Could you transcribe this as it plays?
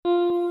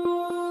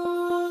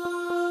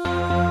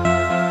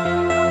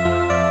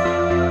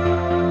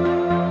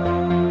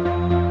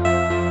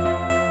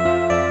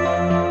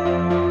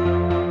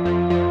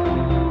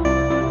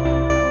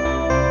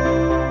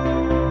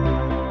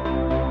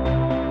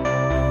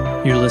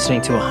You're listening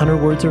to 100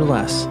 Words or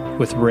Less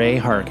with Ray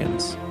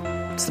Harkins.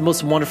 It's the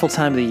most wonderful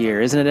time of the year,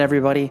 isn't it,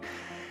 everybody?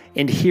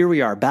 And here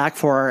we are back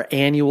for our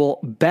annual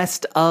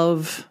Best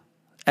of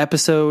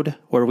episode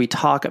where we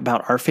talk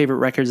about our favorite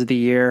records of the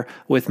year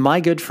with my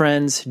good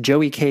friends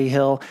Joey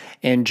Cahill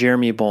and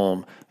Jeremy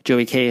Bolm.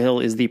 Joey Cahill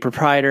is the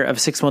proprietor of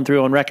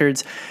 6131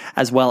 Records,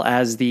 as well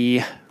as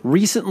the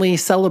recently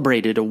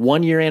celebrated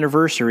 1-year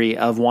anniversary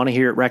of Wanna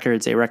Hear It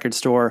Records, a record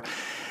store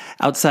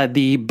outside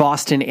the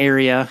Boston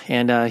area,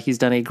 and he's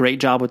done a great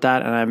job with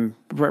that, and I'm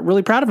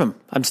really proud of him.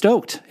 I'm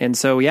stoked. And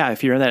so, yeah,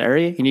 if you're in that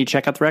area, you need to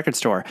check out the record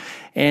store.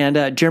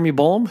 And Jeremy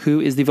Bolm,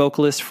 who is the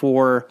vocalist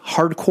for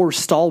Hardcore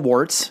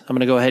Stalwarts. I'm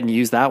going to go ahead and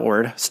use that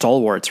word,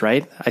 stalwarts,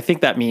 right? I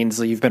think that means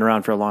you've been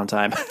around for a long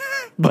time.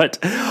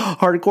 But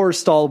Hardcore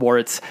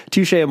Stalwarts,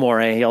 Touche,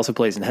 Amore. He also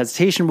plays in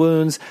Hesitation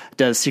Wounds,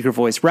 does Secret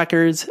Voice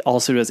Records,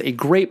 also does a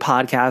great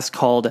podcast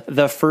called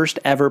The First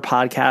Ever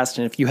Podcast.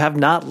 And if you have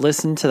not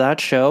listened to that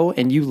show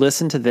and you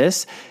listen to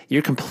this,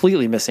 you're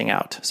completely missing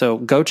out. So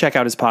go check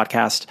out his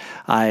podcast.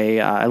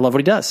 I love what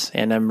he does,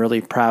 and I'm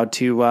really proud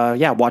to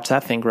watch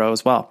that thing grow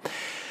as well.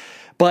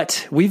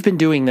 But we've been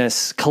doing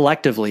this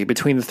collectively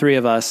between the three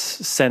of us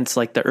since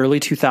like the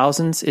early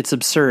 2000s. It's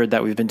absurd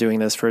that we've been doing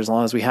this for as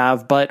long as we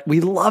have, but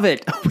we love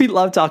it. We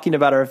love talking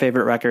about our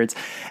favorite records.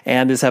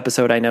 And this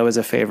episode I know is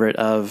a favorite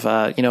of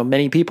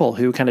many people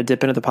who kind of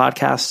dip into the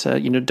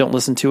podcast, don't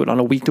listen to it on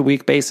a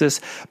week-to-week basis,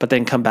 but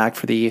then come back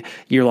for the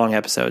year-long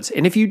episodes.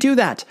 And if you do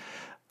that,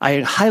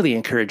 I highly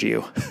encourage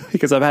you,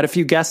 because I've had a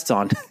few guests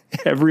on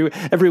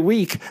every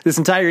week this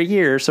entire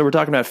year. So we're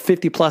talking about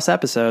 50 plus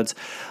episodes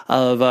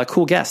of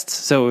cool guests.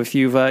 So if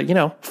you've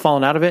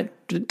fallen out of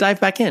it, dive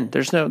back in.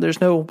 There's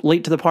no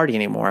late to the party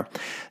anymore.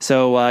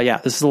 So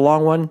this is a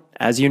long one,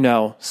 as you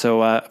know.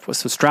 So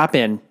strap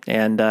in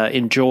and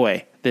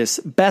enjoy this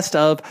best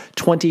of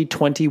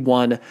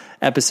 2021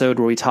 episode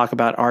where we talk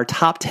about our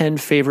top 10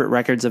 favorite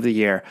records of the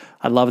year.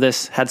 I love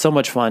this. Had so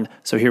much fun.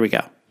 So here we go.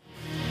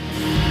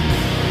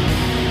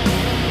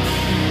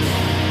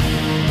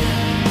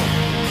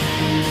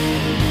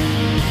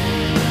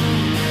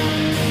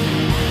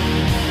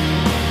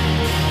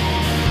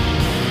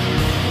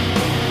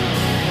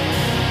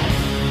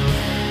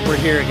 We're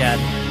here again,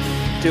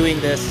 doing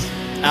this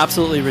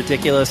absolutely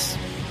ridiculous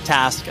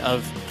task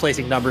of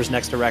placing numbers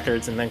next to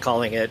records and then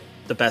calling it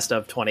the best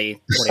of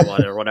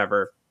 2021 or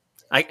whatever.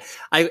 I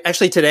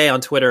actually today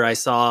on Twitter, I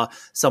saw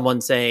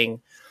someone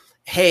saying,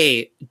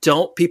 hey,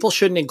 people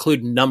shouldn't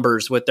include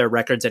numbers with their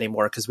records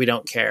anymore because we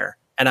don't care.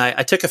 And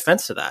I took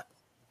offense to that.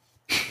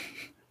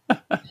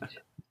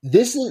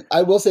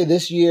 I will say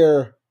this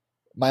year,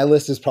 my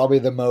list is probably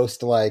the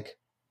most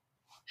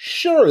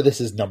sure,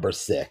 this is number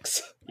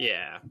 6.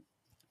 Yeah.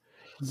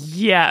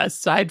 Yeah,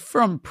 aside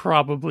from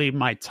probably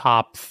my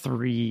top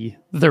 3,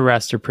 the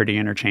rest are pretty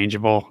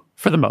interchangeable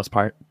for the most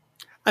part.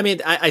 I mean,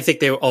 I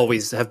think they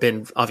always have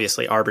been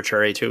obviously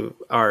arbitrary to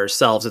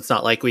ourselves. It's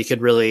not like we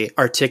could really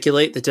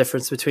articulate the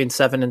difference between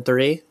 7 and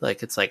 3.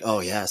 Like, it's like, oh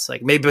yes,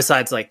 like maybe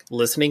besides like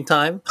listening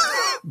time,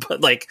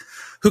 but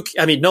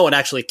no one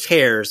actually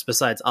cares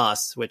besides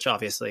us, which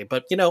obviously,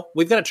 but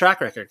we've got a track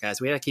record, guys.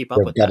 We got to keep up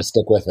with that. Got to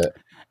stick with it.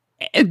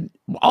 And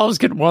I was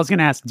going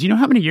to ask, do you know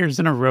how many years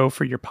in a row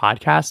for your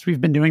podcast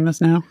we've been doing this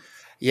now?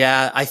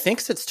 Yeah, I think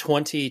since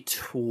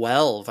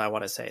 2012, I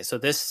want to say. So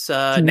this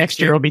so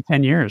next year will be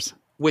 10 years.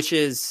 Which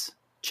is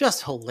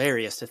just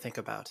hilarious to think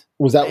about.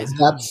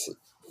 That's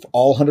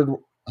all 100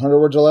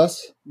 words or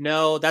less?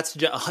 No, that's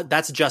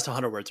just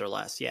 100 words or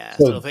less, yeah.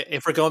 So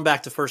if we're going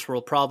back to First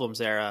World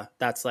Problems era,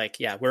 that's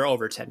we're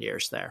over 10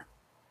 years there.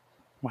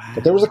 Wow.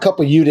 But there was a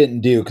couple you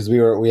didn't do because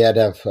we had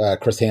to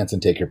have Chris Hansen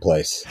take your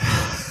place.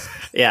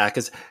 Yeah,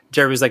 because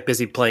Jeremy was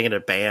busy playing in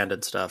a band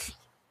and stuff.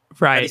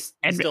 Right.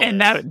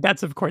 And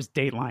that's of course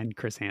Dateline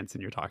Chris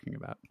Hansen you're talking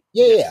about.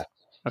 Yeah.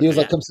 He was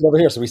come sit over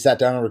here. So we sat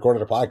down and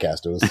recorded a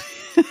podcast. It was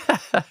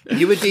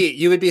You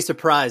would be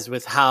surprised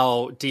with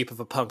how deep of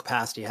a punk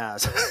past he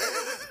has.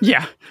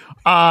 Yeah.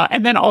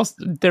 And then also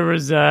there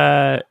was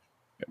your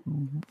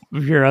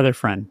other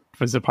friend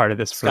was a part of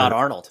this. Scott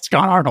Arnold.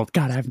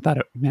 God, I haven't thought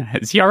man,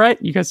 is he all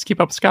right? You guys keep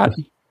up with Scott?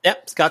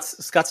 Yep, Scott's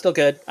still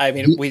good. I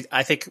mean,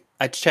 I think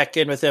I check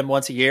in with him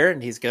once a year,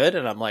 and he's good.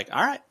 And I'm like,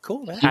 all right,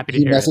 cool, man. Happy to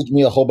hear. He messaged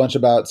me a whole bunch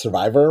about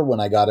Survivor when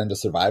I got into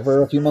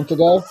Survivor a few months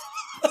ago.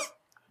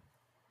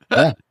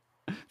 Yeah,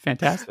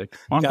 fantastic.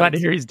 Well, I'm glad to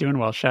hear he's doing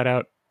well. Shout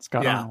out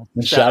Scott Arnold.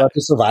 And shout out to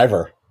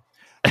Survivor.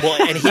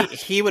 Well, and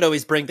he would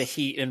always bring the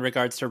heat in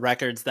regards to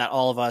records that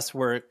all of us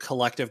were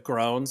collective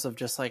groans of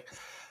just like,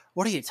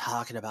 what are you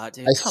talking about,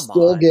 dude? Come on. I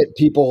still get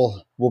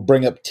people will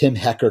bring up Tim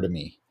Hecker to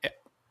me. Yeah.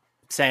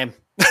 Same.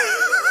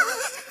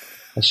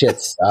 That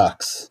shit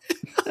sucks.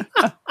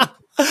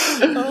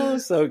 Oh,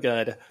 so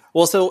good.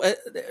 Well, so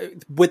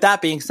with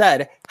that being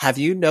said, have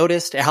you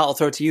noticed, I'll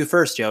throw it to you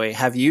first, Joey.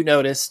 Have you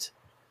noticed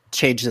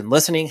changes in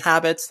listening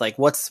habits? Like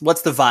what's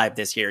the vibe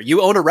this year?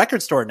 You own a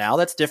record store now.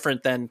 That's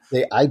different than...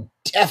 I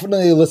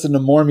definitely listened to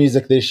more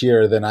music this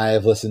year than I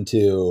have listened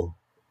to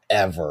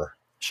ever.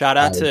 Shout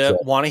out to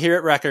Want to Hear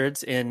It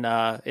Records in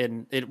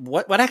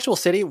what actual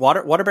city?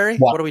 Waterbury?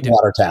 What do we do?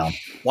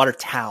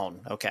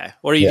 Watertown. Okay.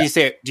 What do you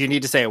say? Do you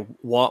need to say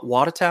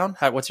Watertown?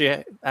 What's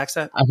your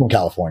accent? I'm from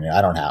California.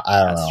 I don't know.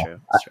 That's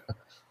true.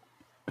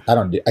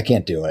 I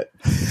can't do it.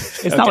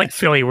 It's not like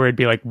Philly where it'd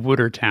be like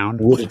Woodertown.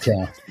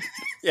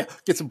 Yeah.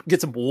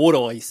 Get some wood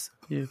ice.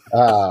 Yeah.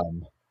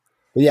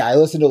 But yeah, I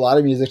listen to a lot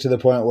of music to the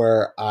point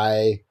where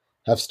I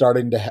have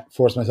started to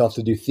force myself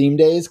to do theme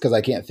days because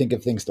I can't think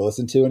of things to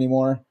listen to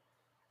anymore.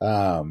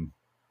 So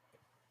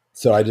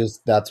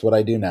that's what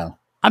I do now.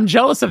 I'm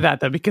jealous of that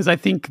though, because I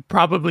think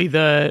probably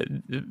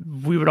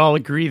we would all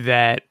agree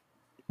that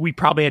we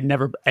probably had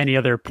never any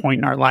other point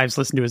in our lives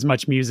listened to as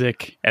much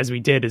music as we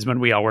did is when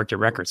we all worked at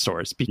record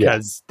stores,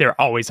 because there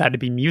always had to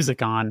be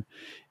music on,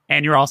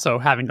 and you're also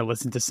having to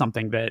listen to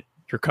something that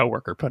your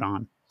coworker put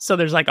on. So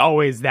there's like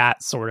always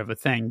that sort of a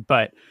thing.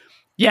 But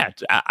yeah,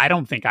 I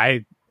don't think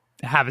I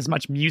have as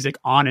much music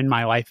on in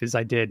my life as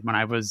I did when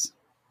I was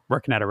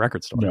working at a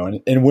record store.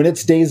 And when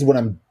it's days when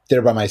I'm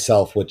there by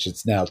myself, which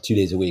it's now 2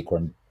 days a week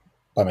where I'm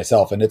by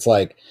myself, and it's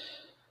like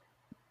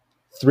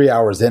 3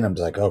 hours in, I'm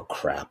just like, oh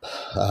crap.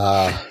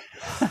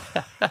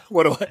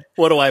 What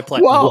do I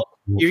play? Well,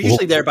 you're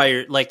usually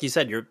there like you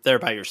said, you're there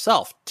by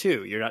yourself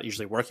too. You're not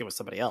usually working with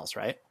somebody else,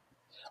 right?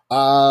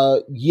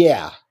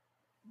 Yeah.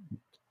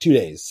 2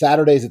 days.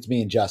 Saturdays it's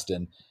me and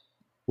Justin,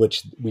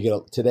 which we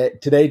get today.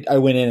 Today I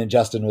went in and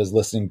Justin was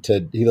listened to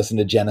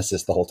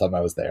Genesis the whole time I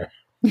was there.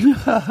 That's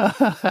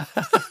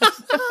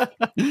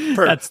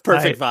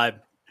perfect vibe.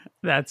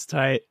 That's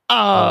tight.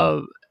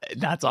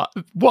 That's all.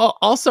 Well,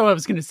 also I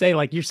was going to say,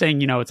 like you're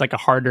saying, it's like a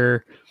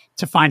harder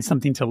to find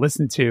something to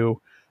listen to.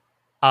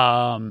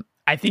 I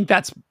think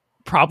that's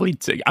probably.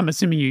 I'm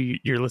assuming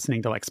you're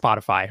listening to like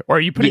Spotify, or are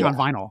you putting on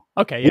vinyl?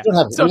 Okay, yeah. We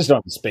just don't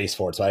have the space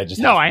for it, so I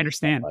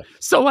understand.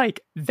 So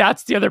like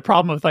that's the other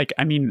problem with like,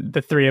 I mean,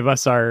 the three of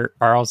us are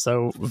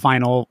also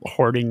vinyl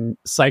hoarding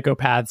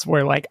psychopaths,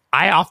 where like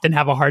I often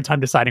have a hard time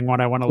deciding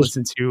what I want to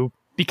listen to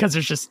because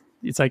it's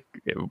like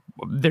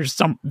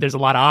there's a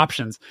lot of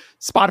options.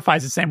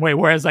 Spotify's the same way.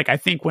 Whereas like I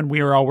think when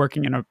we were all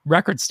working in a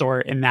record store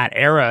in that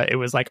era, it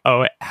was like,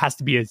 oh, it has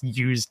to be a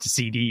used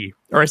CD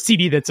or a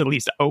CD that's at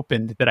least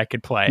opened that I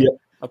could play. Yeah.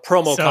 A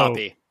promo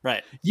copy.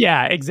 Right.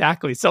 Yeah,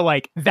 exactly. So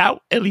like that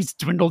at least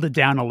dwindled it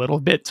down a little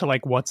bit to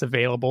like what's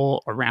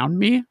available around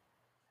me,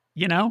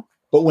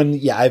 But when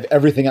I have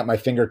everything at my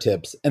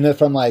fingertips, and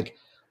if I'm like,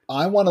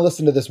 I want to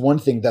listen to this one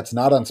thing that's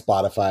not on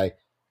Spotify,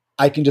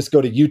 I can just go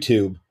to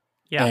YouTube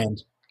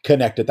and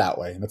connect it that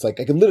way. And it's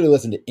like I can literally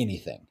listen to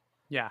anything.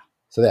 Yeah.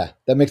 So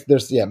that makes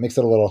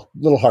it a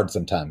little hard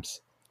sometimes.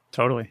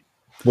 Totally.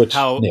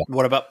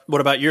 What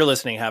about your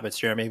listening habits,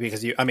 Jeremy?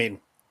 Because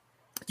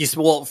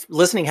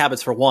listening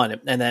habits for one,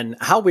 and then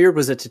how weird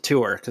was it to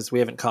tour? Because we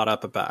haven't caught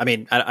up about. I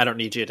mean, I don't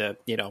need you to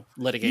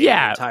litigate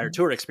the entire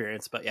tour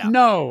experience, but yeah.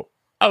 No,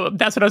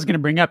 that's what I was going to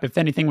bring up. If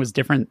anything was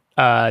different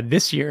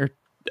this year,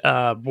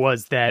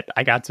 was that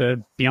I got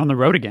to be on the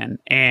road again,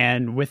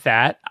 and with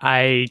that,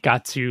 I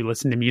got to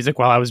listen to music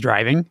while I was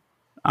driving,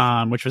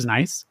 which was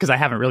nice because I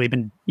haven't really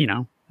been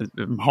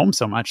home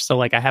so much. So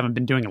like I haven't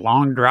been doing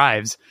long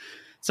drives.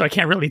 So I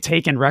can't really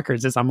take in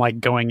records as I'm like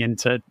going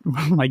into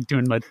like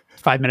doing a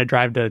 5-minute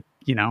drive to,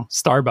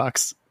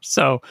 Starbucks.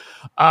 So,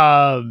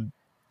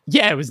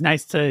 it was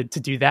nice to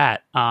do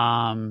that.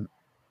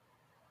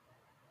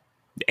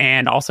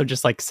 And also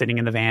just like sitting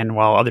in the van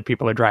while other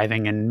people are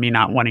driving and me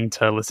not wanting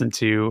to listen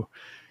to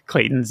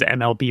Clayton's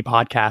MLB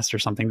podcast or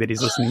something that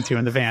he's listening to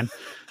in the van.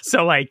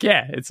 So like,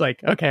 it's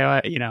like,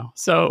 okay,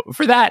 so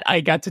for that,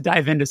 I got to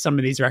dive into some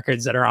of these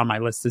records that are on my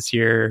list this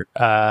year,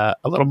 a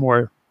little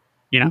more,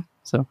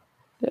 so.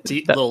 A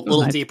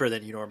little nice. Deeper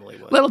than you normally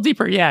would. A little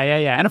deeper, yeah.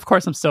 And of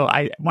course,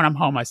 when I'm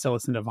home, I still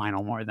listen to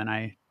vinyl more than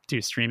I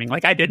do streaming.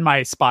 Like I did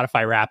my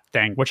Spotify rap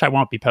thing, which I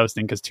won't be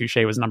posting because Touche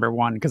was number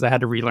 1 because I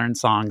had to relearn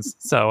songs.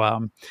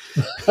 So,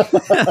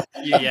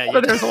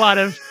 but there's a lot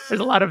of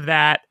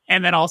that,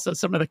 and then also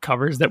some of the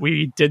covers that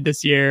we did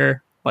this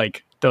year.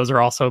 Like those are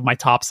also my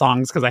top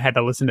songs because I had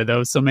to listen to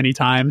those so many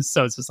times.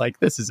 So it's just like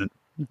this isn't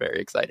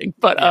very exciting,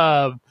 but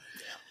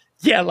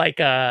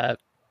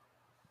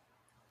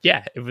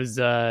it was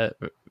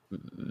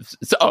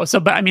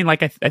but I mean,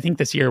 like I think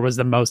this year was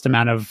the most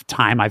amount of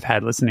time I've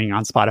had listening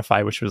on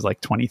Spotify, which was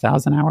like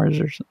 20,000 hours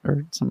or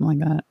something like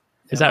that.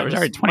 Is that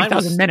right?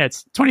 20,000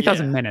 minutes.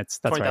 20,000 minutes.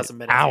 That's 20, right.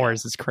 Minutes,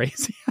 hours is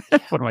crazy.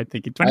 What am I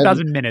thinking?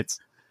 20,000 minutes.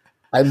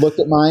 I looked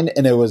at mine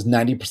and it was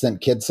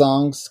 90% kid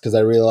songs because I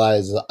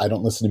realized I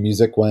don't listen to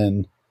music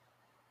when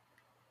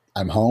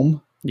I'm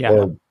home. Yeah.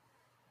 I'm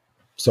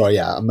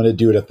going to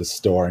do it at the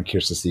store and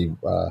curious to see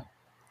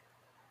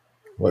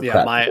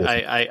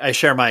I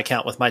share my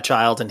account with my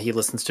child, and he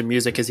listens to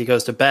music as he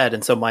goes to bed.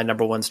 And so my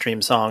number 1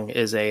 stream song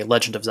is a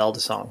Legend of Zelda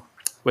song.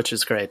 which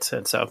is great.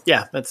 And so,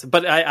 yeah,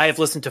 but I have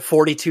listened to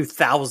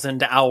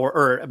 42,000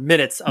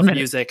 minutes of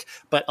music,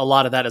 but a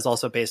lot of that is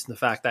also based on the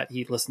fact that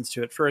he listens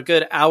to it for a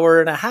good hour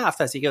and a half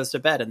as he goes to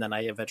bed. And then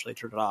I eventually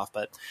turn it off.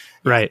 But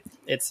yeah, right.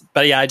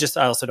 I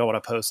also don't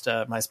want to post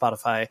my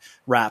Spotify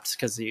Wrapped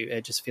because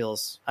it just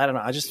feels, I don't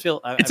know.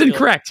 It's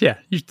incorrect. Yeah.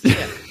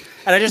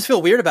 And I just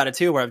feel weird about it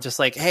too, where I'm just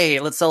like, hey,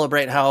 let's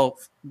celebrate how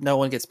no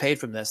one gets paid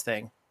from this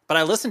thing. But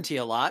I listen to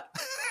you a lot.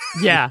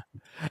 Yeah.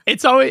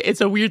 It's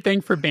a weird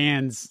thing for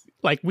bands.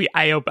 Like we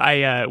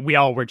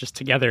all were just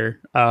together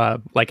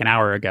like an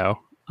hour ago,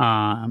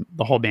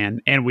 the whole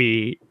band, and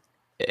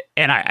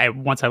I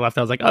once I left,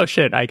 I was like, oh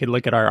shit, I could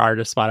look at our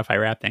artist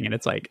Spotify Wrap thing, and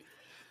it's like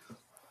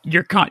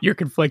you're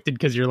conflicted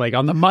because you're like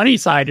on the money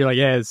side, you're like,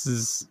 yeah, this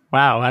is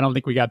wow, I don't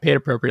think we got paid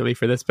appropriately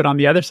for this, but on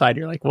the other side,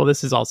 you're like, well,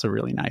 this is also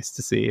really nice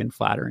to see and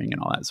flattering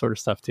and all that sort of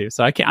stuff too.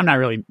 So I'm not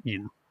really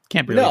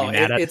can't be really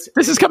mad at it.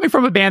 This is coming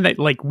from a band that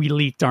like we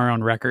leaked our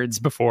own records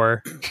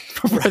before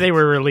they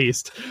were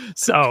released.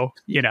 So,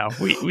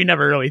 we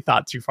never really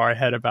thought too far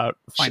ahead about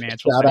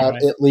financials. Shout out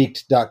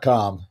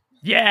itleaked.com.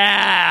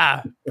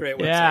 Yeah. Great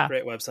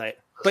website.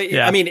 But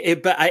yeah. I mean,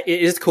 it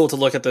is cool to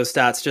look at those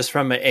stats just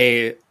from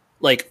a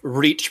like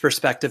reach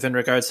perspective in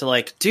regards to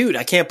like, dude,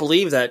 I can't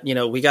believe that,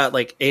 we got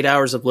like 8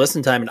 hours of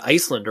listen time in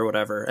Iceland or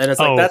whatever. And it's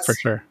like, that's for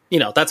sure.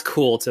 That's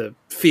cool to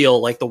feel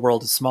like the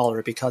world is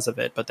smaller because of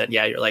it. But then,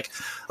 yeah, you're like,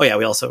 oh yeah,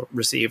 we also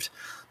received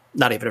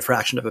not even a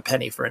fraction of a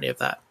penny for any of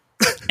that.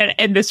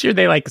 and this year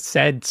they like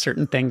said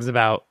certain things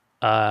about,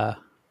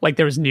 like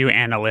there was new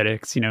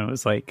analytics, it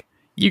was like,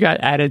 you got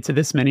added to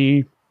this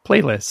many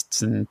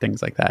playlists and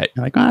things like that.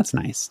 You're like, oh, that's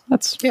nice.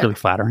 That's really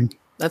flattering.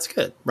 That's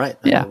good, right?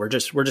 Yeah, we're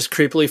just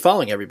creepily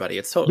following everybody.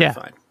 It's totally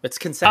fine. It's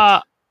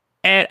consent.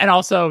 And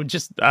also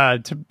just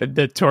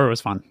the tour was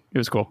fun. It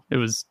was cool. It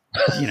was,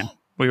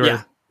 we were.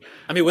 Yeah.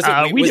 I mean, was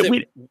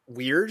it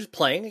weird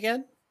playing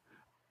again?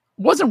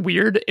 Wasn't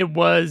weird. It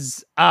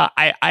was.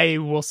 I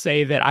will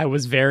say that I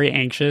was very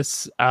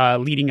anxious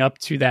leading up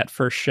to that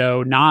first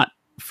show, not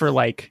for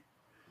like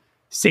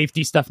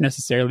safety stuff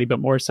necessarily, but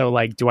more so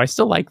like, do I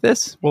still like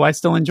this? Will I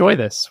still enjoy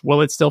this?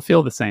 Will it still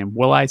feel the same?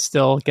 Will I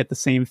still get the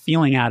same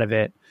feeling out of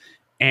it?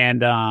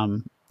 And,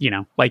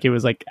 like it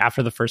was like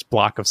after the first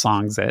block of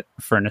songs at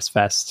Furnace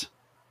Fest,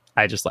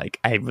 I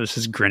was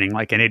just grinning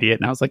like an idiot.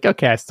 And I was like,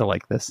 okay, I still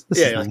like this. This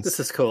is nice. This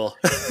is cool.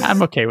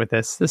 I'm okay with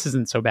this. This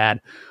isn't so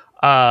bad.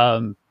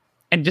 And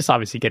just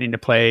obviously getting to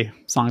play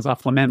songs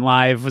off Lament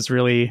live was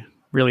really,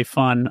 really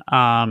fun.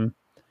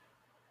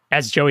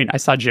 As Joey, I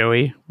saw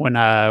Joey when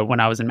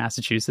I was in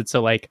Massachusetts.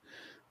 So like,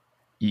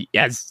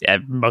 as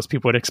most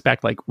people would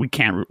expect, like we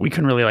couldn't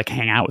really like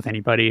hang out with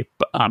anybody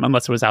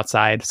unless it was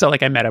outside. So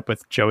like I met up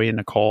with Joey and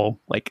Nicole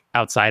like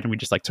outside, and we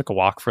just like took a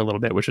walk for a little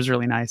bit, which was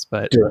really nice.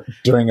 But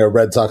during a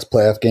Red Sox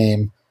playoff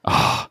game,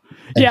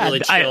 yeah, really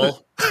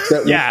chill.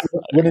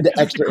 Went into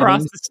extra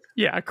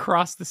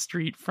across the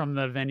street from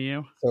the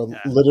venue. So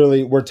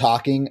literally, we're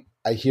talking.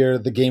 I hear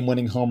the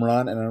game-winning home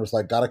run, and I was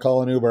like, "Gotta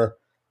call an Uber."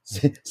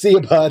 See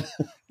you, bud.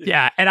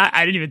 Yeah, and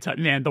I didn't even tell,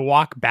 man, the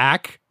walk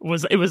back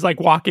was like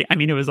walking, I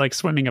mean, it was like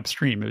swimming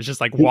upstream. It was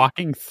just like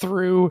walking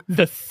through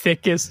the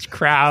thickest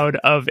crowd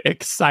of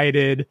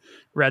excited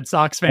Red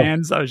Sox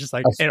fans. I was just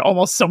like, and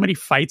almost so many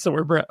fights that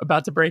were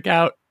about to break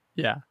out.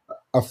 Yeah.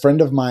 A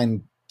friend of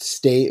mine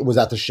was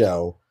at the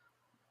show,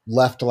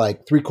 left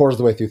like 3/4 of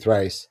the way through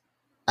Thrice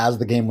as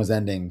the game was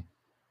ending.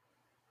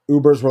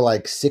 Ubers were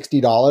like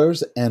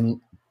 $60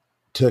 and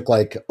took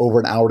like over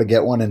an hour to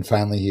get one, and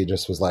finally he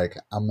just was like,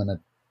 I'm gonna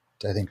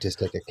just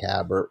take a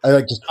cab, or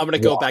I'm gonna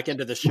go back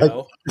into the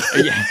show.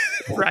 Yeah,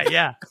 right.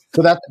 Yeah.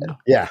 So that,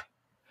 yeah,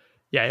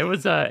 it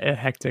was a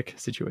hectic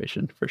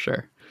situation for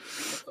sure.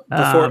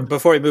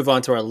 Before we move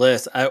on to our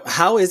list,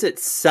 how is it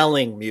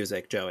selling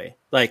music, Joey?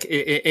 Like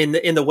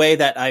in the way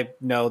that I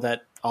know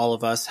that all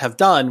of us have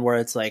done, where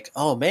it's like,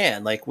 oh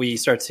man, like we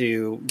start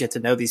to get to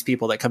know these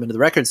people that come into the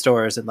record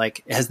stores, and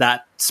like, has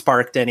that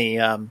sparked any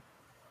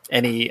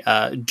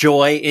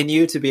joy in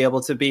you to be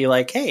able to be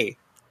like, hey,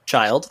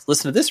 child,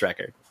 listen to this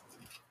record?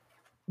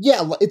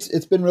 Yeah,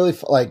 it's been really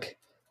like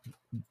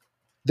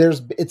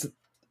it's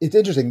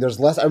interesting. There's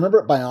less. I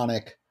remember at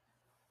Bionic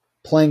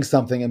playing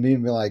something and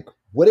being like,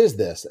 what is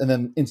this? And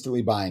then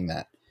instantly buying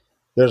that.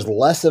 There's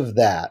less of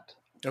that.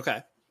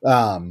 Okay.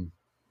 Feel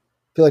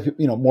like,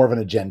 more of an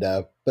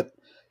agenda, but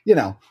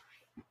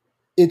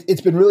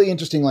it's been really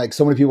interesting. Like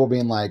so many people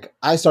being like,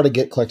 I started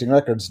collecting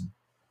records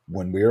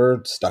when we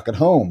were stuck at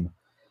home,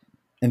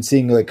 and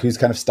seeing like who's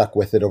kind of stuck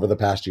with it over the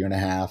past year and a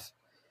half.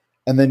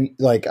 And then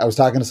like, I was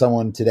talking to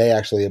someone today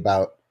actually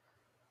about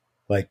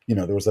like,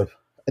 there was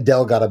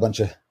Adele got a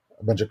bunch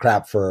of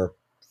crap for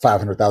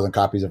 500,000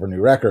 copies of her new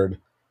record,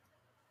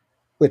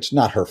 which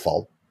not her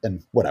fault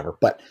and whatever.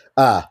 But,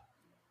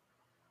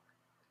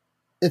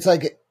 it's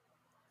like,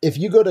 if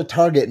you go to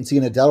Target and see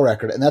an Adele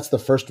record and that's the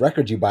first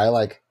record you buy,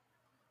 like,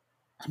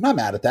 I'm not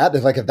mad at that.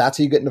 If that's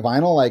how you get into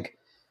vinyl, like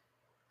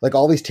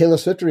all these Taylor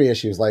Swift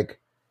reissues, like,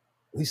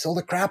 we sold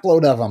a crap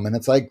load of them. And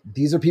it's like,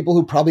 these are people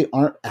who probably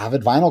aren't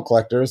avid vinyl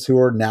collectors who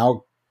are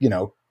now,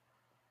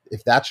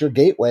 if that's your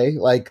gateway,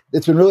 like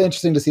it's been really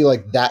interesting to see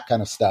like that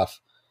kind of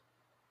stuff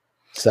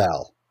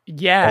sell.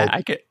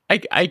 Yeah,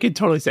 I could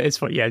totally say it's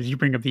funny. Yeah, you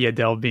bring up the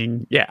Adele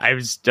being. Yeah, I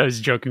was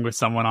joking with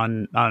someone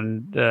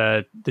on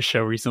the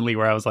show recently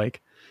where I was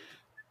like,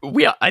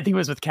 I think it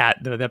was with Kat,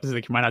 the episode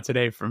that came out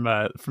today from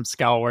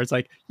Scowl, where it's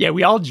like, yeah,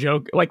 we all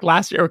joke like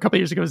last year or a couple of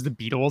years ago it was the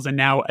Beatles, and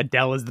now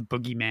Adele is the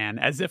boogeyman,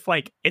 as if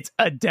like it's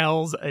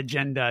Adele's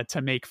agenda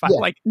to make fun.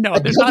 Like, no,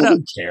 there's not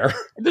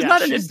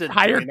an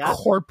entire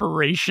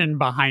corporation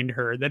behind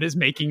her that is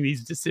making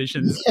these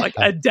decisions. Yeah. Like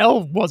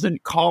Adele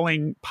wasn't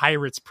calling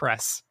Pirates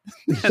Press.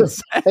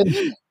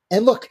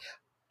 and look,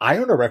 I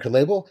own a record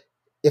label.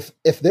 If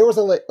there was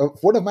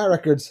one of my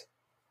records.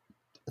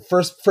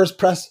 First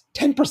press,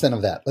 10%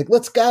 of that. Like,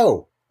 let's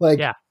go. Like,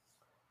 yeah.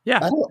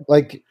 I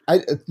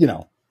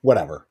don't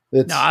whatever.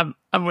 No,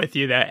 I'm with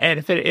you there. And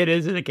if it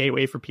is a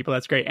gateway for people,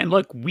 that's great. And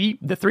look,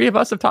 the three of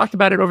us have talked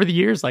about it over the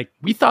years. Like,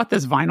 we thought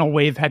this vinyl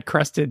wave had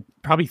crested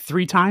probably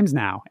 3 times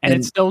now, and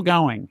it's still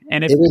going.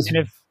 And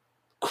if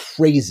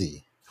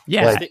crazy.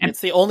 Yeah, like,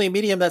 it's the only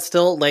medium that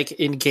still like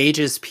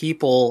engages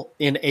people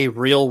in a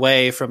real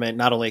way from a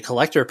not only a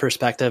collector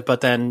perspective,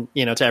 but then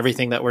to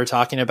everything that we're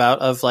talking about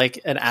of like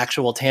an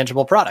actual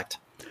tangible product.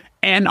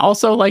 And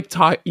also like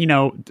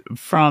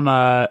from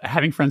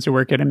having friends who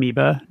work at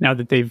Amoeba now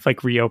that they've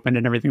like reopened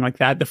and everything like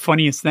that. The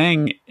funniest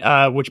thing,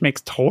 which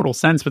makes total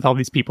sense with all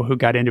these people who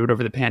got into it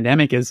over the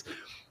pandemic, is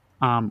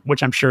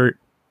which I'm sure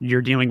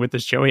you're dealing with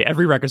this, Joey.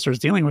 Every record store is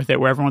dealing with it,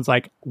 where everyone's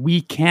like,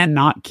 we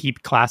cannot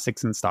keep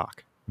classics in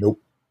stock.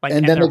 Nope. Like,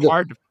 and then they're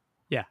hard.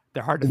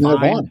 They're hard to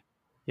find.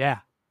 Yeah.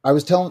 I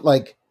was telling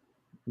like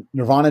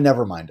Nirvana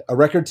Nevermind, a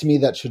record to me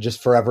that should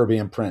just forever be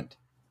in print.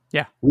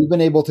 Yeah. We've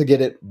been able to get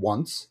it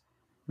once.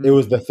 Mm-hmm. It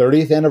was the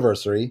 30th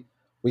anniversary.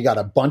 We got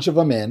a bunch of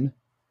them in,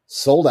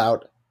 sold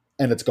out,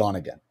 and it's gone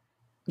again.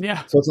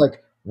 Yeah. So it's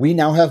like, we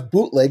now have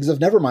bootlegs of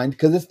Nevermind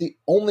because it's the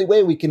only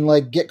way we can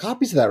like get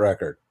copies of that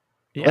record.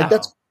 Yeah.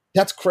 Like,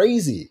 that's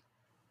crazy.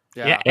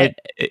 Yeah.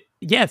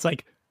 It's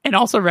like, and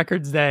also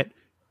records that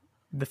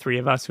the three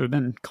of us who have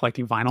been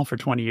collecting vinyl for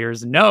 20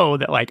 years know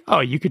that like, oh,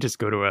 you could just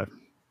go to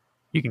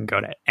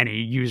any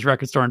used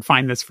record store and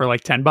find this for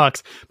like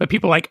 $10. But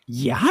people are like,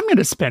 yeah, I'm going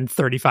to spend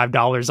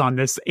 $35 on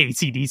this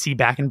AC/DC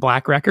Back in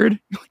Black record.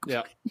 Like,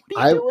 yeah.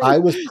 I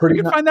was pretty.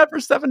 You can find that for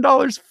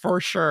 $7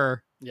 for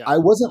sure. Yeah. I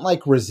wasn't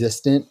like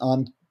resistant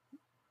on,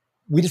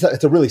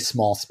 it's a really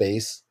small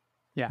space.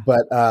 Yeah.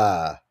 But,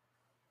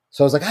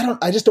 so I was like,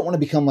 I just don't want to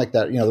become like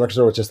that. The record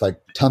store was just like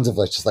tons of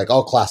like, just like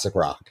all classic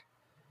rock.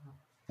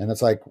 And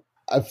it's like,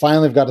 I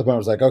finally got to the point where I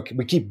was like, okay,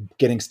 we keep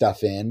getting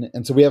stuff in.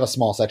 And so we have a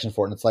small section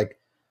for it. And it's like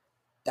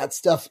that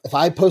stuff. If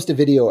I post a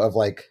video of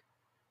like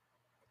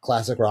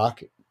classic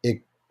rock,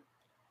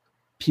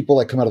 people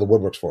like come out of the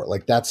woodworks for it.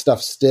 Like that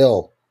stuff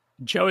still.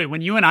 Joey,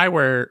 when you and I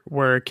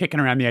were kicking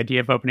around the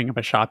idea of opening up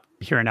a shop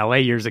here in LA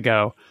years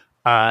ago,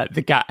 I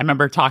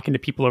remember talking to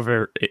people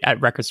over at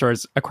record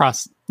stores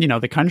across,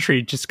 the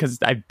country, just because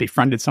I've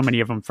befriended so many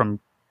of them from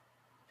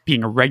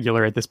being a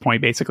regular at this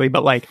point, basically.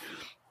 But like,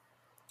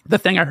 the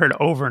thing I heard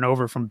over and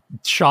over from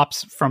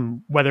shops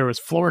from whether it was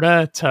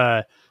Florida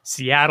to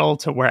Seattle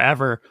to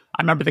wherever,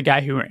 I remember the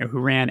guy who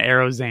ran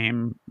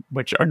Aerozame,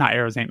 I think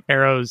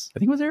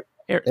it was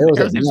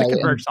Aerozame's a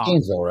Converge song.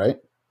 Gainesville, right?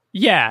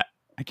 Yeah,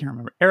 I can't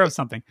remember.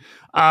 Aerosame.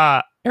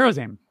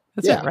 Aerozame.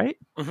 That's it, right?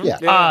 Mm-hmm.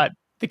 Yeah.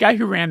 The guy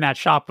who ran that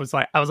shop was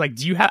like,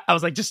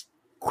 just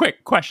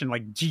quick question,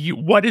 like,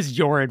 what is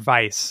your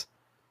advice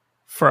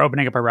for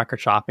opening up a record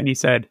shop? And he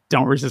said,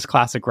 don't resist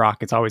classic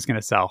rock. It's always going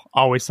to sell.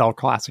 Always sell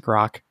classic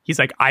rock. He's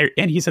like,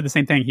 and he said the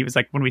same thing. He was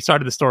like, when we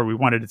started the store, we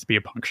wanted it to be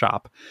a punk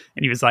shop.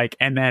 And he was like,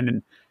 and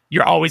then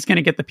you're always going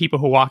to get the people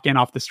who walk in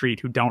off the street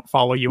who don't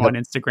follow you on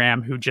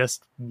Instagram, who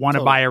just want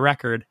to buy a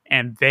record,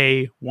 and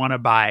they want to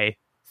buy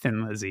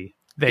Thin Lizzy.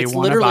 They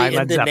want to buy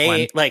Led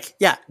Zeppelin.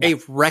 A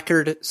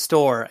record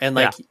store. And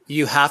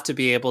you have to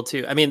be able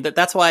to, I mean,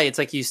 that's why it's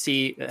like you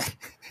see,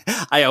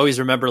 I always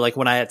remember like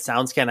when I had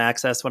SoundScan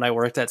access when I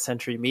worked at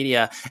Century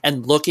Media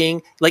and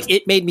looking, like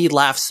it made me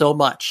laugh so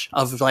much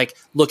of like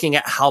looking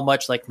at how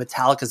much like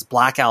Metallica's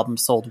Black Album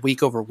sold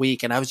week over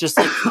week. And I was just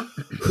like,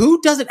 who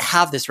doesn't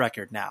have this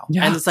record now?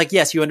 Yeah. And it's like,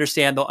 yes, you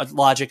understand the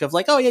logic of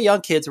like, oh yeah,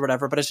 young kids or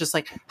whatever. But it's just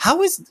like,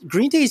 how is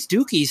Green Day's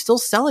Dookie still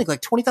selling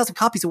like 20,000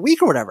 copies a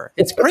week or whatever?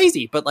 It's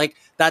crazy. But like,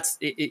 that's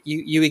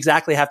you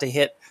exactly have to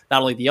hit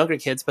not only the younger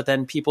kids, but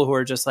then people who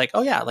are just like,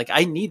 oh yeah, like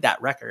I need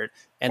that record.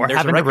 And or there's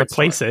having a to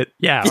replace it.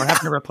 Yeah. Or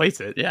having to replace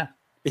it. Yeah.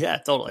 Yeah,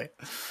 totally.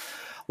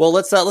 Well,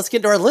 let's get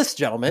into our list,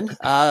 gentlemen.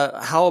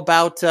 How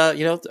about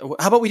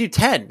we do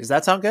 10? Does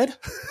that sound good?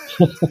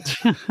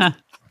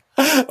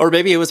 Or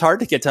maybe it was hard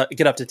to get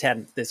up to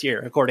 10 this year,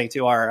 according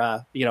to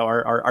our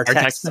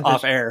texts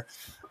off air.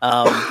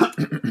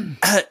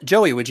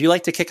 Joey, would you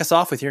like to kick us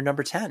off with your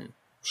number 10?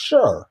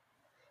 Sure.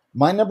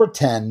 My number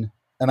 10,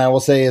 and I will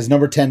say is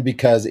number 10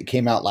 because it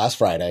came out last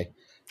Friday.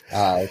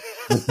 Would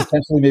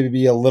potentially maybe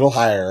be a little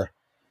higher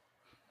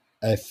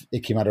if it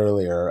came out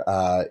earlier,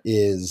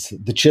 is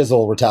The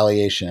Chisel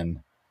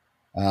Retaliation.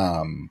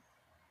 Are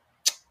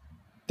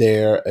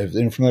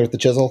you familiar with The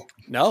Chisel?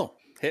 No.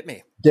 Hit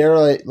me. They're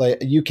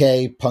like a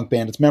UK punk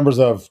band. It's members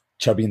of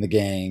Chubby and the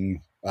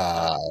Gang,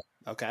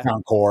 Okay.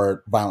 Crown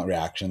Court, Violent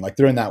Reaction. Like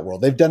they're in that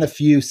world. They've done a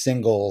few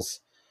singles,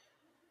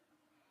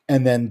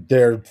 and then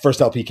their first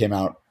LP came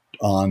out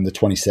on the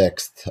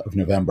 26th of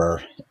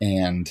November,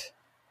 and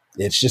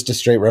it's just a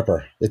straight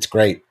ripper. It's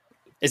great.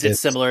 Is it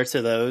similar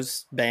to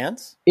those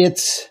bands?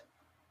 Yes.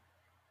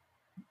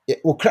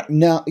 It's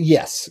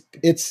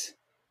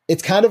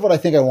kind of what I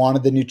think I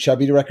wanted the new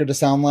Chubby record to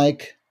sound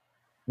like,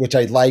 which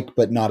I like,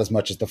 but not as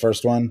much as the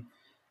first one.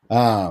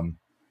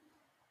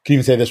 Can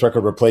even say this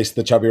record replaced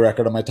the Chubby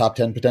record on my top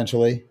 10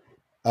 potentially.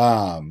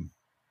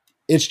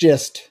 It's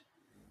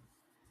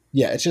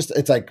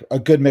like a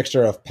good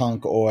mixture of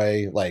punk,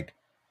 oi, like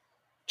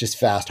just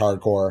fast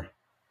hardcore.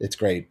 It's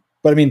great.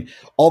 But I mean,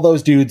 all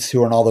those dudes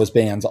who are in all those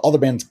bands, all the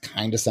bands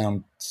kind of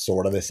sound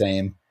sort of the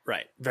same.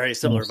 Right. Very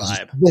similar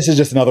vibe. This is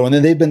just another one.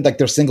 And they've been like,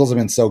 their singles have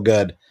been so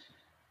good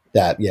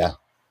that, I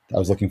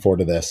was looking forward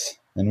to this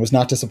and was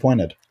not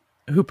disappointed.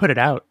 Who put it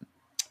out?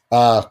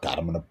 La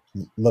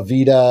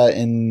Vida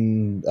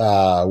in,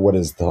 what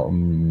is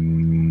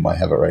the, I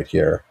have it right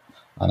here.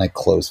 And I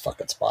closed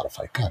fucking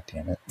Spotify. God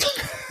damn it.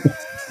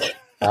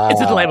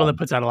 It's a label that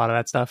puts out a lot of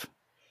that stuff.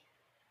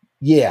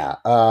 Yeah.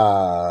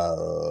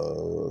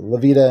 La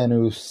Vida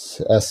en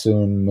es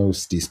un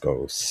mus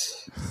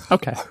discos.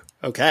 Okay.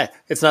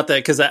 It's not that,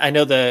 because I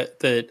know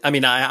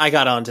I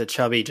got onto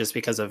Chubby just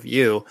because of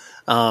you.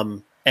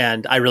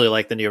 And I really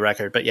like the new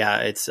record, but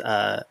it's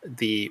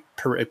the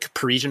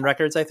Parisian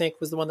Records, I think,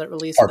 was the one that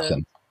released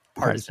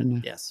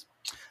Partisan. Yes.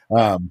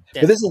 But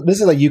this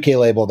is a UK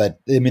label that,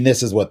 I mean,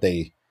 this is what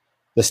the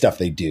stuff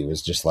they do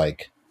is just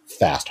like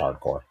fast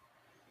hardcore.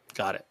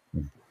 Got it.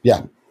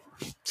 Yeah.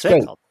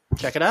 Sick. I'll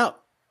check it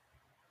out.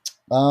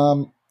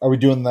 Are we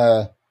doing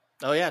the...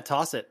 Oh yeah.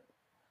 Toss it.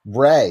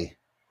 Ray.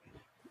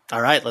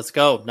 All right, let's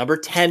go. Number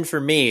 10 for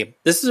me.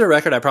 This is a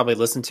record I probably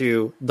listen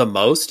to the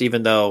most,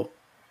 even though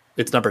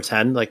it's number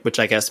 10, like, which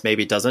I guess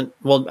maybe doesn't.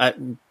 Well,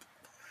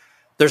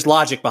 there's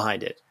logic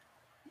behind it.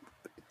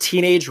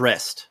 Teenage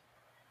Wrist.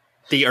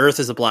 The Earth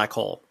is a Black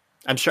Hole.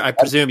 I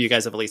presume you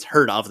guys have at least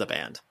heard of the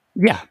band.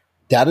 Yeah.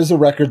 That is a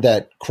record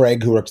that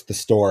Craig, who works at the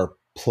store,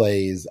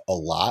 plays a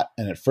lot.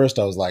 And at first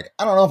I was like,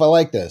 I don't know if I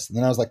like this. And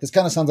then I was like, this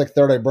kind of sounds like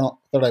Third Eye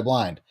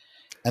Blind.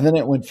 And then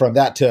it went from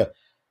that to,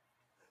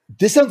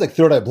 this sounds like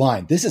Third Eye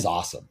Blind. This is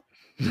awesome.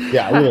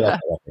 Yeah, I really like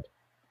that record.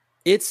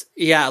 It's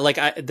like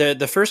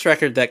the first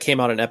record that came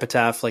out on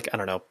Epitaph, like, I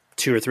don't know,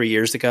 2 or 3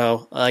 years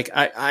ago. Like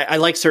I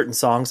like certain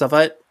songs of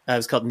it. It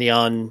was called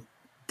Neon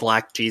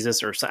Black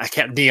Jesus or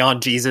Neon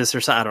Jesus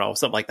or something. I don't know,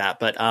 something like that.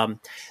 But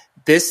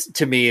this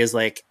to me is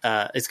like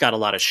it's got a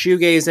lot of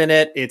shoegaze in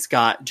it. It's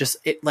got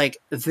like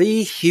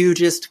the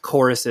hugest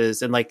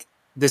choruses, and like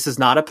this is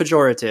not a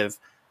pejorative.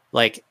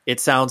 Like it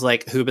sounds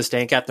like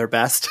Hoobastank at their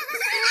best.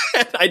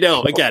 I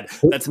know, again,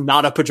 that's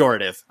not a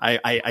pejorative.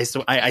 I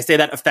say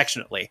that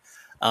affectionately.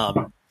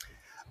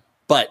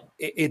 But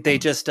they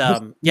just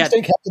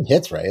Hoobastank has some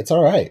hits, right? It's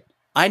all right.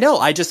 I know.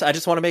 I just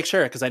want to make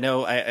sure, because I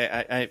know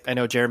I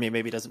know Jeremy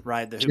maybe doesn't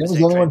ride the Jeremy's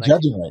the only one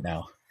judging right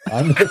now.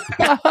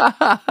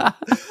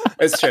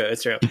 It's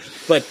true.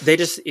 But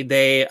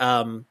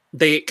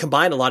they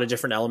combine a lot of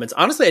different elements.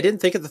 Honestly, I didn't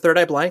think of the Third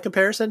Eye Blind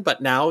comparison,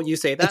 but now you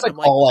say that, that's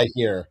like all I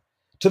hear.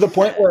 To the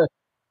point where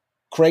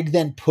Craig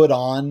then put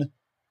on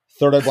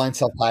Third Eye Blind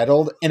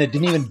self-titled, and it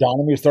didn't even dawn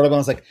on me as Third Eye Blind. I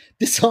was like,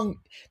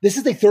 this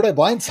is a Third Eye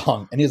Blind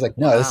song. And he was like,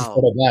 no, This is Third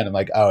Eye Blind. I'm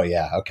like, oh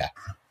yeah, okay.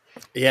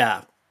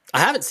 Yeah. I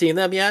haven't seen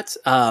them yet.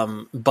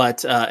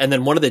 But and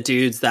then one of the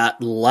dudes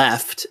that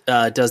left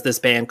does this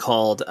band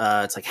called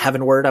it's like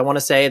Heavenward, I want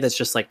to say, that's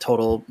just like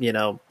total,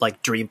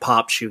 like dream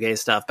pop shoegaze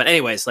stuff. But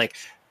anyways, like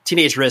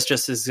Teenage Wrist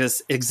just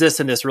exists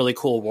in this really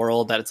cool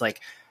world that it's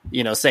like,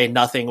 Say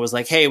Nothing was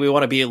like, hey, we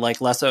want to be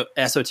like less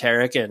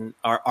esoteric and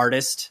our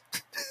artist,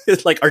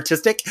 like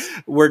artistic.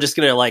 We're just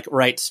going to like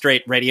write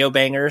straight radio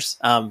bangers.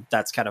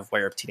 That's kind of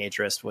where Teenage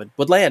Wrist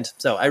would land.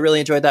 So I really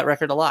enjoyed that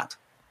record a lot.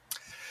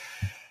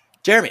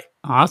 Jeremy,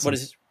 awesome.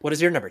 What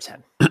is your number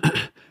 10?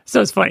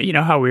 So it's funny,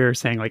 how we were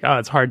saying like, oh,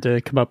 it's hard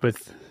to come up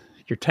with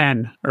your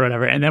 10 or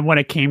whatever. And then when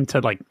it came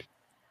to like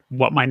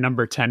what my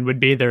number 10 would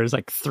be, there was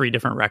like 3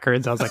 different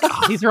records. I was like,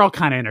 oh, these are all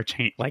kind of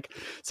interchangeable. Like,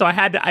 so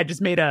I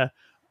just made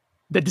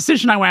the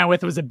decision I went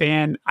with was a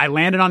band. I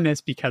landed on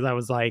this because I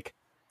was like,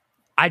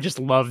 I just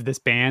love this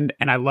band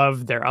and I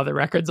love their other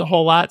records a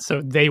whole lot. So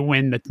they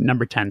win the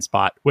number 10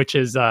 spot, which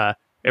is a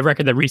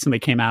record that recently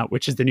came out,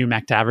 which is the new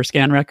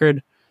McTaverscan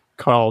record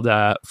called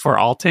For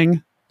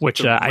Alting,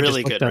 which I just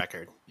really good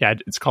record. Yeah,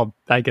 it's called,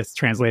 I guess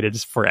translated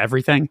as For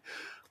Everything.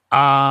 It's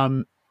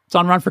on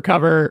Run for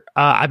Cover.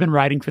 I've been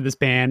writing for this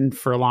band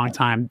for a long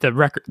time.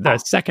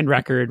 The second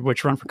record,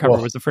 which Run for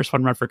Cover was the first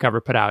one Run for Cover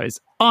put out,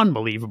 is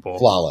unbelievable.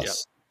 Flawless. Yep.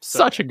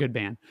 Such a good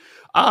band.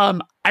 I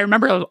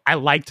remember I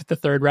liked the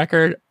third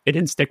record. It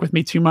didn't stick with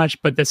me too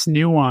much, but this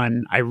new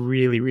one I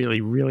really,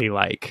 really, really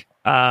like.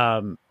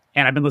 And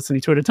I've been listening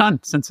to it a ton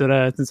since it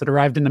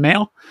arrived in the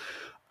mail.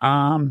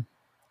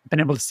 Been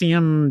able to see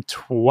them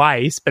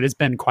twice, but it's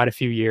been quite a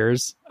few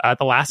years.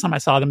 The last time I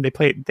saw them,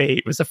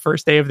 it was the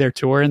first day of their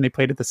tour and they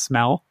played at the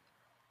Smell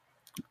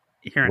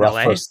here in Rough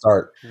LA. first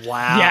start.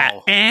 Wow. Yeah,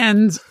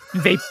 and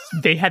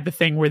they had the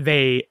thing where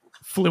they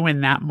flew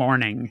in that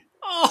morning,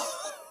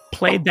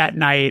 played that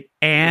night,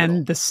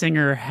 and the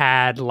singer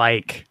had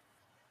like,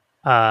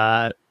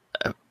 I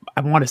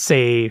want to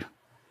say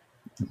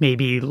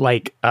maybe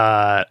like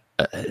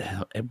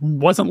it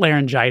wasn't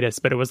laryngitis,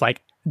 but it was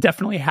like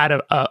definitely had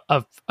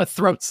a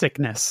throat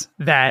sickness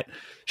that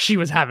she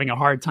was having a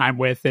hard time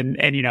with, and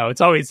you know,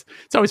 it's always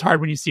hard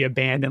when you see a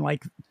band and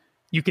like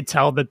you could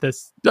tell that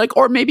this like,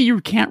 or maybe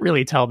you can't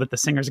really tell that the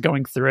singer's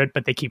going through it,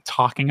 but they keep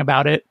talking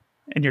about it,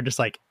 and you're just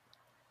like,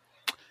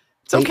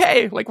 it's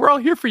okay. Like, we're all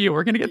here for you.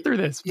 We're going to get through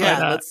this.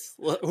 Yeah,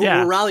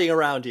 we're rallying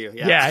around you.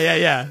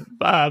 Yeah.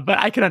 But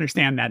I can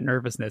understand that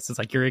nervousness. It's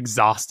like you're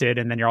exhausted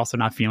and then you're also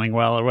not feeling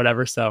well or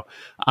whatever. So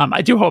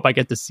I do hope I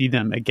get to see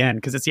them again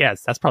because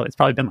it's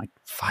probably been like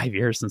 5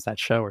 years since that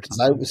show or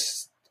something.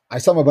 I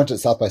saw them a bunch at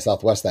South by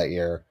Southwest that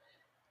year.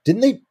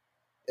 Didn't they?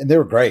 And they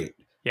were great.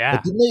 Yeah.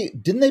 But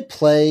didn't they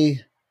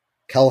play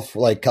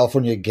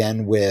California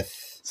again with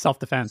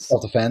Self-Defense?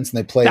 And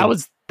they played. That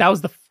was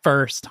the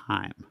first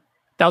time.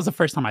 That was the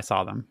first time I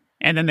saw them.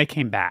 And then they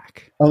came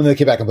back. Oh, and they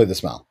came back and played The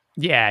Smell.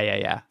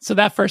 Yeah. So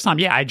that first time,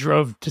 I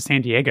drove to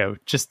San Diego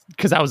just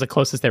because that was the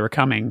closest they were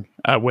coming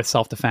with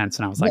Self-Defense.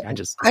 And I was like,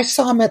 I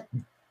saw them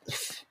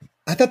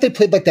I thought they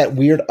played like that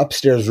weird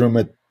upstairs room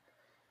at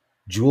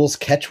Jules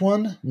Catch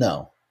one?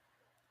 No.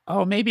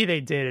 Oh, maybe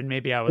they did. And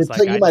maybe I was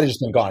you might have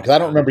just been gone because I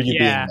don't remember you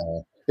being there.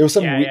 It was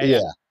some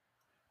weird.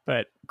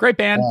 But great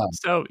band.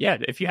 So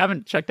if you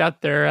haven't checked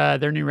out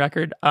their new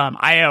record,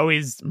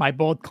 my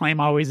bold claim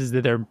always is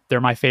that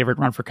they're my favorite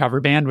Run for Cover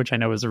band, which I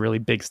know is a really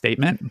big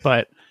statement,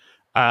 but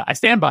I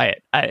stand by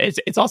it.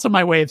 It's also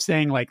my way of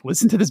saying like,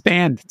 listen to this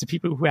band to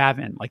people who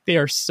haven't. Like they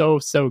are so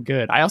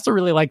good. I also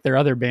really like their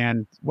other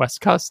band,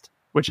 West Coast,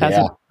 which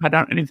hasn't had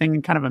out anything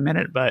in kind of a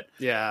minute, but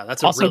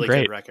that's a really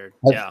good record.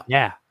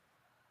 Yeah.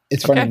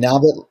 It's funny now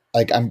that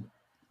like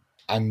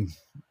I'm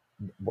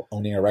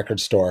owning a record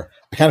store.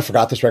 I kind of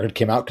forgot this record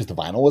came out because the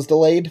vinyl was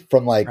delayed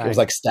from it was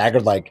like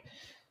staggered. Like,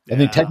 I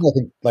mean, technically I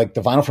think like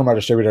the vinyl from our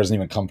distributor doesn't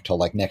even come till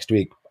like next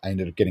week. I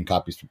ended up getting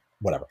copies from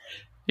whatever.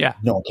 Yeah.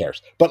 No one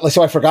cares. But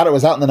so I forgot it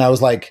was out. And then I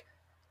was like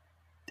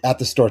at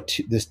the store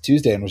this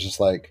Tuesday and was just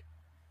like,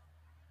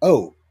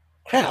 oh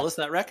crap. I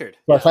listened to that record.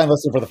 So I finally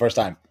listened for the first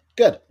time.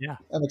 Good. Yeah.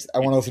 I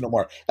want to listen to it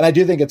more. And I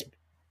do think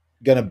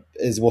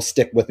will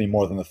stick with me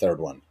more than the third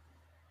one.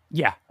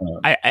 Yeah.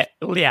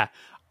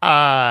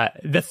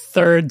 The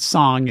third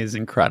song is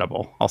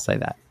incredible. I'll say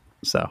that.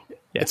 So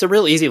it's a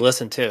real easy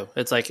listen too.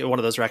 It's like one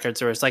of those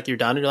records where it's like you're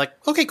done and you're like,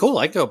 okay, cool.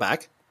 I can go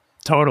back.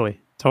 Totally.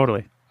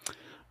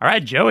 All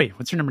right, Joey,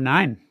 what's your number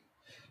 9?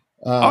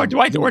 Do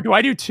I do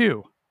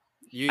 2?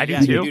 I do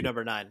 2. You do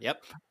number 9.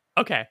 Yep.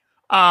 Okay.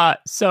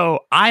 So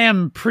I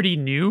am pretty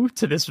new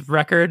to this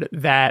record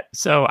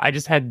so I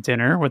just had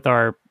dinner with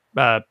our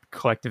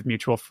collective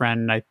mutual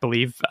friend, I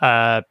believe,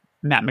 Matt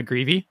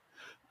McGreevy.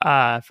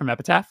 From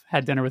Epitaph,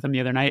 had dinner with him the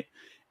other night,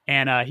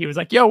 and he was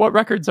like, yo, what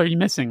records are you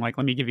missing? Like,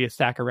 let me give you a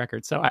stack of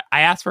records. So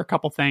I asked for a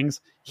couple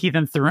things. He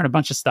then threw in a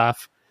bunch of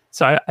stuff.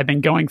 So I've been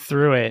going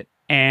through it,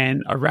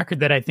 and a record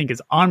that I think is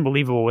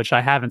unbelievable, which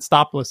I haven't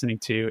stopped listening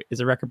to,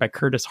 is a record by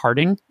Curtis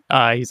Harding.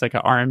 He's like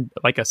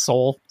a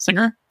soul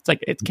singer. It's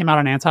like it came out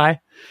on Anti.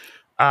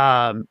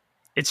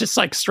 It's just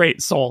like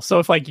straight soul. So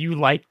if like you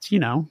liked, any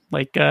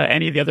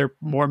of the other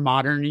more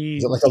modern-y,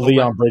 is it like a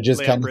Leon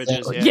Bridges kind of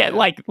thing? Yeah,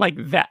 like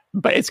that.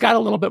 But it's got a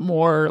little bit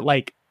more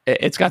like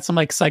it's got some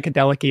like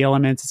psychedelic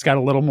elements. It's got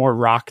a little more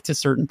rock to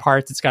certain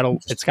parts. It's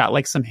got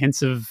like some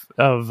hints of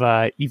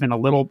even a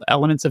little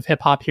elements of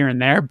hip hop here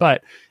and there.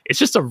 But it's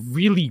just a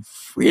really,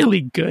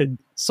 really good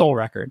soul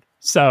record.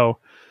 So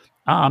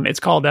it's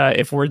called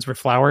 "If Words Were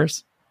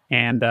Flowers,"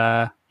 and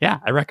I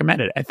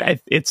recommend it.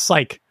 It's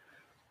like,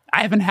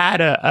 I haven't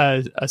had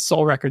a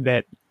soul record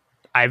that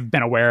I've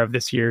been aware of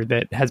this year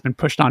that has been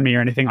pushed on me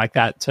or anything like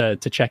that to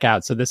check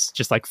out. So this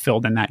just like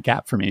filled in that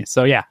gap for me.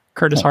 So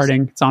Curtis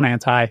Harding, it's on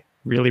Anti,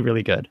 really,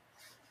 really good.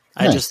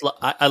 Nice.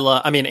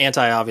 I mean,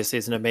 Anti obviously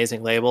is an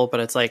amazing label, but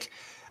it's like,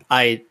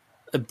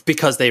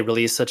 because they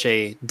release such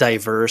a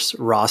diverse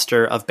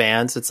roster of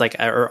bands, it's like,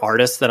 or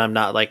artists that I'm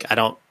not like,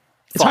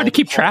 it's hard to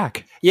keep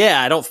track.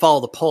 Yeah, I don't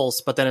follow the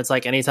pulse, but then it's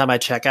like anytime I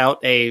check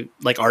out a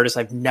like artist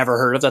I've never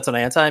heard of that's on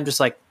Anti, I'm just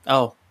like,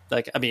 oh,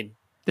 like, I mean,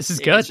 this is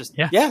good.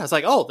 It's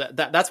like, oh,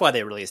 that's why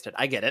they released it.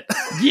 I get it.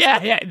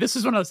 yeah. This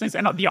is one of those things.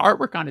 I know the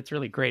artwork on it's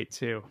really great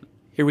too.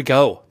 Here we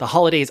go. The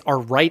holidays are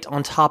right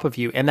on top of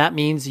you, and that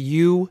means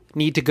you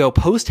need to go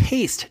post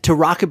haste to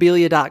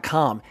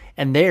rockabilia.com,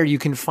 and there you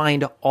can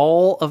find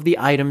all of the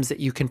items that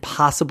you can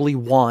possibly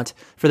want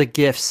for the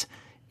gifts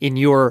in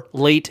your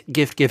late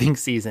gift giving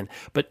season.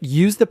 But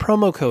use the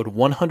promo code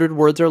 100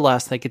 words or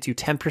less. That gets you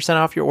 10%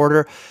 off your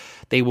order.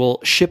 They will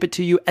ship it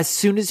to you as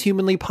soon as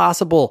humanly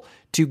possible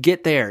to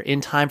get there in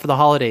time for the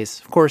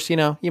holidays. Of course, you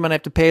might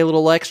have to pay a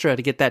little extra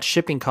to get that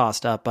shipping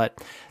cost up,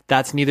 but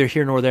that's neither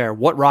here nor there.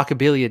 What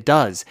Rockabilia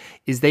does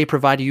is they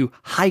provide you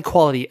high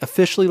quality,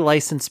 officially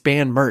licensed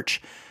band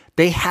merch.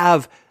 They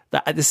have,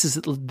 this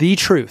is the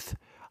truth.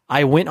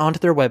 I went onto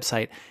their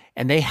website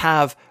and they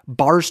have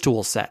bar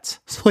stool sets.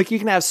 So like you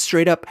can have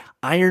straight up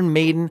Iron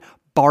Maiden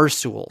bar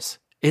stools.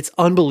 It's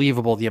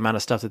unbelievable the amount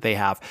of stuff that they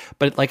have.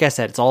 But like I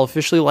said, it's all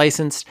officially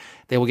licensed.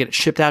 They will get it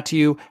shipped out to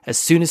you as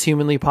soon as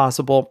humanly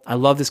possible. I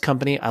love this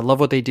company. I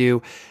love what they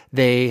do.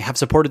 They have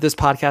supported this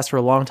podcast for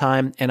a long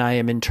time, and I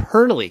am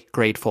internally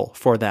grateful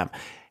for them.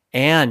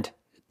 And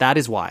that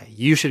is why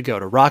you should go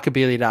to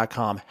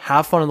rockabilia.com,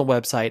 have fun on the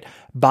website,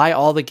 buy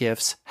all the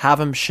gifts, have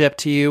them shipped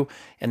to you,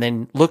 and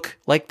then look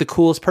like the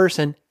coolest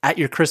person at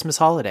your Christmas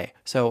holiday.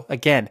 So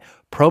again,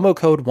 promo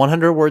code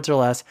 100 words or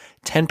less,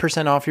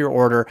 10% off your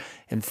order.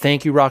 And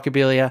thank you,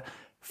 Rockabilia,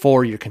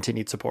 for your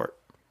continued support.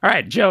 All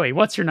right, Joey,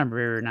 what's your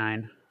number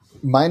 9?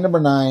 My number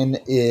 9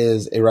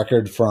 is a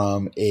record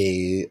from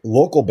a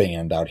local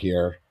band out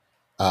here.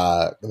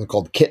 They're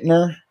called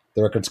Kittner.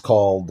 The record's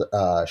called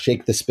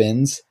Shake the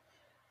Spins.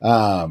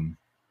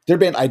 Their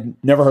band,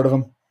 I'd never heard of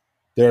them.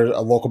 They're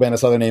a local band. I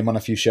saw their name on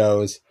a few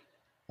shows.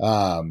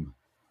 And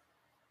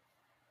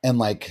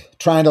like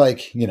trying to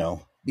like, you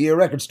know, be a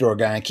record store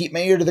guy and keep my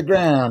ear to the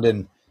ground.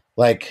 And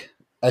like,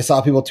 I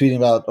saw people tweeting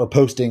about or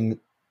posting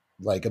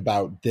like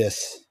about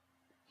this,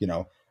 you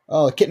know,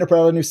 oh, Kittner put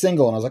out a new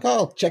single. And I was like,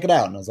 oh, check it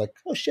out. And I was like,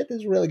 oh shit, this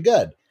is really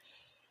good.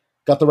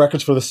 Got the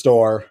records for the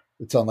store.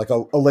 It's on like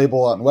a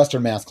label out in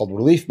Western Mass called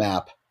Relief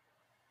Map.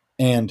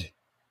 And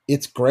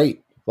it's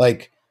great.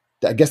 Like,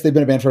 I guess they've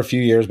been a band for a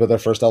few years, but their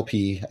first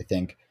LP, I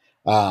think.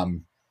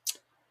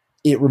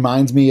 It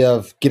reminds me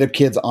of Get Up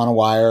Kids on a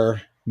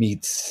Wire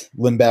meets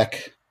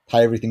Limbeck.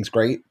 Hi, Everything's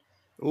Great.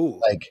 Ooh.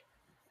 Like,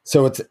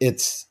 so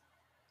it's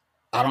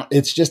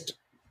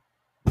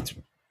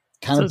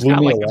kind of blew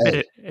me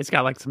away. It's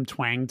got like some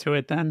twang to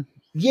it then.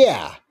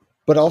 Yeah.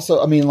 But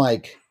also, I mean,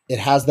 like it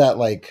has that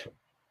like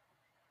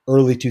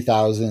early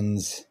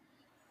 2000s,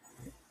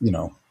 you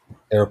know,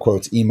 air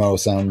quotes, emo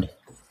sound.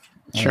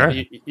 Sure.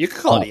 You could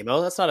call it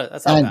emo. That's not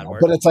a bad word.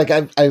 But it's like,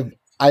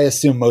 I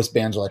assume most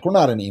bands are like, we're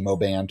not an emo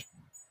band.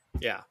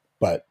 Yeah.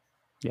 But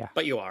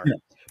you are.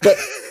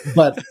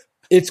 But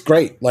it's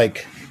great.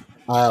 Like,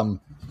 I've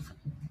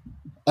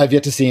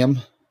yet to see them.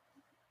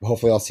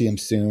 Hopefully I'll see them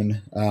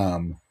soon.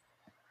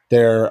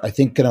 They're, I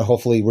think, gonna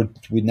hopefully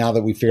we now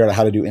that we figured out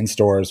how to do in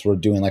stores, we're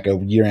doing like a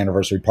year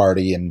anniversary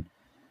party, and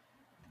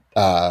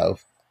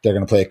they're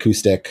gonna play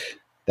acoustic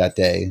that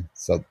day,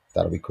 so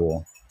that'll be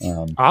cool.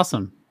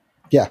 Awesome.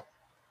 Yeah,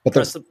 but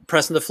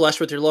pressing the flesh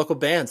with your local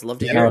bands. Love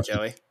to hear it,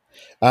 Joey.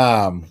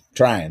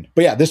 Trying,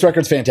 but yeah, this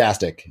record's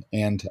fantastic,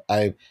 and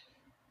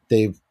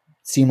they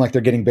seem like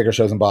they're getting bigger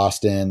shows in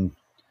Boston,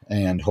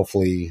 and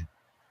hopefully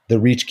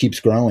the reach keeps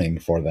growing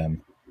for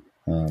them.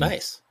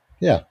 Nice.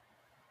 Yeah.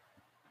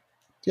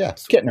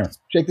 Kittner,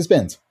 Shake the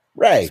Spins.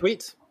 Right.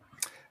 Sweet.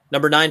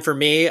 Number 9 for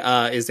me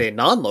is a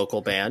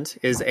non-local band,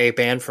 is a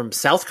band from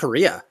South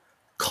Korea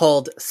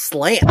called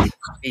Slant,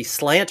 a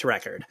Slant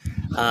record.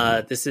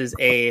 This is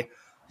a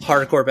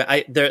hardcore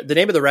band. The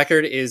name of the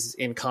record is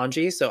in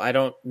kanji, so I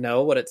don't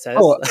know what it says.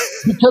 Oh,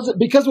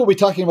 because we'll be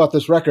talking about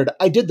this record,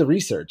 I did the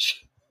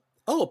research.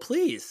 Oh,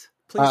 please.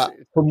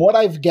 From what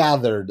I've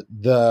gathered,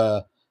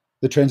 the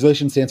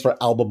translation stands for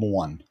Album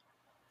 1.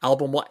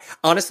 Album 1.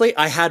 Honestly,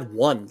 I had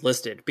 1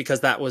 listed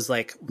because that was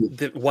like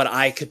what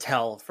I could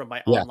tell from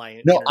my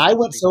online. No, I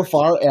went so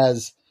far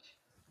as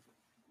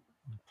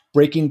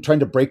trying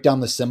to break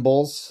down the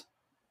symbols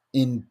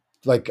in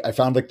like, I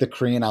found like the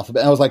Korean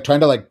alphabet. And I was like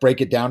trying to like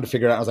break it down to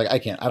figure it out. I was like, I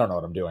don't know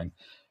what I'm doing.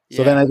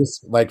 So then I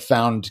just like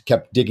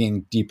kept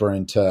digging deeper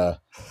into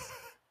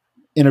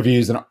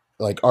interviews and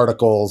like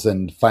articles,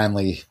 and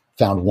finally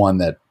found one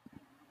that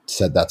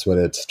said that's what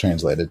it's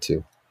translated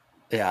to.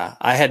 Yeah,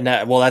 I had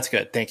well, that's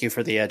good. Thank you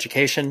for the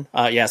education.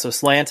 So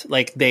Slant,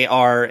 like they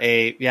are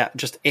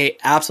just a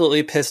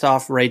absolutely pissed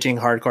off, raging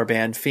hardcore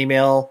band,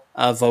 female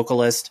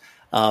vocalist,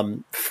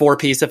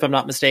 4-piece, if I'm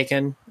not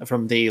mistaken,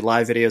 from the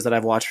live videos that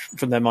I've watched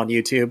from them on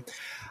YouTube.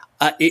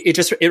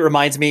 It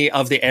reminds me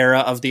of the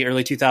era of the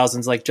early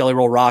 2000s, like Jelly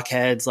Roll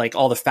Rockheads, like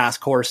all the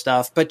fastcore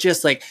stuff, but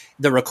just like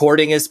the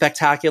recording is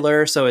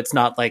spectacular. So it's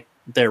not like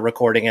they're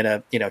recording in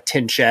a,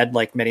 tin shed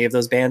like many of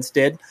those bands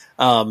did.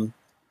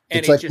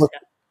 It's like,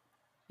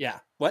 yeah.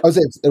 What? I would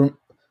say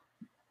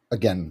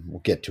again,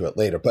 we'll get to it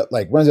later, but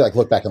like, when is it like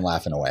Look Back and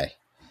Laugh in a way?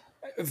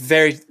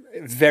 Very,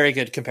 very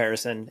good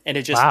comparison. And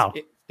it just,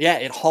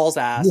 it hauls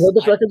ass. You heard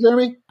this record,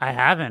 Jeremy? I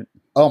haven't.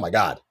 Oh my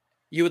God.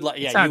 You would like,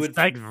 you would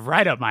like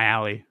right up my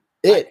alley.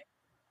 It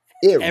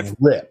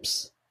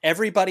rips.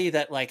 Everybody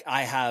that like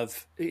I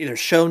have either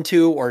shown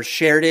to or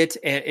shared it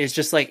is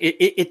just like,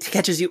 it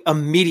catches you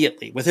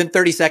immediately within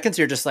 30 seconds.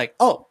 You're just like,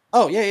 oh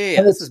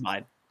yeah. This is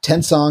mine.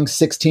 10 songs,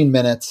 16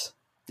 minutes.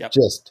 Yep.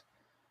 Just,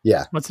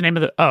 yeah. What's the name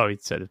of it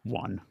said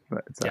 1,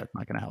 but it's not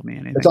going to help me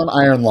anything. It's on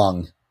Iron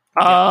Lung.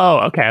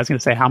 Oh, okay. I was going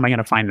to say, how am I going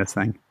to find this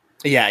thing?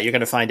 Yeah, you're going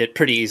to find it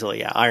pretty easily.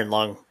 Yeah, Iron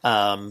Lung.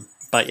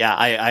 But yeah,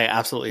 I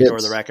absolutely adore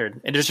the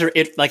record. And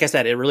it, like I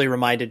said, it really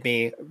reminded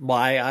me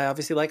why I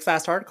obviously like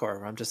fast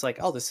hardcore. I'm just like,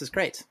 oh, this is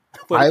great.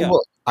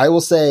 I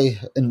will say,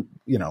 and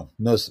no,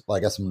 I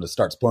guess I'm going to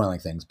start spoiling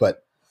things,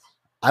 but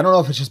I don't know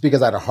if it's just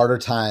because I had a harder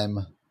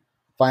time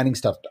finding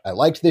stuff I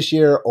liked this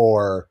year,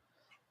 or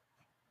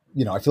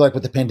I feel like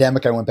with the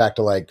pandemic, I went back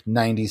to like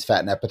 90s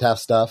Fat and Epitaph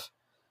stuff.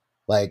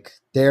 Like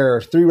there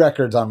are 3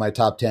 records on my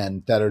top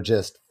 10 that are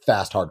just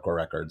fast hardcore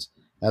records.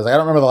 And I was like, I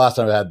don't remember the last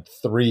time I had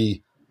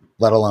 3,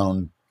 let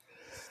alone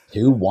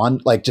 2,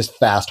 1, like just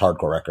fast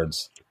hardcore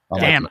records.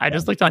 Damn, I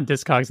just looked on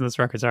Discogs and this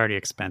record's already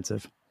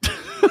expensive.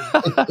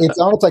 It's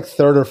almost like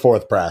 3rd or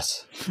 4th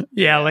press.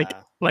 Yeah,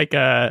 like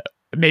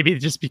maybe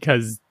just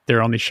because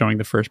they're only showing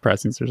the first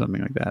pressings or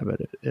something like that,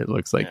 but it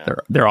looks like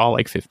they're all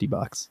like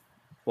 $50.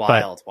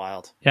 Wild.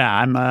 Yeah,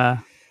 I'm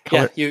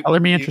color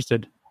me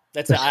interested.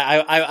 That's it.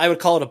 I would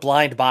call it a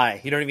blind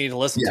buy. You don't even need to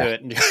listen to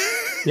it. And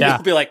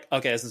you'll be like,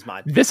 okay, this is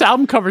mine. This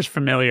album cover's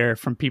familiar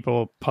from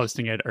people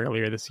posting it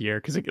earlier this year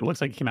because it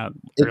looks like it came out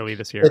early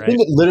this year. I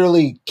think it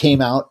literally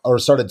came out or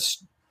started.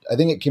 I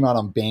think it came out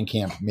on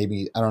Bandcamp.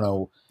 Maybe I don't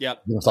know.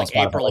 Yep, like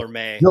April or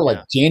May. No,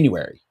 like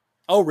January.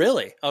 Oh,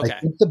 really? Okay. I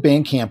think the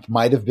Bandcamp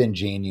might have been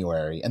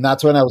January, and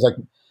that's when I was like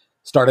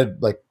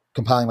started like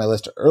compiling my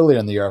list earlier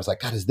in the year. I was like,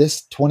 God, is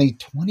this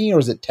 2020 or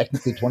is it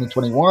technically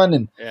 2021?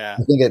 And I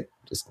think it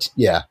just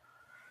Yeah.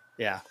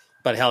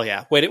 But hell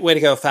yeah. Way to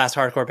go, fast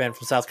hardcore band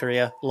from South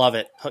Korea. Love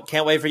it.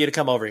 Can't wait for you to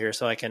come over here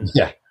so I can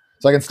stand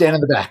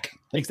in the back.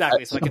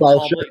 Exactly. So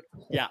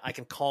I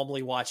can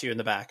calmly watch you in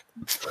the back.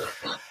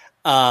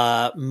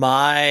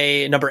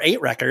 My number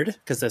 8 record,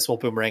 because this will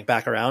boomerang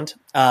back around,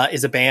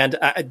 is a band.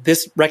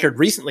 This record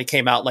recently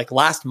came out like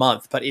last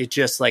month, but it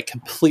just like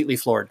completely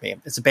floored me.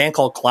 It's a band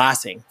called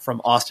Glassing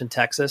from Austin,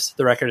 Texas.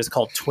 The record is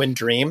called Twin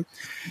Dream.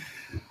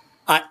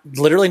 I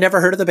literally never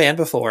heard of the band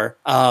before.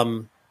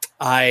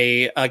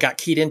 I got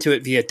keyed into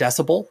it via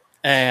Decibel,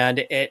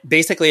 and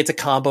it's a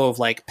combo of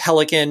like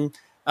Pelican,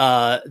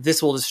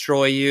 This Will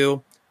Destroy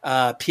You,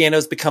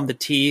 Pianos Become the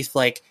Teeth.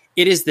 Like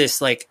it is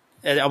this like,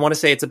 I want to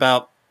say it's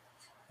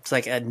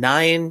like a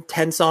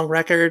 9-10 song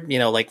record,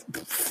 like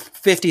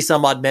 50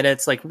 some odd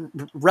minutes, like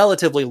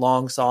relatively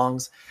long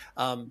songs.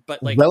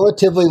 But like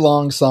relatively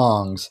long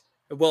songs.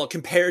 Well,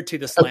 compared to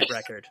the Slant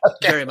record,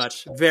 very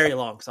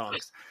long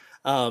songs.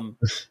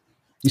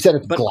 You said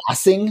it's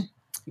Glassing?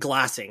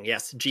 Glassing,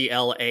 yes,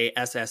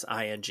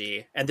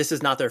 Glassing, and this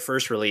is not their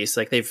first release.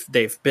 Like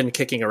they've been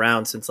kicking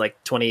around since like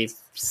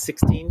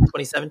 2016,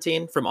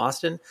 2017 from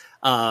Austin.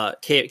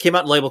 Came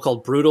out in a label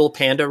called Brutal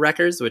Panda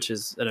Records, which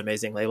is an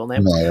amazing label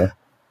name.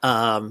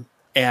 I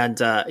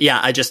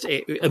just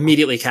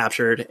immediately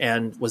captured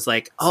and was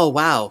like, oh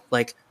wow,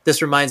 like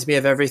this reminds me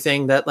of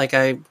everything that like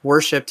I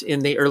worshipped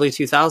in the early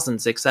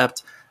 2000s,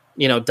 except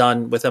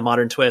done with a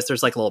modern twist.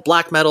 There's like a little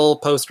black metal,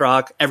 post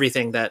rock,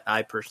 everything that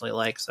I personally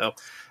like. So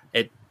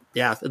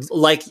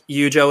like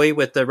you, Joey,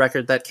 with the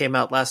record that came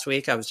out last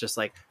week, I was just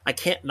like, I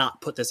can't not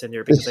put this in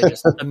here because I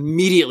just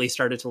immediately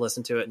started to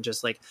listen to it and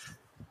just like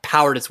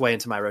powered its way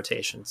into my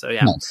rotation. So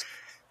nice.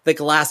 The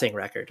Glassing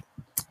record.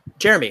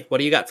 Jeremy, what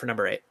do you got for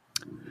number 8?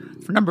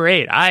 For number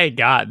 8, I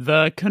got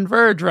the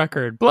Converge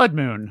record, Blood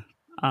Moon.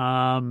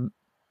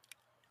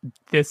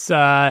 It's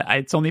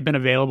only been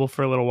available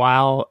for a little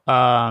while.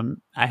 I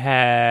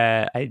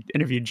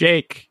interviewed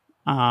Jake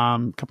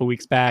a couple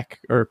weeks back,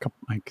 or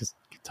because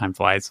time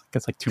flies. I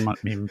guess like 2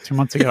 months, maybe 2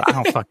 months ago. I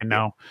don't fucking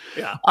know.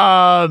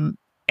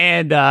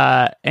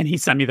 And he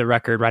sent me the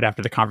record right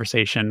after the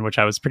conversation, which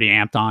I was pretty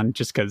amped on,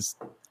 just because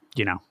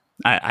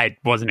I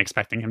wasn't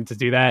expecting him to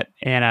do that.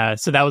 And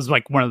so that was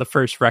like one of the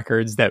first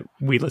records that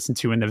we listened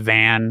to in the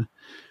van,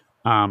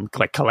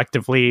 like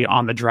collectively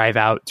on the drive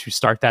out to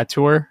start that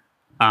tour.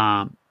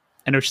 And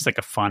it was just like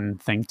a fun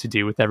thing to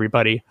do with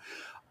everybody.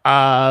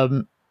 I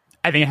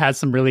think it has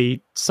some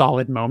really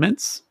solid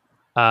moments,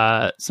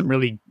 some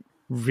really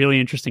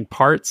interesting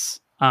parts.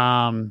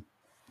 Some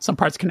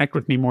parts connect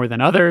with me more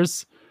than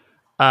others.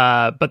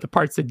 But the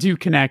parts that do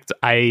connect,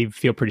 I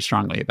feel pretty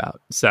strongly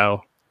about.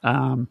 So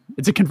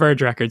it's a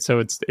Converge record, so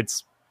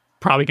it's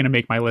probably going to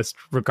make my list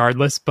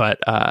regardless. But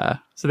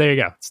so there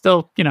you go. It's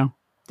still,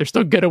 they're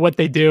still good at what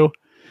they do.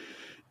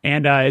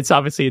 And it's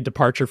obviously a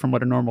departure from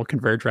what a normal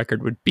Converge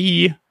record would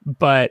be.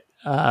 But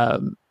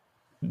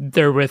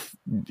they're with,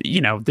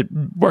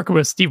 working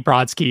with Steve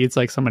Brodsky. It's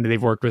like somebody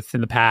they've worked with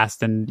in the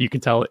past, and you can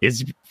tell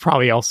is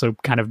probably also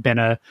kind of been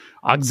a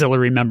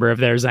auxiliary member of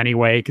theirs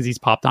anyway, because he's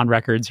popped on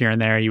records here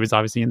and there. He was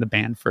obviously in the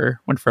band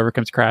for When Forever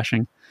Comes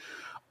Crashing.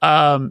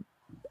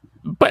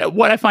 But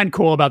what I find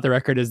cool about the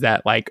record is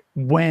that like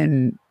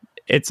when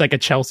it's like a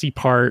Chelsea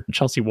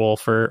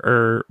Wolfe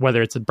or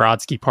whether it's a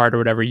Brodsky part or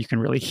whatever, you can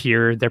really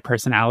hear their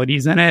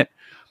personalities in it.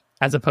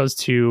 As opposed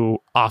to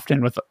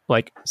often with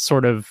like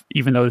sort of,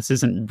 even though this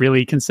isn't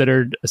really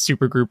considered a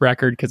supergroup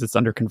record because it's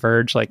under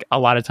Converge, like a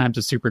lot of times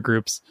with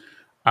supergroups,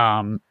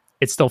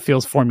 it still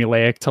feels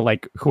formulaic to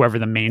like whoever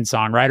the main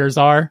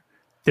songwriters are.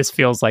 This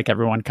feels like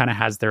everyone kind of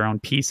has their own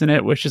piece in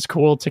it, which is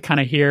cool to kind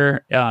of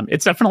hear.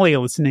 It's definitely a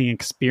listening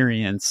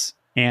experience.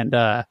 And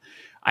I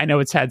know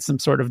it's had some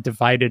sort of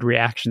divided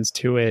reactions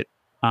to it.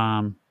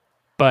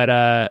 But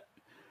I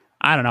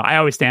don't know. I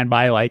always stand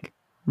by like,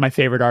 my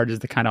favorite art is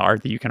the kind of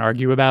art that you can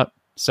argue about.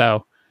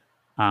 So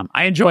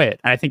I enjoy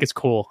it. I think it's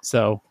cool.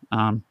 So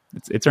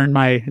it's earned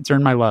my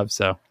love.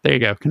 So there you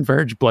go.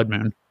 Converge, Blood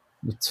Moon.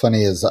 What's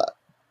funny is,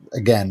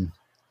 again,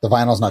 the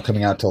vinyl's not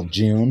coming out till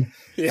June.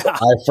 Yeah.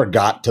 I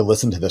forgot to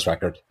listen to this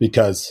record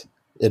because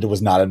it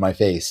was not in my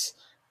face.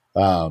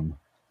 Yeah.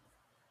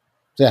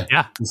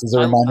 This is a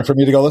reminder for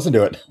me to go listen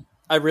to it.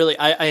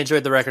 I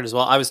enjoyed the record as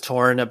well. I was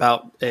torn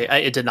about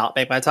it did not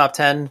make my top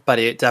 10, but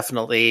it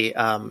definitely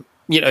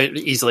it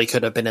easily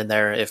could have been in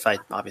there if I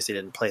obviously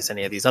didn't place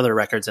any of these other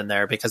records in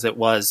there, because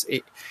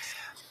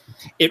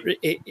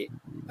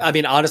I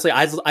mean, honestly,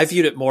 I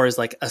viewed it more as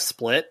like a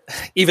split,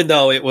 even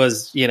though it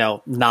was,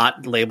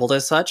 not labeled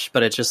as such,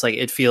 but it's just like,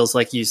 it feels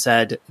like you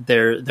said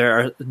there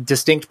are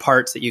distinct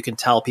parts that you can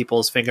tell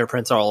people's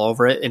fingerprints are all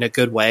over it in a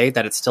good way,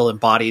 that it still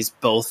embodies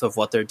both of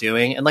what they're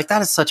doing. And like,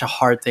 that is such a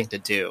hard thing to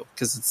do,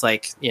 because it's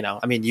like,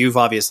 I mean, you've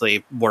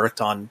obviously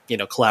worked on,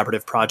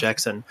 collaborative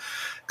projects and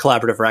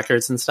collaborative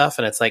records and stuff.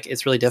 And it's like,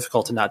 it's really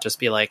difficult to not just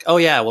be like, oh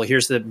yeah, well,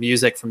 here's the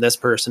music from this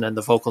person and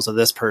the vocals of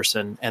this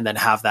person, and then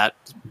have that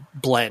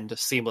blend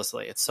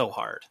seamlessly. It's so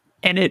hard.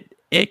 And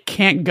it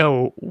can't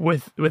go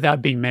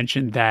without being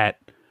mentioned that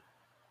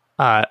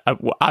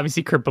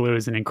obviously Kurt Ballou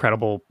is an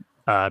incredible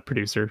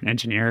producer,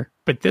 engineer,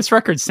 but this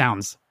record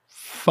sounds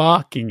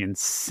fucking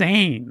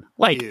insane.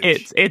 Like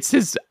huge. It's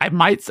his,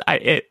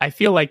 I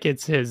feel like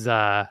it's his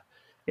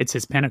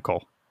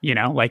pinnacle,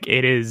 like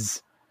it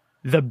is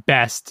the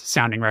best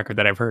sounding record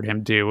that I've heard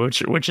him do,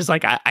 which is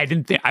like,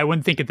 I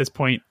wouldn't think at this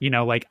point,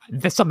 like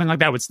something like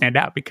that would stand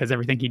out, because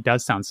everything he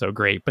does sounds so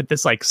great, but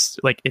this like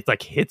it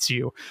like hits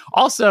you.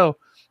 Also,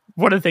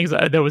 one of the things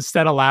that was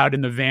said aloud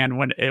in the van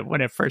when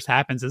it first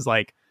happens is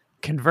like,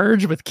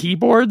 Converge with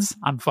keyboards,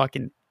 I'm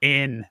fucking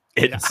in.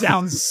 It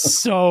sounds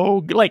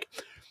so like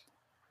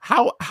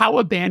how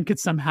a band could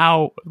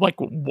somehow, like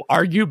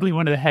arguably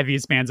one of the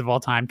heaviest bands of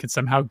all time, could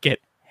somehow get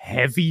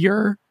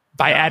heavier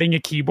by adding a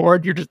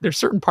keyboard. There's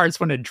certain parts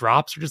when it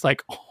drops, you're just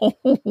like, oh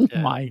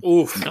my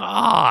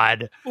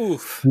God.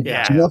 Oof.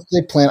 Yeah. Do you know if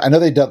they plan? I know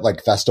they did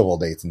like festival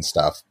dates and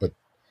stuff, but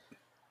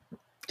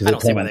I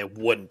don't see why they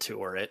wouldn't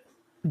tour it.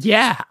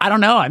 Yeah, I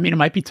don't know. I mean, it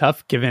might be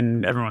tough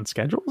given everyone's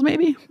schedules,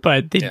 maybe,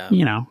 but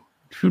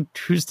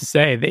who's to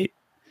say?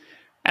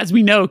 As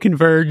we know,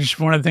 Converge,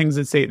 one of the things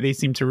that they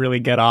seem to really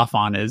get off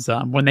on is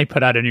when they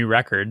put out a new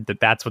record,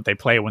 that's what they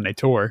play when they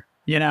tour.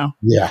 Yeah.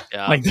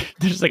 Like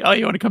they're just like, oh,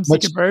 you want to come see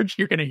Converge?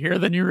 You're going to hear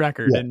the new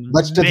record. Yeah. And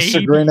much to the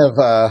chagrin of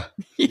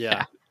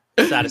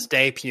Saddest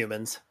Day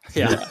humans.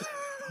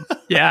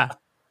 Yeah.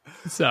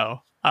 So,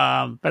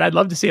 but I'd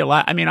love to see a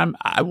lot. I mean,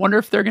 I wonder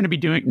if they're going to be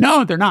doing.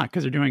 No, they're not,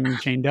 because they're doing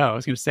Jane Doe. I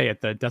was going to say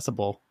at the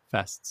Decibel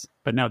Fests,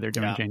 but no, they're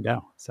doing Jane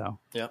Doe. So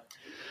I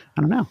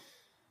don't know.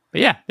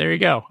 But yeah, there you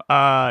go.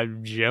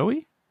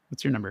 Joey,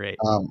 what's your number 8?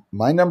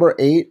 My number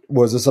 8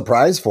 was a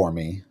surprise for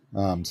me.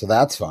 So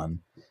that's fun.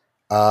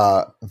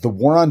 The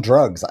War on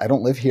Drugs. I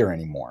Don't Live Here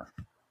Anymore.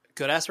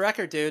 Good ass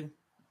record, dude.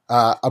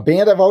 A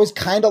band I've always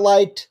kind of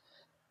liked.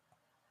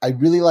 I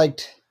really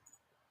liked.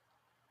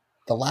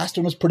 The last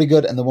one was pretty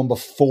good, and the one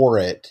before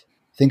it,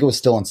 I think it was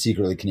still on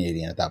Secretly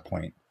Canadian at that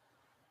point.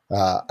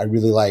 I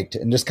really liked,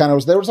 and just kind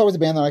of there was always a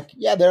band that like,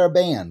 yeah, they're a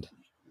band.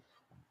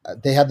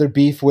 They had their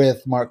beef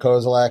with Mark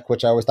Kozilek,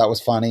 which I always thought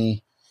was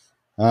funny.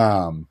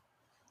 But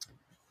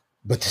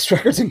this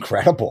record's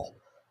incredible.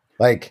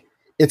 Like,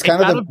 it's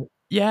kind of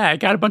I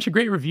got a bunch of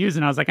great reviews,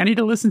 and I was like, I need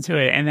to listen to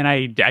it. And then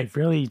I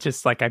really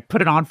just like, I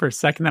put it on for a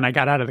second, then I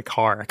got out of the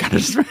car.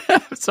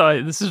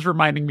 So this is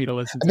reminding me to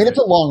listen to it. I mean, it's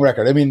a long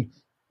record. I mean,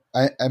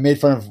 I made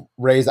fun of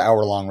Ray's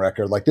hour-long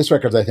record. Like, this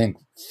record's, I think,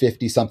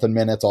 50-something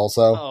minutes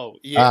also. Oh,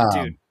 yeah,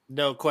 dude.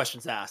 No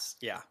questions asked.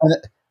 Yeah. And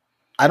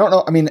I don't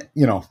know. I mean,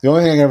 the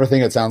only thing I ever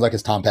think it sounds like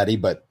is Tom Petty,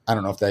 but I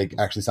don't know if they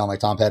actually sound like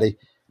Tom Petty.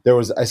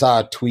 I saw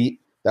a tweet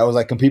that was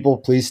like, can people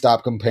please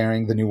stop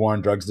comparing the new War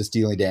on Drugs to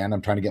Steely Dan?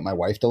 I'm trying to get my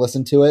wife to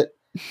listen to it.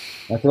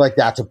 I feel like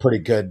that's a pretty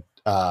good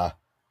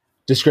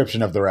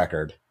description of the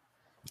record.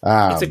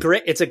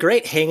 It's a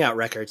great hangout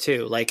record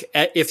too. Like,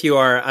 if you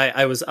are,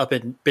 I was up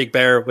in Big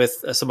Bear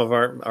with some of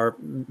our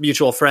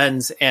mutual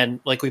friends, and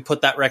like, we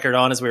put that record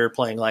on as we were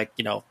playing, like,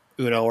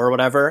 Uno or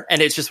whatever.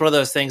 And it's just one of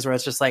those things where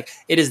it's just like,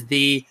 it is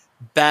the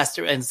best.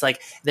 And it's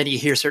like, then you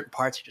hear certain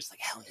parts, you're just like,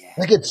 hell yeah.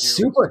 Like, it's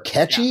super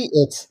catchy.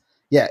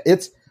 Yeah.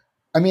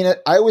 I mean,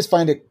 I always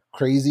find it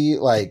crazy.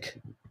 Like,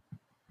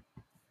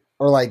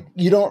 or like,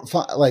 you don't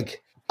find,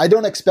 like, I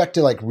don't expect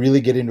to like really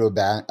get into a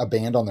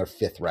band on their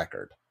 5th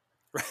record.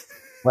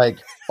 Like,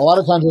 a lot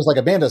of times it's like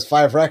a band has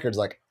 5 records,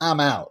 like, I'm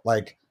out.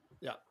 Like,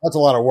 that's a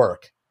lot of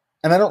work.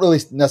 And I don't really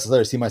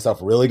necessarily see myself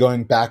really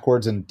going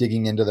backwards and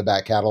digging into the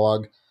back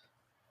catalog.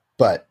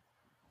 But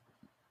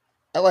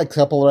I like a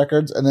couple of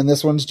records, and then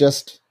this one's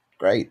just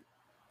great.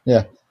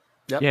 Yeah.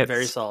 Yep, yeah,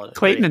 very solid.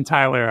 Clayton and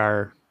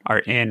Tyler are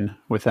in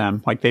with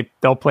them. Like,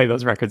 they'll play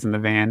those records in the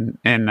van.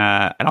 And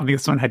I don't think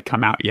this one had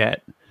come out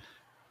yet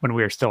when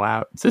we were still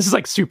out. So this is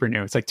like super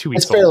new. It's like 2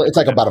 weeks old. It's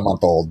like about a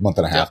month old, month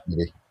and a half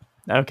maybe.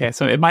 Okay,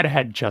 so it might have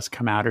had just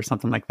come out or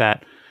something like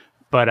that.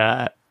 But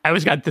I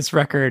always got this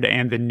record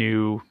and the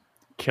new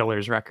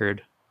Killers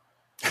record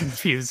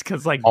confused,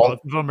 because like both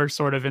of them are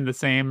sort of in the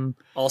same.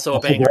 Also a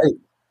banger.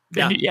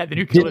 The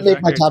new Killers didn't make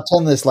record. my top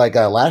 10 list like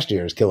last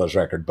year's Killers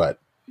record, but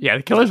Yeah,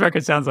 the Killers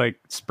record sounds like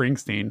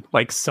Springsteen,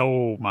 like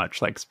so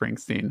much like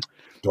Springsteen.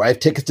 Do I have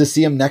tickets to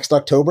see him next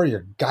October?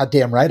 You're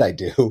goddamn right I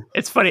do.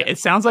 It's funny. It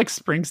sounds like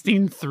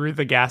Springsteen through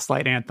the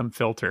Gaslight Anthem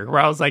filter, where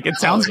I was like, it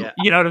sounds,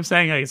 you know what I'm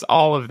saying? Like, it's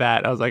all of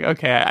that. I was like,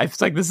 okay, I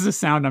was like, this is a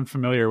sound I'm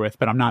familiar with,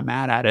 but I'm not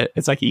mad at it.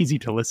 It's like easy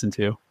to listen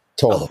to.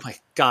 Totally. Oh my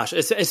gosh.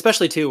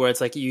 Especially too, where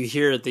it's like when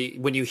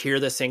you hear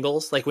the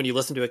singles, like when you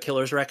listen to a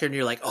Killers record and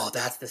you're like, oh,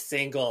 that's the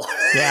single.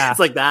 Yeah. It's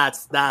like,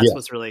 that's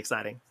what's really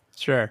exciting.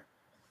 Sure.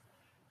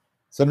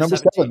 So number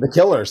 7, the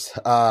Killers.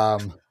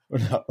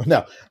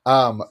 No.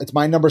 It's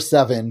my number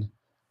 7.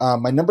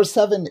 My number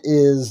 7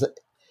 is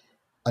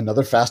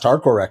another fast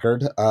hardcore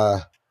record,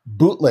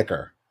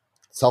 Bootlicker.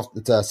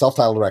 It's a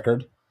self-titled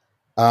record.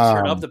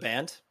 Turn up the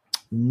band.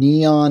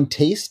 Neon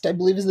Taste, I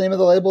believe is the name of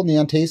the label.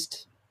 Neon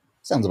Taste.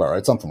 Sounds about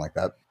right. Something like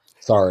that.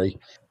 Sorry.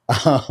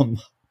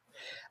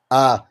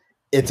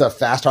 It's a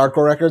fast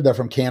hardcore record. They're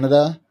from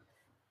Canada.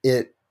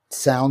 It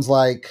sounds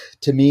like,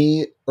 to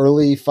me,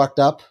 early Fucked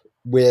Up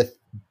with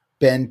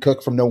Ben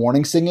Cook from No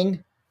Warning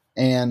singing.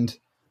 And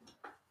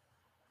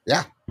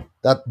yeah,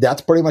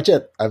 that's pretty much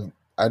it.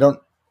 I don't.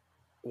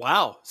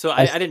 Wow. So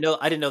I didn't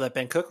know that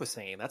Ben Cook was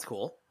singing. That's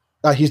cool.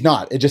 He's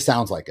not. It just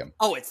sounds like him.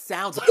 Oh, it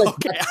sounds like,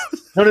 okay.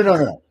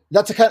 No.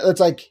 That's a kind of, it's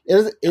like,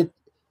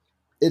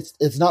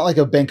 it's not like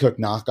a Ben Cook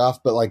knockoff,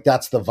 but like,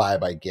 that's the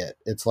vibe I get.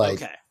 It's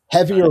like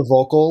heavier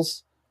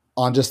vocals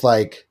on just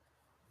like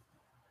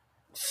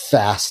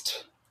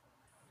fast,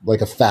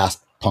 like a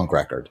fast punk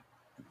record.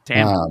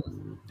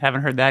 Damn.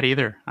 Haven't heard that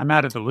either. I'm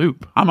out of the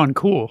loop. I'm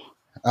uncool.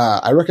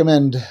 I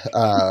recommend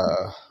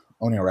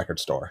owning a record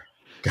store.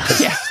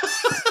 Yeah.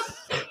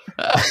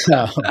 I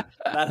saw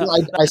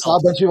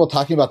a bunch of people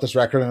talking about this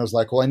record and I was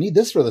like, well, I need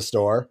this for the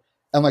store.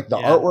 And like the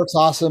artwork's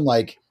awesome.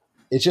 Like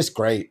it's just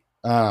great.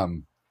 Yeah.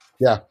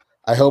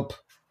 I hope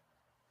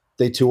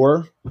they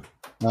tour.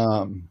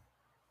 I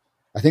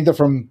think they're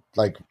from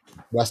like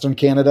Western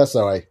Canada.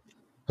 So I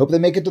hope they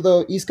make it to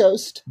the East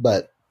Coast,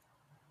 but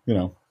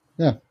yeah.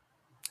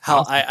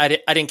 How I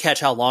didn't catch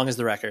how long is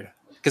the record?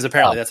 Because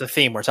apparently that's a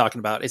theme we're talking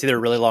about. It's either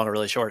really long or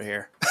really short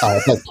here.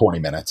 It's like 20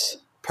 minutes.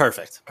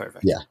 Perfect.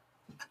 Yeah.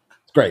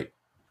 It's great.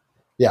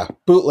 Yeah.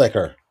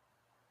 Bootlicker.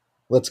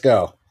 Let's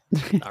go.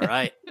 All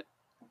right.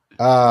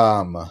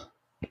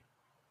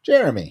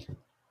 Jeremy.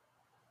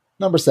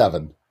 Number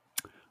 7.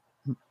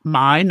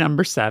 My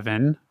number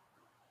 7.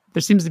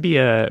 There seems to be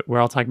we're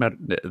all talking about,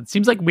 it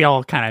seems like we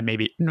all kind of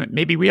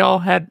maybe we all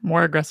had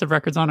more aggressive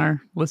records on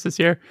our list this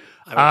year.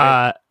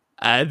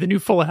 The new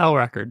Full of Hell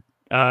record,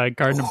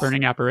 Garden of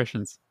Burning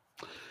Apparitions.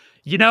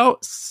 You know,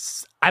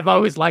 I've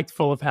always liked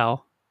Full of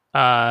Hell.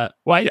 I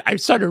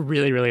started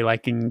really, really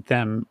liking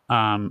them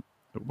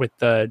with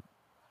the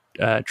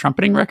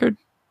trumpeting record.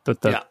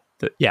 That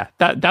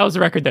was a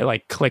record that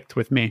like clicked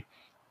with me.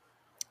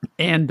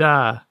 And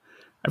I've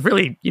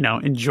really,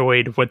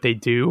 enjoyed what they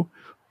do.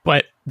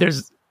 But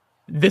there's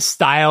this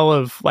style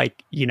of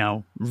like,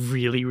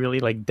 really, really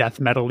like death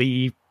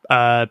metal-y,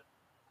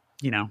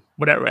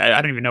 whatever.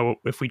 I don't even know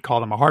if we'd call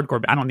them a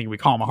hardcore, but I don't think we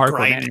call them a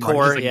hardcore band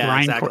anymore. Like grindcore.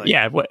 Exactly.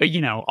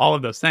 Yeah. All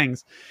of those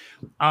things.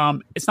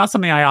 It's not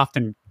something I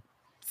often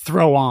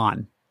throw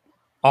on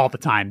all the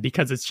time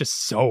because it's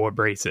just so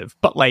abrasive,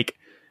 but like,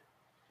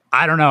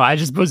 I don't know. I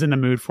just was in the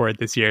mood for it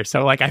this year.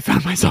 So like, I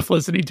found myself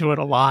listening to it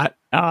a lot.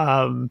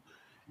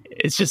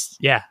 It's just,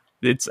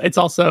 it's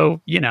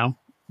also,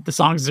 the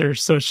songs are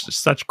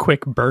such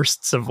quick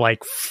bursts of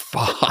like,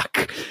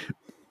 fuck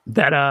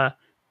that,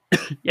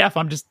 if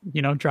I'm just,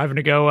 driving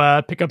to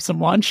go pick up some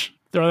lunch,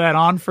 throw that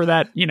on for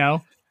that,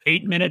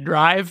 8-minute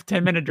drive,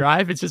 10-minute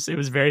drive. It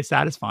was very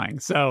satisfying.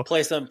 So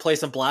play some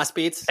blast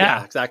beats.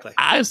 Yeah, exactly.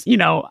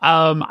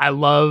 I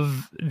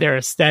love their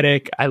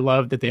aesthetic. I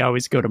love that they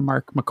always go to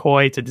Mark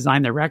McCoy to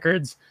design their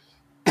records.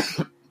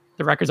 The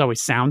records always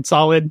sound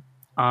solid.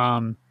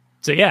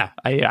 So yeah,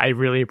 I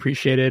really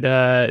appreciated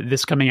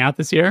this coming out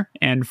this year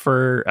and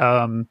for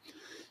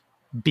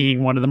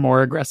being one of the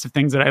more aggressive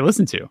things that I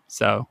listen to.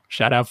 So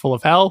shout out Full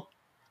of Hell.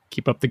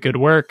 Keep up the good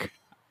work.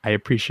 I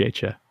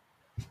appreciate you.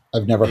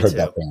 I've never heard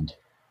that band.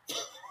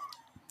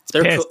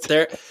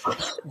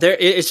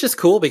 It's just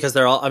cool because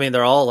they're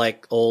all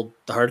like old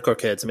hardcore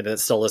kids. I mean, they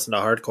still listen to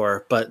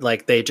hardcore, but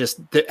like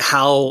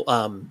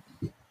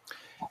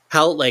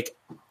how like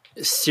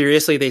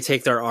seriously they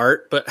take their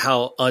art, but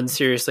how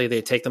unseriously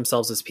they take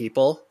themselves as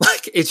people.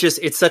 Like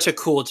it's such a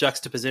cool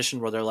juxtaposition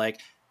where they're like,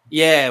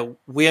 yeah,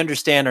 we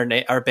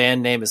understand our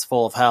band name is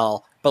Full of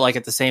Hell, but like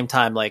at the same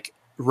time, like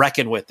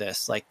reckon with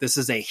this. Like this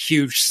is a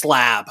huge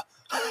slab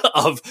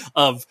of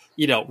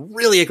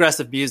really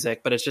aggressive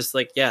music, but it's just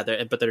like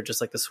they're just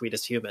like the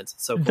sweetest humans.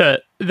 It's so cool.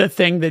 The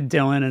thing that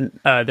Dylan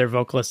and their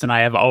vocalist and I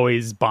have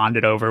always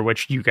bonded over,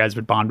 which you guys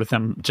would bond with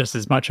him just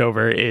as much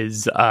over,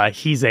 is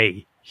he's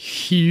a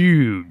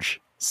huge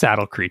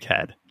Saddle Creek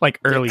head, like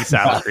early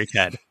Saddle Creek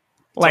head.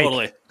 Like,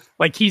 totally.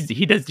 Like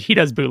he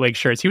does bootleg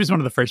shirts. He was one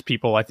of the first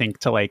people I think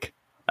to like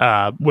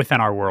within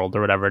our world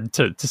or whatever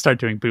to start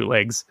doing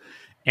bootlegs,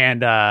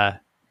 and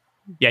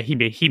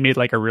he made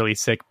like a really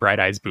sick Bright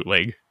Eyes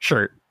bootleg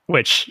shirt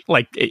which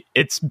like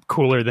it's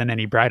cooler than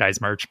any Bright Eyes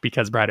merch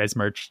because Bright Eyes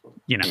merch,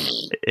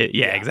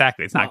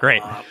 exactly. It's not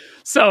great.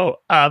 So,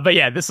 but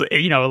yeah, this,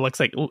 it looks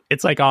like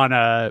it's like on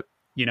a,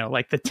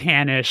 like the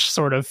tannish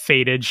sort of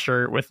faded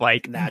shirt with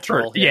like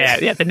natural.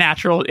 The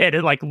natural. It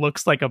like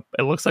looks like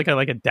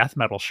a death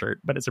metal shirt,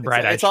 but it's a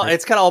Bright Eyes shirt.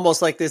 It's kind of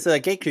almost like this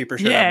Gatecreeper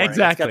shirt. Yeah,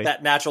 exactly. It's got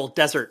that natural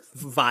desert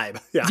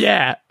vibe.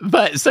 Yeah.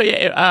 But so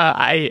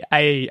I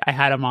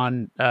had him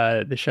on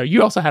the show.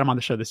 You also had him on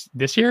the show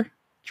this year.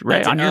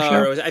 Right on your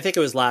show, I think it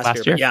was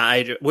last year. But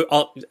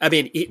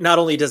yeah, not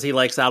only does he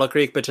like Saddle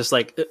Creek, but just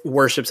like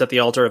worships at the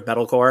altar of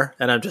metalcore,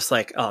 and I'm just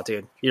like, oh,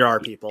 dude, you're our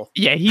people.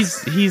 Yeah,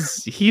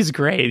 he's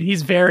great.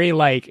 He's very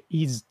like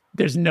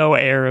there's no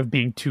air of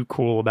being too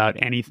cool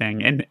about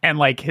anything, and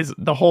like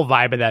the whole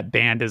vibe of that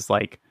band is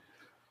like,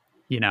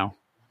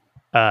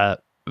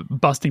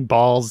 busting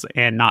balls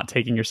and not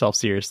taking yourself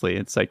seriously.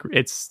 It's like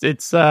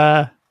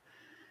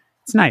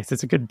it's nice.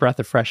 It's a good breath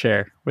of fresh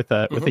air with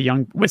a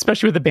young,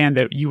 especially with a band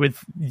that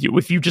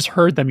if you just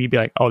heard them, you'd be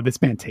like, oh, this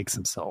band takes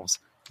themselves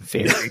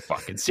very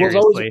fucking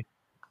seriously.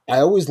 I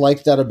always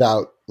liked that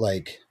about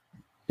like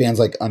bands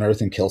like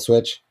Unearth and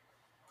Killswitch.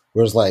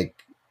 Whereas like,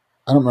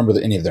 I don't remember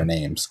any of their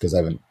names because I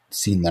haven't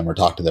seen them or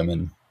talked to them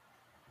in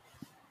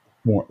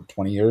more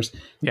 20 years.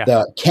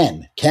 Yeah.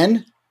 Ken,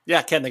 the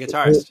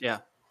guitarist. Yeah.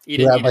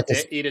 Eat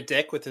a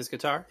dick with his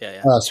guitar.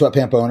 Yeah.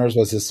 Sweatpant Boners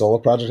was his solo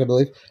project, I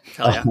believe.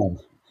 Hell yeah.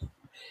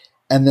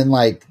 And then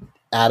like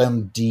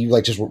Adam D,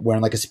 like just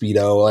wearing like a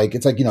Speedo, like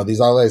it's like,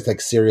 these all these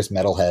like serious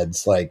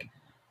metalheads, like,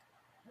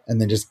 and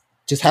then just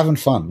having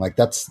fun. Like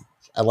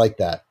I like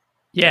that.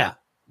 Yeah.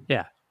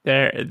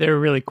 They're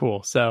really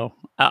cool. So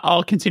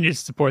I'll continue to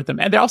support them.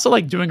 And they're also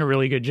like doing a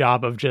really good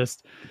job of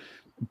just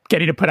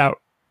getting to put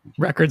out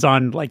records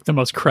on like the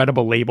most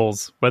credible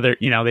labels, whether,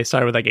 they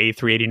started with like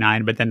 83,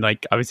 89, but then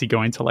like obviously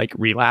going to like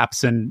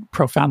Relapse and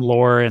Profound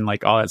Lore and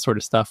like all that sort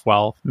of stuff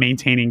while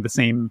maintaining the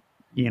same,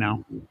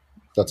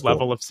 that's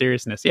level cool. Of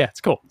seriousness. Yeah,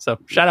 it's cool. So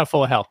shout out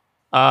Full of Hell.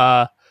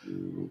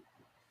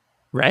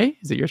 Ray,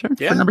 is it your turn?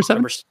 Yeah, for number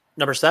 7?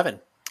 Number 7.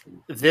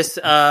 This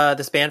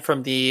band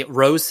from the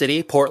Rose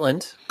City,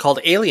 Portland, called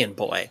Alien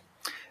Boy.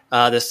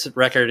 This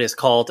record is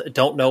called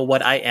Don't Know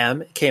What I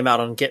Am. It came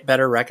out on Get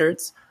Better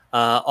Records.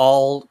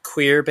 All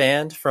queer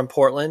band from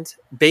Portland.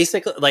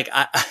 Basically, like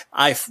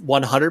I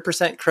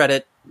 100%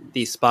 credit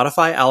the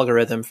Spotify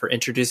algorithm for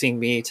introducing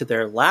me to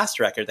their last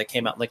record that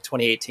came out in like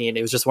 2018.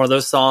 It was just one of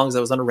those songs that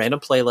was on a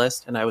random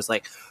playlist, and I was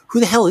like, "Who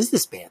the hell is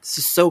this band? This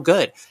is so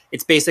good."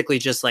 It's basically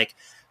just like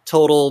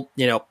total,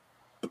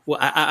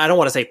 I don't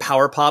want to say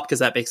power pop because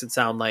that makes it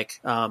sound like,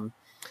 power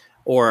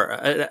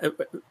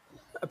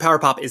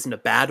pop isn't a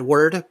bad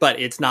word, but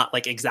it's not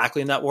like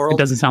exactly in that world. It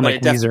doesn't sound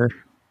like Weezer.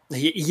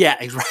 Yeah,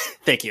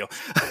 thank you.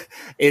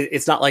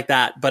 It's not like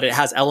that, but it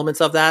has elements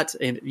of that,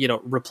 and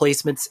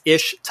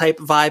replacements-ish type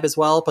vibe as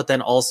well. But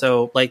then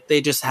also, like,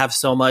 they just have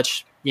so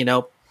much,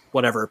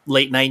 whatever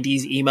late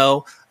 '90s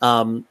emo,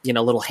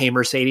 little Hey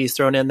Mercedes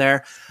thrown in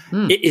there.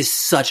 It is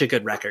such a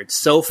good record,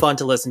 so fun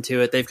to listen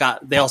to it.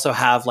 They also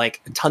have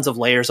like tons of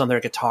layers on their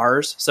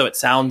guitars, so it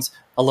sounds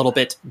a little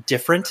bit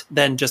different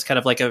than just kind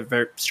of like a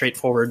very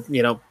straightforward,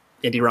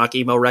 indie rock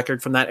emo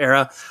record from that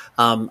era.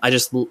 I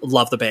just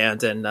love the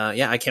band, and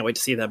I can't wait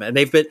to see them. And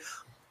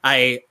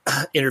I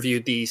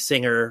interviewed the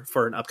singer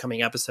for an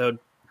upcoming episode,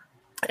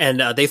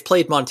 and they've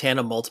played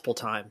Montana multiple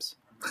times.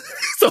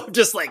 So I'm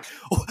just like,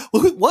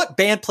 what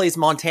band plays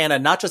Montana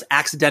not just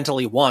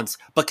accidentally once,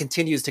 but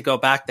continues to go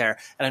back there?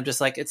 And I'm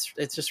just like, it's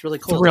just really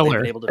cool.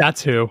 Thriller.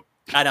 That's who.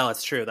 I know,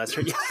 it's true. That's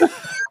true.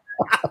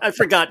 I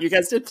forgot you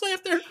guys did play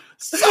up there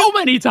so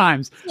many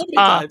times.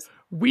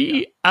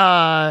 We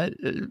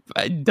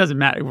it doesn't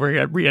matter.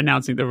 We're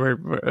re-announcing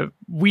that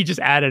we just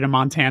added a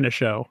Montana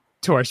show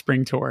to our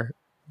spring tour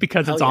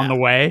because it's on the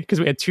way. Because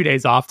we had 2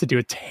 days off to do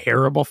a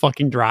terrible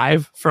fucking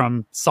drive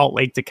from Salt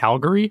Lake to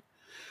Calgary,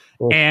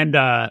 and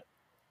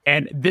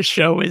this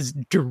show is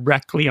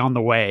directly on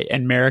the way.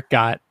 And Merrick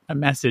got a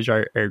message.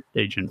 Our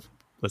agent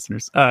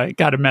listeners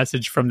got a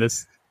message from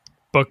this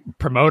book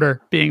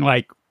promoter being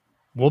like,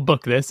 "We'll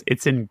book this.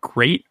 It's in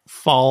Great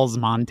Falls,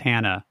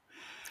 Montana."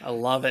 I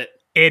love it.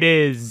 It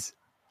is.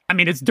 I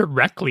mean, it's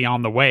directly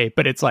on the way,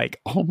 but it's like,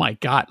 oh my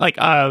god! Like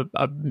a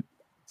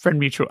friend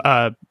mutual,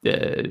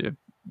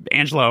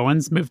 Angela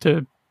Owens moved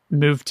to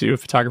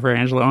photographer.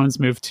 Angela Owens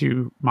moved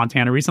to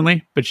Montana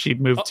recently, but she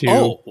moved to.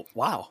 Oh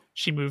wow!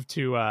 She moved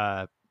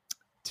to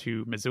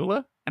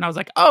Missoula, and I was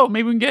like, oh,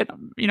 maybe we can get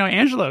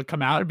Angela to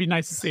come out. It'd be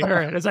nice to see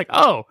her. And it's like,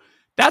 oh,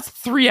 that's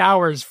 3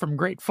 hours from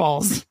Great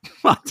Falls,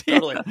 Montana.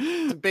 Totally,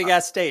 it's a big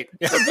ass state.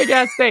 It's a big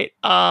ass state.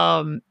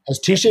 Has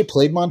Touche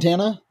played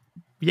Montana?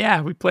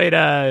 Yeah, we played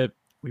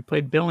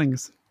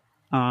Billings.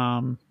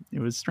 It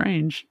was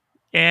strange.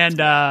 And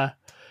I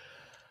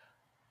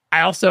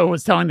also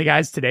was telling the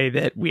guys today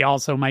that we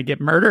also might get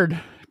murdered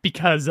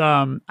because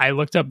I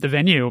looked up the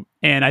venue,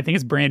 and I think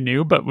it's brand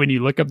new, but when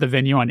you look up the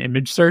venue on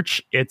image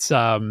search, it's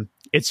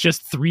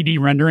just 3D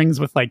renderings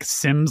with like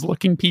Sims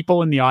looking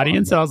people in the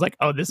audience. And I was like,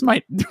 oh,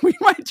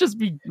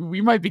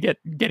 we might be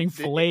getting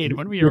filleted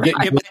when we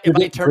arrive. It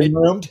might turn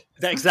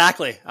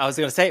Exactly. I was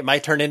going to say it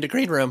might turn into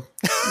Green Room.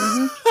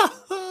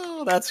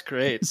 That's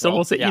great. So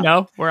we'll see.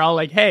 We're all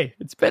like, "Hey,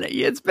 it's been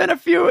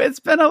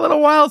a little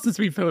while since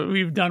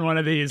we've done one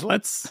of these.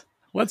 Let's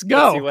go. Let's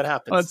see what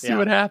happens. Let's see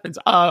what happens."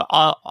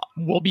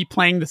 We'll be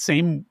playing the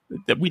same.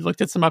 That we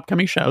looked at some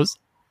upcoming shows.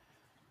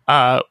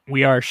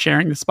 We are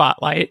sharing the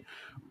spotlight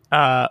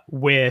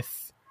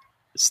with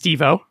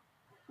Steve-O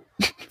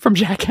from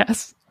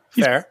Jackass.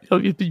 Fair.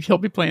 He'll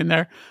be playing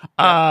there.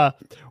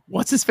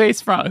 What's his face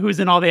from who's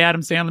in all the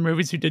Adam Sandler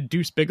movies? Who did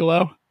Deuce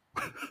Bigelow?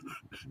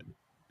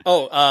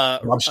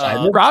 Rob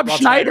Schneider. Rob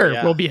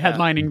Schneider will be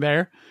headlining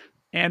there,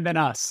 and then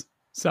us.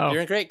 So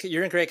you're in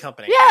great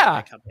company.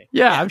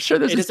 Yeah, I'm sure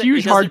there's a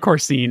huge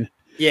hardcore scene.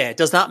 Yeah, it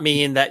does not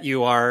mean that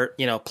you are,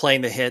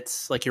 playing the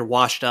hits like you're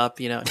washed up.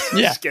 Yeah,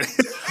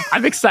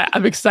 I'm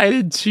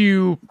excited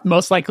to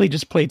most likely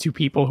just play two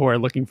people who are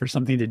looking for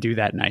something to do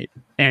that night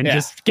and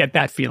just get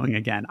that feeling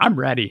again. I'm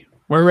ready.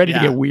 We're ready to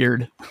get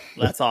weird.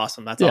 That's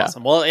awesome. That's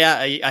awesome. Well,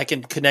 I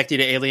can connect you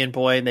to Alien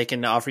Boy, and they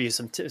can offer you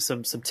some tips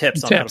on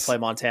how to play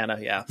Montana.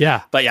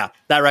 Yeah. But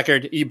that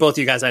record, both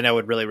you guys I know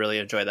would really, really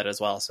enjoy that as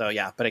well. So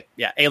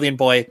Alien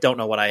Boy, Don't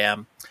Know What I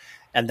Am.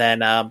 And then,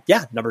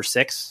 number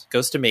 6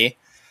 goes to me.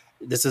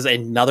 This is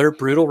another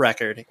brutal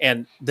record.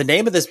 And the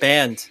name of this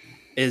band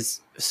is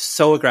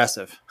so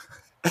aggressive.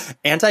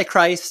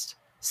 Antichrist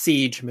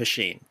Siege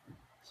Machine.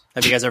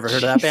 Have you guys ever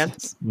heard of that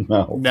band?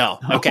 No.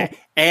 Okay.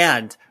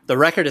 And the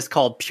record is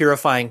called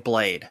Purifying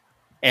Blade.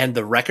 And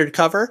the record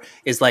cover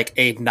is like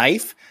a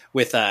knife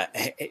with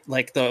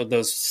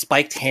those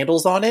spiked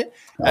handles on it.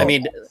 I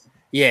mean,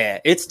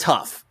 it's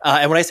tough.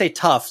 And when I say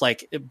tough,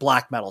 like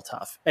black metal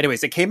tough.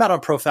 Anyways, it came out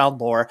on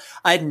Profound Lore.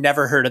 I had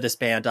never heard of this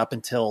band up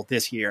until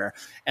this year.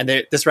 And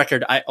this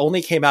record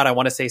only came out, I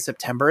want to say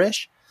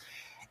September-ish.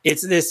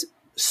 It's this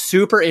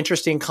super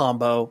interesting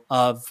combo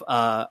of,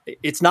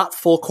 it's not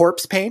full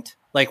corpse paint.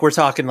 Like we're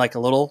talking like a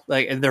little,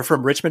 and they're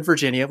from Richmond,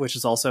 Virginia, which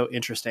is also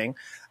interesting.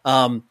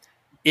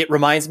 It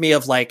reminds me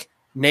of like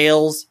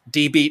Nails,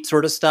 D-Beat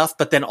sort of stuff,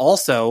 but then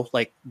also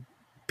like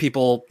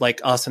people like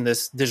us in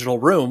this digital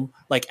room,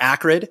 like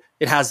Acrid.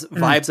 It has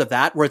vibes of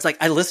that where it's like,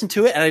 I listened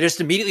to it and I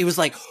just immediately was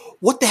like,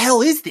 what the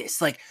hell is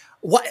this? Like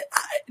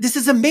this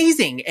is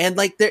amazing. And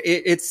like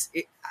there's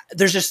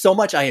just so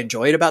much I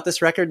enjoyed about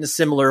this record in a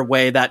similar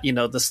way that,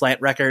 the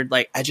Slant record,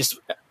 like I just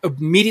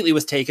immediately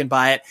was taken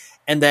by it.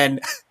 And then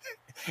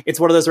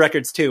it's one of those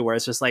records too, where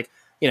it's just like,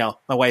 my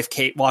wife,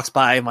 Kate, walks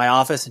by my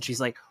office and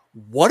she's like,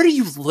 what are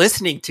you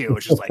listening to?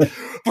 It's just like,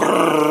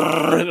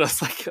 and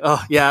it's like,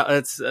 oh yeah,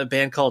 it's a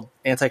band called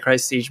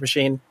Antichrist Siege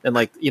Machine and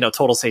like,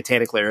 total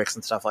satanic lyrics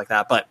and stuff like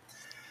that. But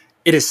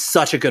it is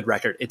such a good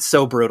record. It's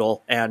so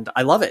brutal and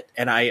I love it.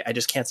 And I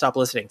just can't stop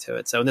listening to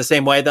it. So in the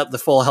same way that the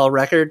Full Hell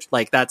record,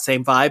 like that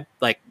same vibe,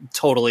 like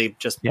totally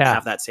just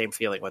have that same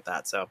feeling with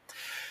that. So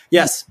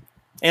yes.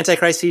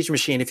 Antichrist Siege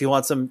Machine, if you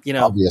want some,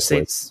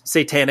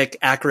 satanic,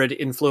 acrid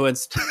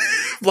influenced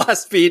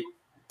blast beat,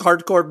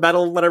 hardcore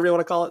metal, whatever you want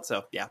to call it.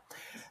 So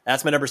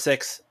that's my number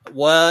 6.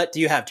 What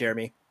do you have,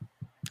 Jeremy?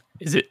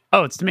 Is it?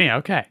 Oh, it's to me.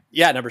 Okay.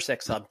 Yeah, number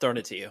 6. I'm throwing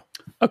it to you.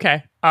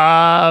 Okay.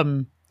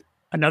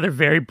 Another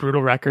very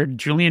brutal record,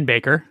 Julian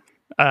Baker.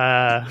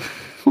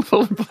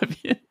 Full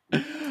Oblivion.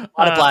 A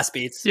lot of blast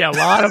beats. Yeah, a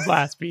lot of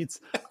blast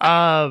beats.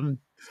 I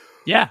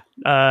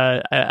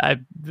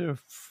the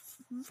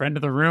friend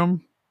of the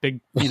room. Big,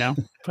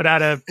 put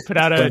out a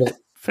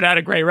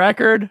great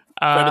record.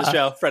 Friend of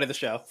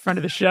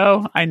the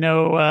show. I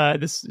know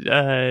this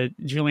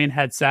Julian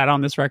had sat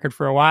on this record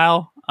for a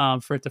while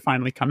for it to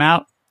finally come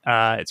out.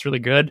 It's really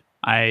good.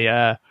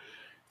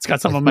 It's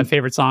got some of my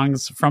favorite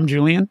songs from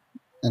Julian.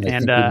 And I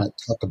think we might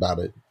talk about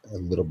it a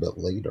little bit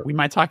later. We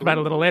might talk about it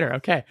a little later.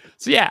 Okay.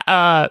 So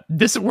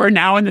we're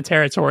now in the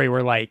territory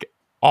where like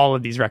all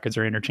of these records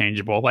are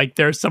interchangeable. Like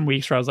there's some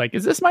weeks where I was like,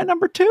 is this my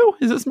number 2?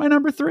 Is this my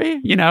number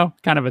 3?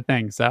 Kind of a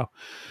thing. So,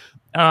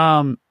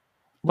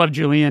 love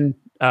Julian.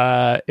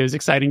 It was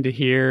exciting to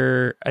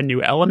hear a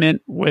new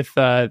element with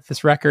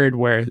this record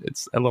where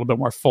it's a little bit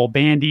more full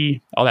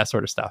bandy, all that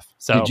sort of stuff.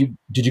 So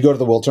did you go to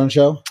the Will Turn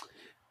show?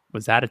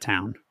 Was out of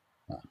town.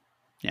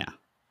 Yeah.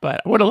 But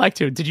I would have liked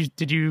to.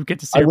 Did you get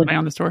to see her play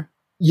on this tour?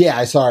 Yeah,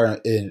 I saw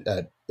her in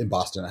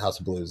Boston at House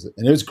of Blues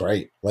and it was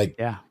great. Like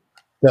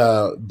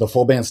the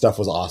full band stuff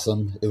was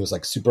awesome. It was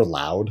like super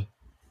loud.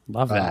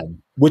 Love that.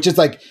 Which is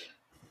like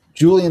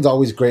Julian's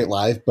always great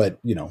live, but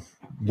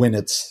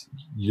when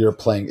you're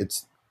playing,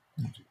 it's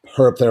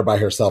her up there by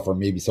herself or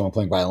maybe someone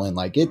playing violin.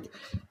 Like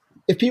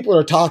if people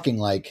are talking,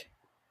 like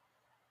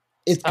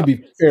it could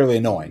be fairly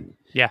annoying.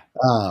 Yeah.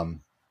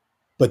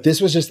 But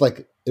this was just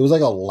like, it was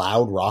like a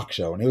loud rock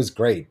show and it was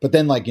great. But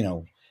then like,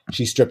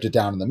 she stripped it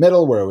down in the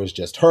middle where it was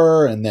just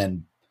her. And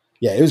then,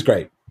 it was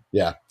great.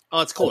 Yeah.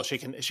 Oh, it's cool. She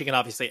can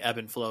obviously ebb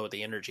and flow with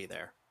the energy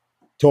there.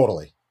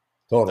 Totally.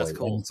 That's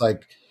cool. And it's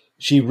like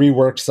she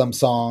reworked some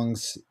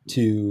songs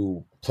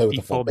to play with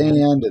the full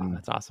band. And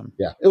that's awesome.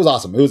 Yeah, it was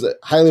awesome. It was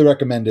highly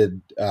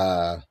recommended.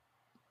 To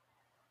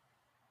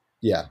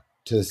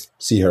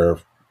see her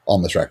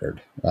on this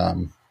record.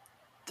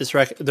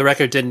 The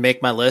record didn't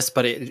make my list,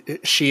 but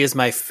she is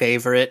my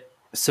favorite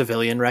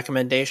civilian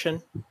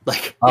recommendation.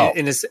 Like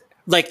in this,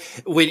 like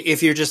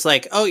if you're just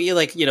like, oh, you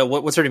like,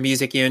 what sort of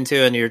music you into,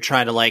 and you're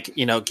trying to like,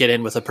 get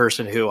in with a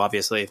person who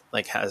obviously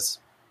like has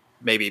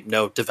maybe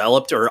no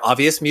developed or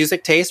obvious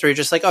music taste, or you're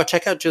just like, oh,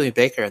 check out Julian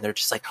Baker, and they're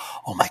just like,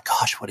 oh my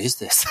gosh, what is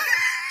this?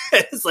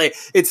 It's like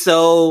it's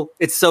so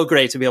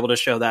great to be able to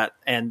show that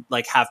and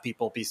like have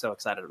people be so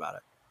excited about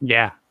it.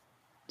 Yeah.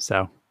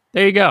 So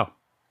there you go.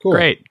 Cool.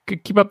 Great.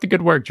 Keep up the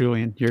good work,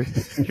 Julian.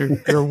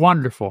 You're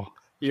wonderful.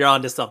 You're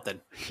onto something.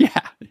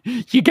 Yeah.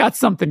 You got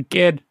something,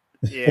 kid.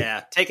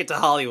 Yeah. Take it to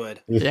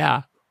Hollywood.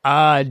 Yeah.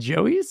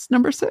 Joey's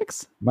number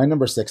 6. My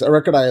number 6, a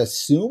record I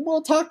assume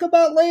we'll talk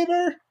about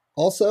later.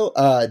 Also,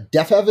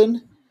 Deaf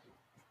Heaven.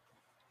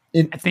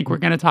 I think we're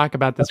going to talk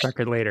about this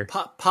record later.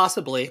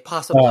 Possibly.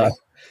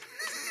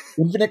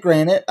 Infinite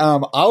Granite.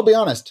 I'll be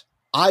honest.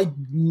 I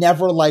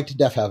never liked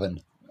Deaf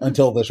Heaven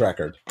until this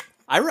record.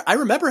 I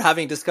remember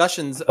having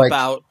discussions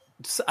about.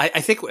 I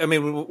think when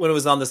it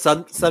was on the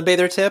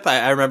Sunbather tip,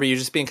 I remember you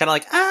just being kind of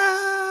like,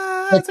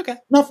 it's okay.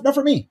 Not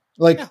for me.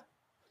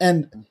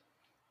 And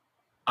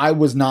I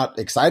was not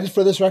excited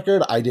for this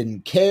record. I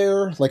didn't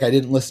care. Like, I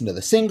didn't listen to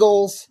the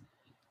singles.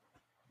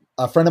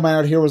 A friend of mine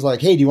out here was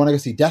like, hey, do you want to go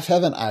see Deaf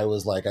Heaven? I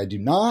was like, I do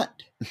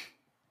not.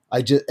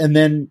 And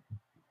then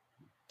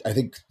I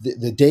think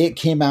the day it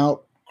came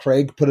out,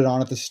 Craig put it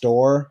on at the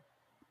store.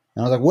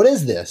 And I was like, what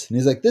is this? And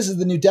he's like, this is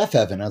the new Deaf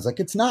Heaven. I was like,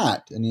 it's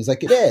not. And he's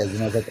like, it is.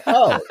 And I was like,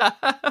 oh.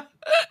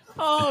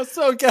 Oh,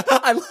 so good.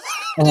 I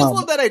just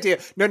love that idea.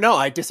 No,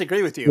 I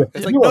disagree with you.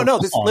 It's like, no,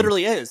 this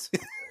literally is.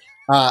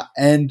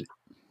 And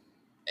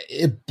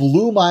it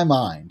blew my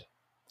mind.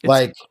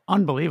 It's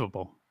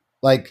unbelievable.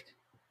 Like,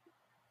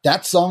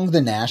 that song,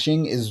 The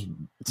Gnashing, is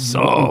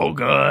so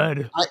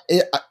good.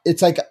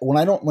 It's like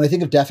when I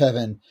think of Deaf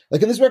Heaven,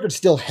 like, and this record's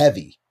still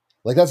heavy.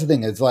 Like, that's the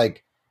thing. It's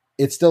like,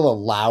 it's still a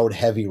loud,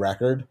 heavy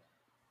record,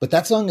 but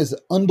that song is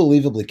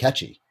unbelievably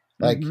catchy.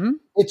 Like,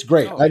 it's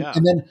great.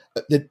 And then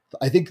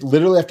I think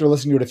literally after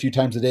listening to it a few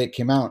times a day it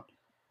came out,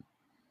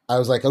 I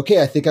was like,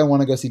 okay, I think I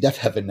want to go see Deaf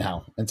Heaven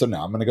now. And so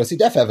now I'm going to go see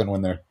Deaf Heaven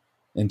when they're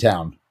in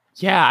town.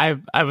 Yeah,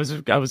 I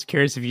was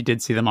curious if you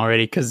did see them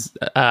already, because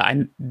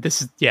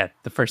this is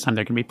the first time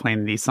they're going to be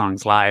playing these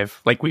songs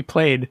live. Like, we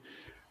played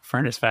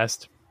Furnace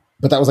Fest,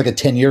 but that was like a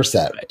 10-year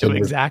set.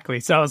 Exactly.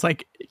 So I was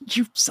like,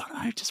 you son,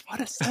 I just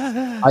want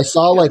to. I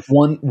saw like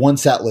one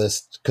set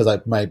list, because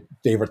my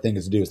favorite thing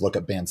to do is look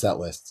up band set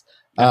lists.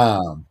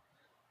 And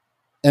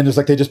it's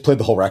like they just played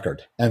the whole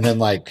record, and then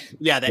like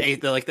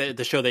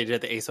the show they did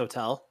at the Ace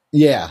Hotel.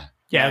 Yeah,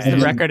 it was the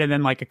record, and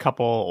then like a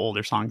couple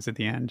older songs at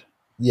the end.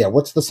 Yeah,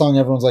 what's the song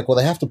everyone's like, well,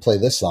 they have to play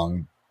this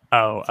song?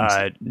 Oh,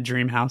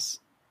 Dream House.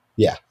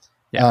 Yeah.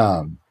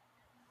 And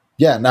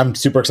I'm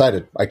super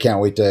excited. I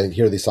can't wait to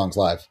hear these songs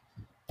live.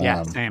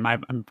 Yeah, same. I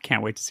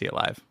can't wait to see it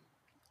live.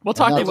 We'll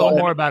talk a little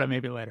more about it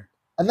maybe later.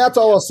 And that's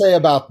all I'll say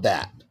about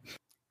that.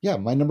 Yeah,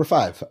 my number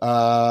 5.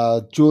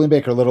 Julian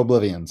Baker, Little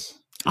Oblivions.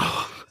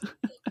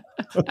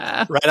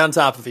 Right on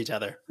top of each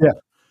other.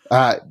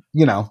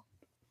 Yeah.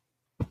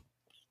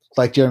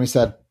 Like Jeremy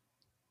said,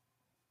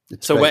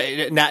 so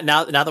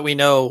now that we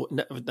know,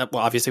 well,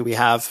 obviously we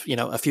have,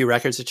 a few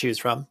records to choose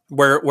from.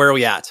 Where are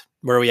we at?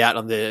 Where are we at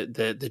on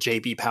the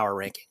JB Power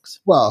rankings?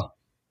 Well,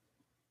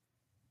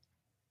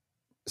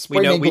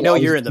 we know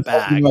you're in the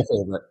bag. My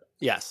favorite.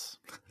 Yes.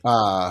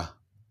 I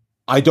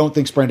don't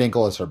think Sprained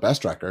Ankle is her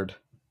best record.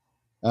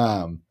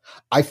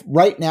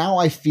 Right now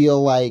I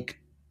feel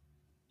like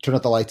Turn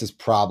Out the Lights is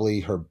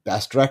probably her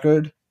best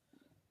record,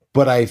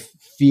 but I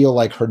feel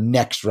like her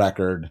next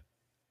record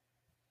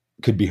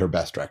could be her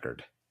best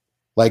record.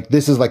 Like,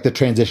 this is like the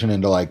transition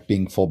into like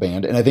being full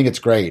band, and I think it's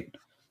great.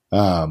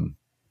 And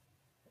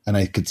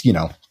I could,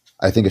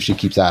 I think if she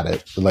keeps at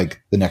it,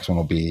 like, the next one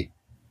will be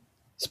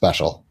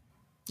special.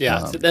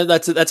 Yeah,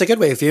 that's a good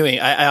way of viewing.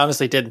 I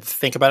honestly didn't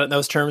think about it in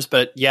those terms,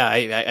 but yeah,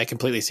 I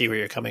completely see where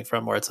you're coming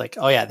from. Where it's like,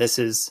 oh yeah, this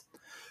is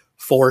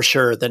for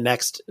sure the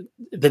next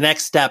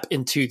step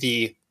into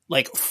the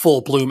like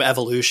full bloom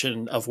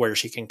evolution of where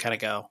she can kind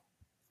of go.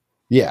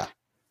 Yeah.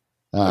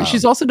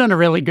 She's also done a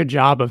really good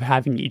job of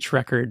having each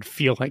record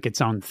feel like its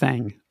own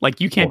thing.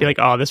 Like, you can't be like,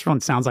 oh, this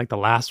one sounds like the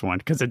last one,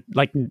 because it,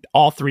 like,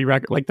 all 3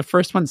 records, like the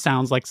first one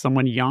sounds like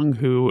someone young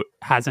who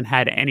hasn't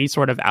had any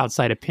sort of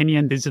outside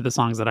opinion. These are the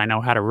songs that I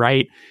know how to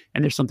write,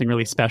 and there's something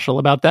really special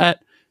about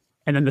that.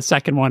 And then the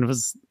second one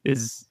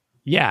is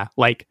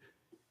like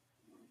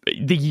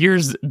the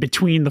years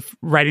between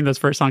writing those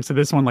first songs to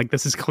this one, like,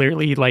 this is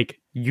clearly like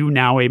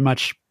now a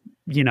much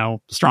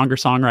stronger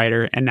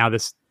songwriter, and now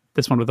this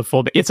one with a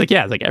full, it's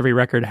like every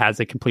record has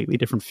a completely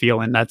different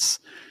feel, and that's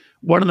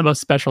one of the most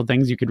special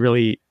things you could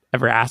really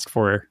ever ask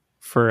for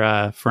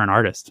an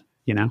artist,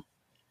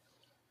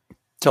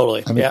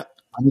 Totally.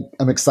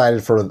 I'm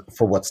excited for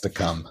what's to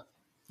come.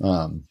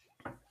 But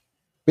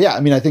yeah, I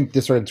mean, I think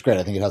this record's great.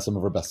 I think it has some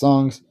of her best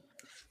songs.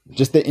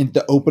 Just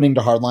the opening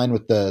to Hardline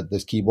with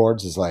those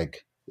keyboards is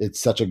like, it's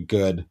such a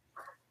good,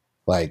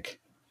 like,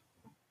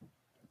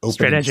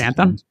 straight edge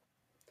anthem.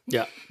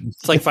 Yeah,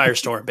 it's like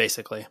Firestorm,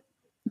 basically.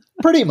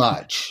 Pretty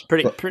much.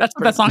 That's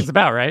what that song's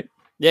about, right?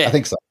 Yeah, I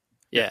think so.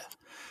 Yeah.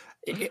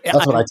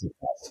 That's what I took.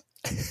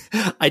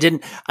 I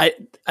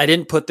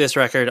didn't put this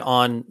record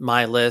on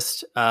my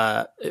list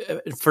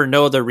for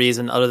no other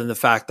reason other than the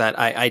fact that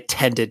I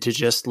tended to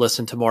just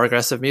listen to more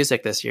aggressive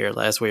music this year,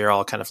 as we were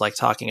all kind of like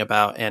talking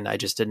about, and I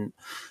didn't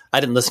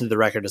listen to the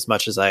record as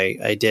much as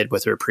I did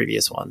with her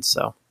previous ones.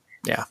 So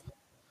yeah,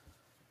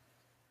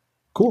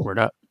 cool. Word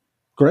up.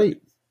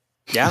 Great.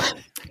 Yeah.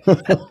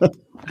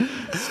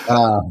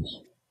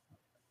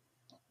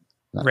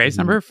 Ray's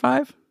number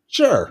 5.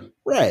 Sure,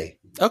 Ray.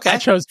 Okay, I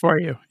chose for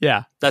you.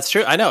 Yeah, that's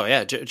true. I know.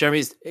 Yeah,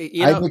 Jeremy's.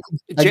 I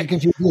get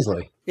confused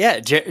easily. Yeah,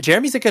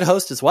 Jeremy's a good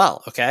host as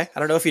well. Okay, I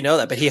don't know if you know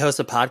that, but he hosts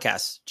a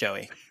podcast.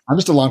 Joey, I'm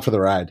just along for the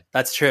ride.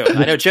 That's true.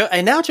 I know.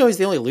 And now Joey's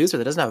the only loser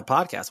that doesn't have a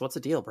podcast. What's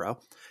the deal, bro?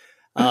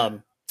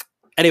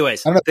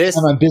 Anyways, I'm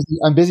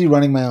busy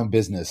running my own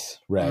business,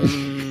 Ray.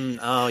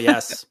 Oh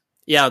yes,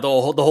 yeah. The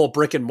whole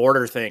brick and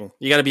mortar thing.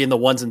 You got to be in the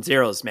ones and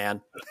zeros,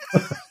 man.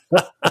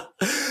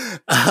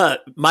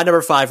 My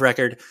number 5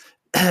 record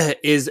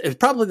is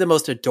probably the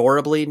most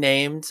adorably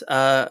named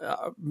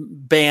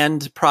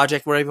band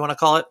project, whatever you want to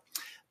call it.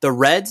 The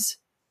Reds,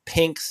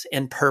 Pinks,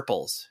 and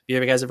Purples.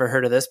 Have you guys ever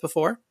heard of this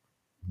before?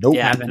 Nope.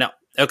 Yeah, no.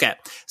 Okay.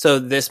 So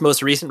this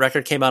most recent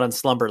record came out on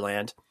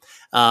Slumberland.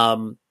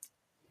 The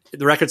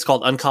record's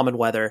called Uncommon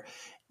Weather.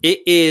 It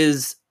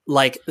is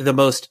like the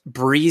most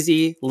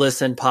breezy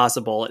listen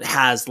possible. It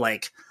has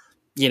like,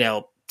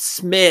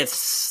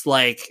 Smiths,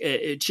 like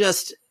it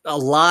just a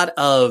lot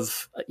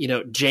of,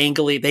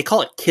 jangly, they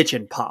call it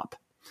kitchen pop.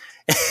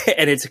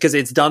 And it's because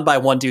it's done by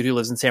one dude who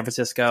lives in San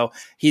Francisco.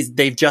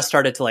 They've just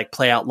started to like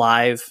play out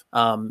live.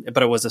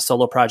 But it was a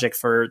solo project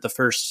for the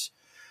first,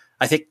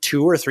 I think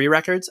 2 or 3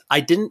 records.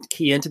 I didn't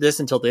key into this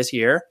until this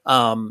year.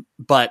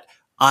 But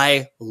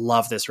I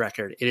love this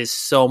record. It is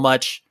so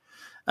much,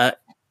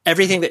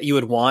 everything that you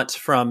would want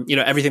from,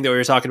 everything that we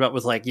were talking about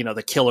with like,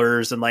 the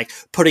Killers and like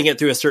putting it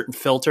through a certain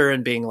filter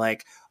and being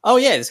like, oh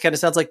yeah, this kind of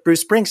sounds like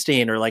Bruce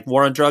Springsteen or like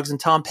War on Drugs and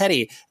Tom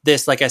Petty.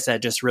 This, like I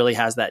said, just really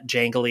has that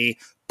jangly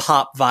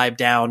pop vibe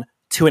down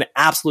to an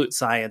absolute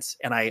science.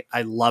 And I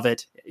love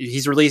it.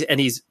 He's released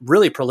and he's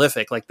really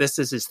prolific. Like this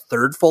is his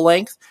 3rd full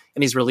length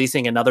and he's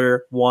releasing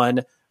another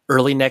one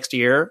early next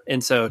year.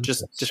 And so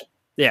just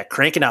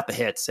cranking out the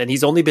hits. And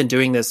he's only been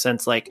doing this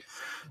since like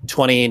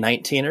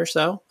 2019 or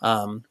so.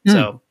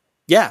 So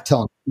yeah.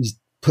 Tell him he's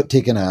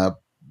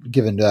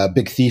giving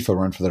Big Thief a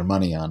run for their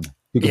money on.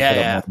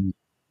 Yeah.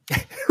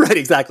 Right,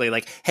 exactly.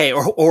 Like, hey,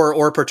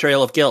 or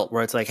Portrayal of Guilt,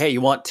 where it's like, hey,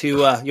 you want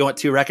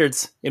 2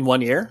 records in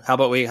 1 year? How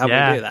about we do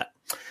that?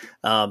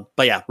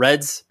 But yeah,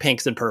 Reds,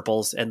 Pinks, and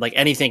Purples, and like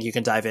anything you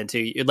can dive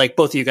into. Like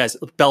both of you guys,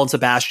 Belle and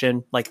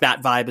Sebastian, like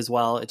that vibe as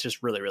well. It's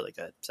just really, really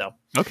good. So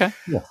okay,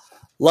 yeah.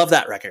 Love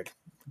that record.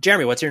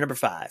 Jeremy, what's your number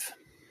 5?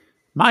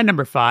 My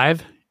number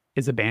 5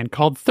 is a band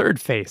called Third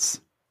Face.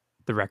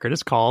 The record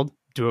is called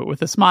 "Do It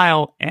With a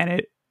Smile," and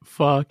it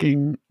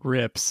fucking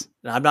rips.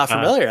 I'm not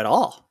familiar at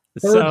all.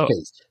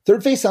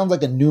 Third Face sounds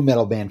like a new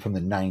metal band from the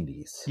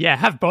 90s. Yeah,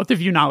 have both of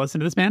you not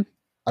listened to this band?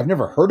 I've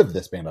never heard of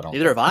this band at all.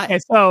 Neither have I. Okay,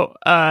 so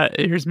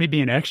here's me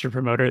being an extra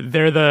promoter.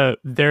 They're the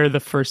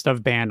first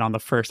of band on the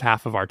first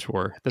half of our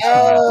tour.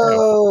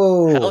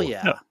 Hell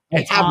yeah! So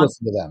I have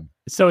listened to them.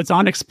 So it's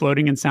on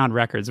Exploding in Sound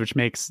Records, which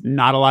makes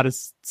not a lot of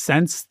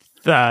sense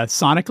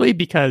sonically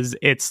because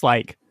it's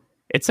like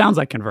it sounds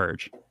like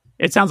Converge.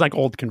 It sounds like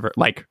old Converge,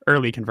 like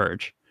early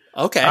Converge.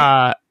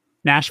 Okay.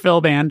 Nashville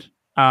band.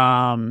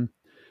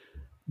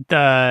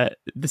 The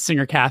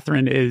singer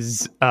Catherine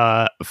is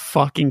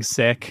fucking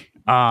sick.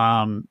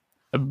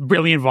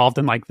 Really involved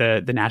in like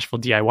the Nashville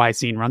DIY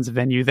scene, runs a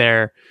venue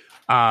there.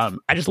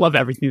 I just love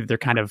everything that they're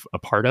kind of a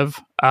part of.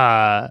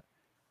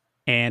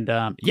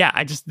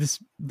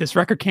 This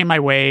record came my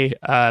way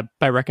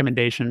by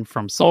recommendation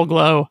from Soul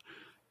Glow,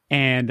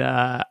 and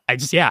I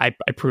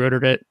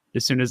pre-ordered it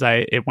as soon as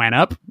it went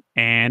up,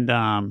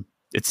 and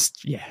it's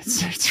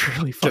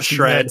really fucking just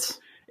shreds.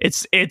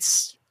 Good.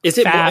 Is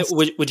it fast.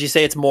 Would you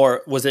say it's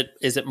more?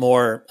 Is it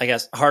more? I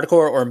guess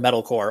hardcore or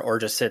metalcore, or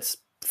just sits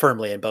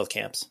firmly in both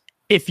camps?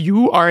 If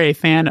you are a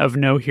fan of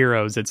No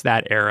Heroes, it's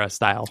that era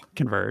style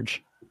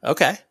Converge.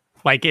 Okay,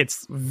 like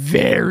it's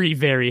very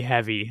very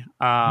heavy.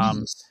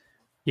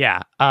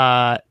 Yeah.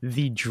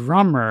 The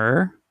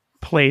drummer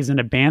plays in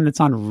a band that's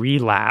on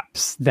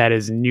Relapse that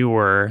is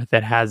newer,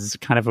 that has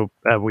kind of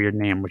a weird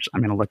name, which I'm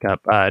going to look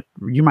up.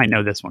 You might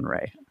know this one,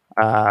 Ray.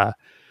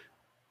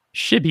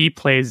 Shibby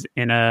plays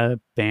in a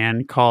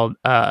band called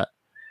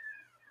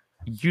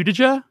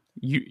Udija.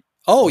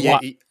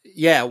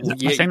 Yeah. Am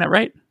I saying that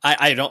right?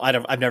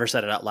 I've never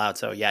said it out loud.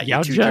 So yeah,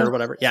 Yauja or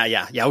whatever.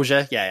 Yeah,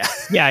 Yauja. Yeah.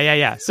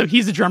 Yeah. So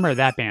he's the drummer of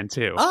that band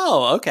too.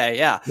 Oh, okay,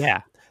 yeah.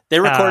 Yeah. They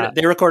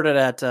recorded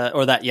at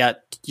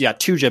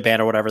Touche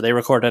band or whatever. They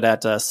recorded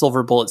at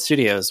Silver Bullet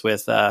Studios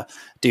with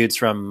dudes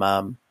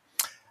from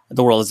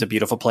The World Is a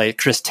Beautiful Place,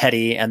 Chris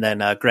Teddy, and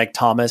then Greg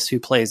Thomas, who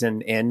plays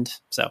in End.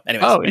 So,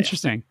 anyways. Oh,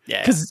 interesting.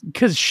 Yeah.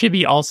 Because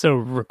Shibby also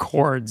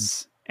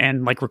records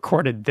and like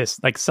recorded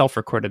this, like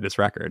self-recorded this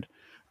record.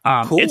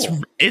 Cool.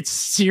 It's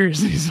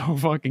seriously so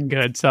fucking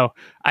good. So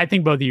I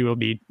think both of you will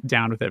be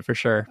down with it for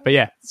sure. But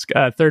yeah, it's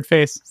Third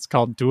Face. It's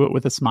called "Do It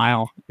with a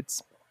Smile."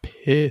 It's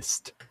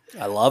pissed.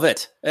 I love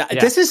it.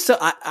 This is so.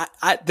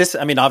 I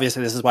mean,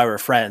 obviously, this is why we're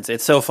friends.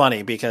 It's so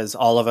funny because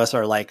all of us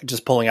are like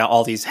just pulling out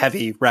all these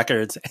heavy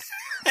records.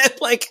 And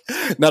like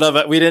none of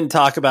it, we didn't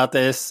talk about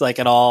this like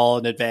at all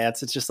in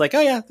advance. It's just like,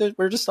 oh yeah,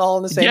 we're just all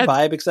in the same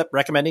vibe, except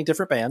recommending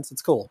different bands.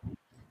 It's cool.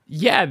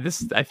 Yeah,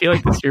 I feel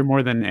like this year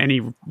more than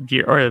any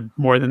year, or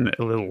more than at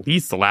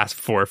least the last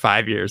 4 or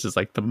 5 years, is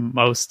like the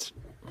most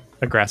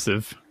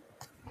aggressive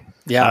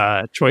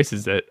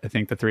choices that I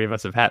think the three of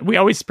us have had. We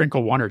always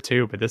sprinkle one or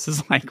two, but this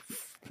is like,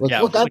 look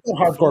at that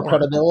hardcore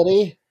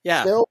credibility.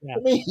 Yeah. Still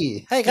for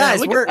me. Hey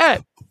guys,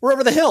 we're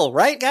over the hill,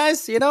 right,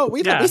 guys? You know,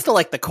 we still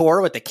like the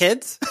core with the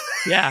kids.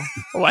 Yeah.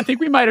 Well, I think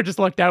we might have just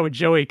lucked out with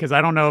Joey, because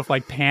I don't know if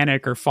like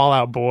Panic or Fall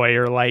Out Boy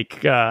or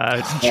like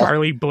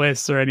Charlie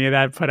Bliss or any of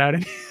that put out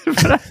any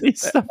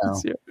stuff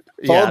this year.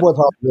 Fall Out Boy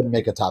probably wouldn't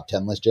make a top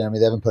 10 list, Jeremy.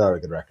 They haven't put out a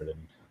good record in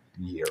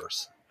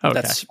years.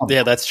 Okay.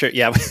 That's true.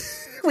 Yeah.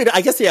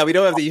 I guess, we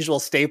don't have the usual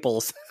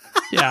staples.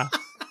 Yeah.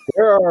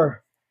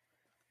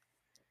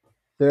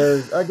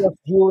 There's, I guess,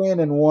 Julian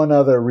and one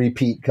other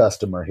repeat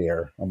customer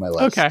here on my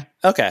list.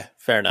 Okay.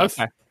 Fair enough.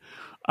 Okay.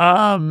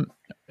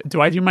 Do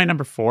I do my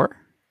number 4?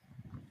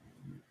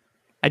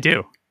 I do.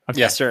 Okay.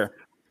 Yes, sir.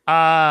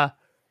 My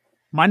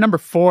number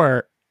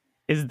 4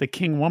 is the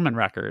King Woman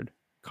record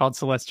called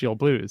Celestial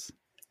Blues.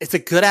 It's a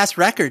good ass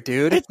record,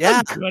 dude. It's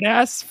a good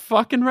ass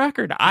fucking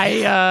record.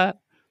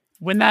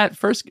 When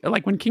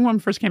King Woman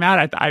first came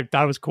out, I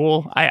thought it was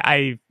cool.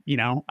 I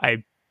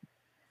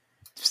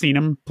seen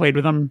him, played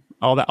with him,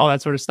 all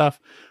that sort of stuff.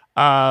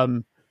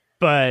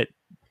 But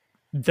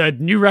the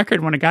new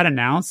record, when it got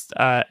announced,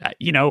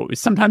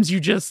 sometimes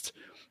you just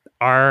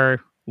are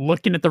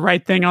looking at the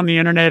right thing on the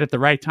internet at the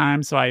right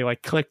time. So I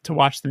like clicked to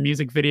watch the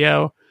music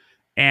video,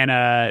 and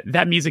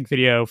that music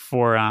video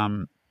for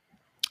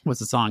what's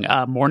the song?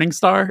 Morning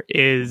Star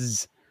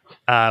is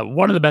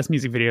one of the best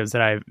music videos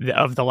that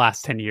of the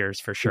last 10 years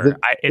for sure.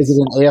 Is it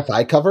an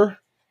AFI cover?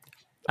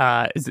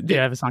 Do you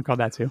have a song called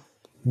that too?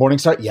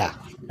 Morningstar, yeah,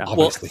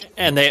 obviously.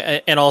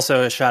 Well, and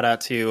also a shout out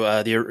to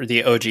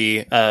the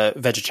OG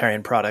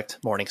vegetarian product,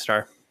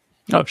 Morningstar.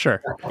 Oh,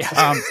 sure.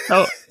 Yeah.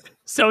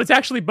 So it's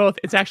actually both.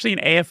 It's actually an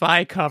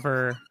AFI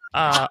cover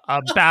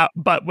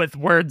but with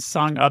words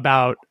sung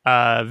about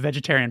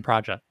vegetarian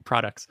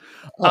products.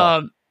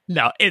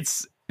 No,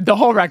 it's the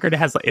whole record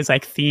is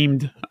like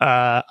themed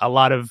a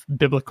lot of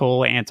biblical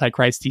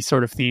antichristy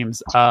sort of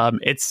themes.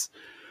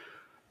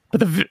 But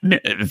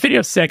the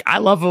video's sick. I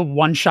love a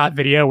one-shot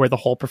video where the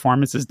whole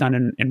performance is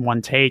done in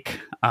one take.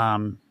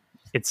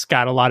 It's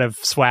got a lot of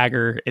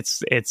swagger.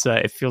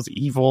 It feels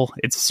evil.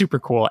 It's super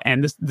cool,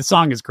 and the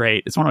song is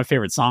great. It's one of my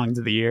favorite songs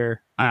of the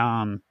year.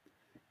 It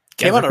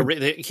came out on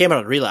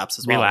Relapse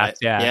as well. Relapse,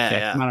 right?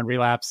 Yeah. Came out on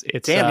Relapse.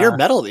 It's you're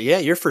metal. Yeah,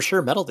 you're for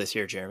sure metal this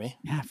year, Jeremy.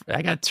 Yeah,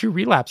 I got 2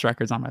 Relapse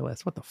records on my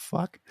list. What the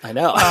fuck? I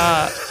know.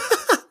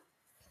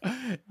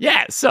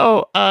 Yeah,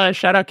 so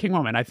shout out King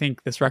Woman. I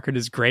think this record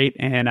is great,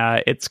 and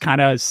it's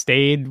kind of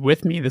stayed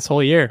with me this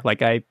whole year.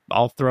 Like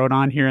I'll throw it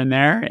on here and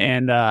there,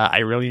 and I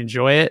really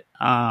enjoy it.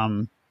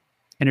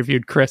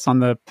 Interviewed Chris on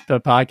the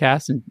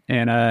podcast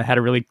and had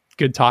a really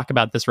good talk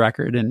about this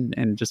record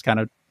and just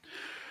kind of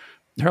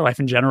her life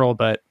in general.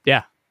 But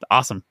yeah,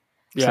 awesome.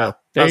 Yeah, so,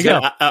 there you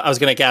go. I was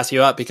going to gas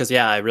you up because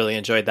I really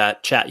enjoyed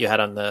that chat you had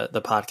on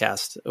the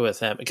podcast with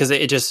him, because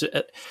it just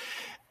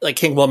like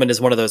King Woman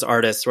is one of those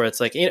artists where it's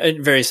like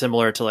very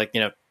similar to like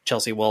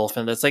Chelsea Wolfe,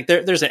 and it's like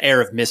there's an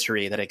air of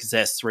mystery that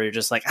exists where you're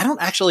just like, I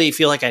don't actually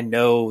feel like I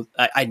know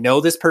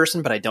this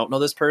person, but I don't know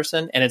this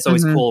person, and it's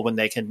always cool when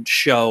they can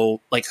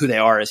show like who they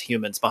are as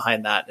humans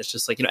behind that. It's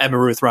just like Emma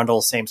Ruth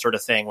Rundle, same sort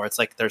of thing, where it's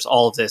like there's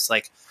all of this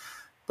like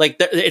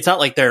it's not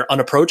like they're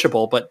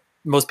unapproachable, but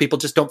most people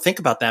just don't think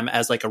about them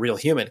as like a real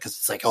human, because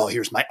it's like, oh,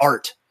 here's my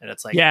art, and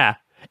it's like, yeah,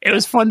 it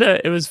was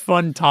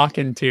fun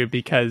talking to,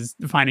 because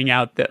finding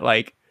out that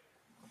like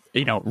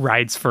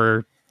rides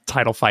for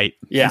title fight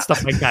and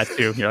stuff like that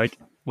too. You're like,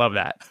 love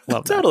that.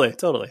 Totally.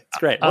 It's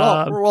great.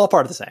 We're all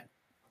part of the same.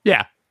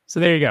 Yeah. So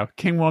there you go.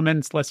 King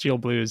Woman, Celestial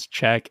Blues.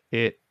 Check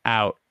it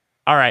out.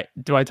 All right.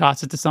 Do I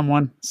toss it to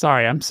someone?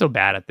 Sorry, I'm so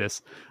bad at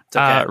this. It's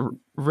okay.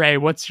 Ray,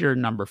 what's your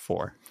number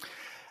 4?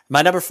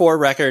 My number 4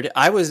 record,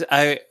 I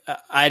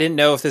didn't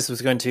know if this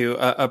was going to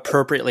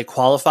appropriately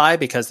qualify,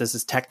 because this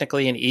is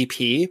technically an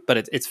EP, but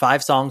it's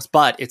 5 songs,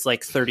 but it's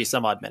like 30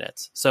 some odd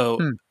minutes. So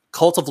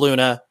Cult of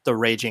Luna, The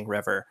Raging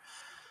River.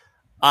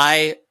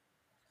 I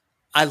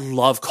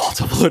love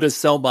Cult of Luna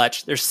so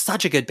much. They're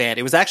such a good band.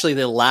 It was actually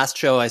the last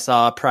show I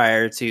saw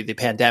prior to the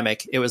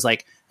pandemic. It was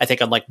like, I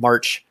think on like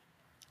March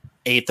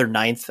 8th or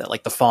 9th at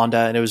like the Fonda.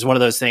 And it was one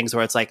of those things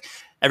where it's like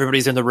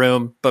everybody's in the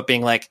room, but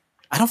being like,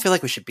 I don't feel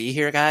like we should be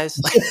here, guys.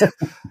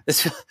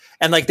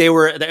 And like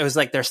it was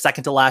like their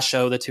second to last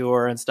show of the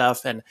tour and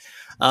stuff. And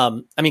I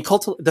mean,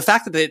 the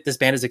fact that this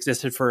band has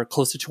existed for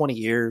close to 20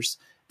 years,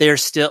 they're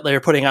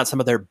putting out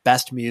some of their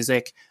best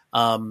music.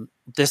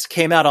 This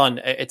came out on,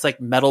 it's like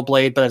Metal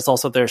Blade, but it's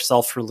also their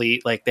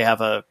self-release. Like they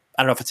have a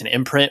I don't know if it's an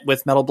imprint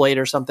with Metal Blade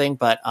or something,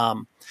 but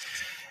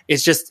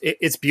it's just,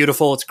 it's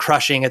beautiful. It's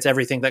crushing. It's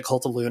everything that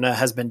Cult of Luna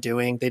has been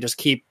doing. They just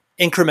keep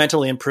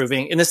incrementally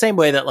improving in the same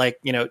way that, like,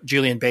 you know,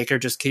 Julian Baker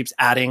just keeps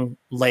adding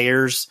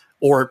layers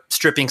or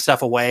stripping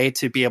stuff away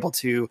to be able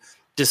to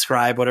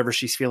describe whatever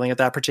she's feeling at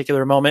that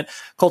particular moment.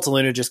 Cult of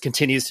Luna just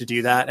continues to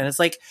do that. And it's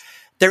like,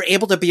 they're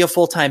able to be a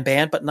full-time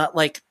band, but not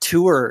like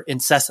tour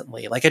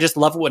incessantly. Like, I just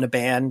love it when a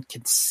band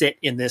can sit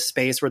in this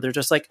space where they're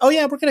just like, oh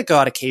yeah, we're going to go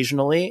out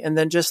occasionally, and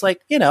then just,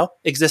 like, you know,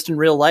 exist in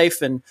real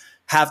life and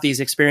have these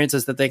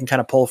experiences that they can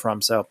kind of pull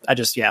from. So I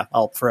just,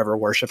 I'll forever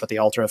worship at the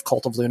altar of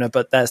Cult of Luna.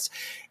 But that's,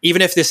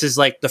 even if this is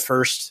like the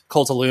first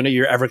Cult of Luna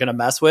you're ever going to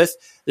mess with,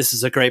 this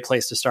is a great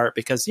place to start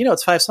because, you know,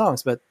 it's 5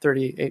 songs, but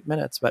 38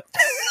 minutes. But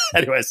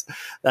anyways,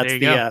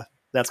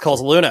 that's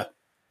Cult of Luna.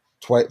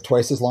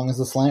 Twice as long as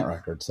the Slant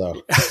record.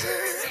 So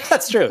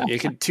that's true. You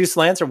can 2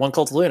 slants or 1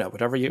 Cult of Luna,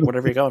 whatever you're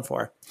going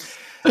for.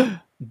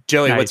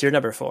 Joey, nice. What's your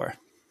number 4?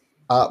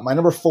 My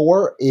number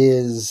 4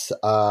 is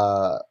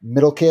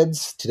Middle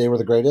Kids, Today We're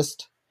the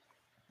Greatest.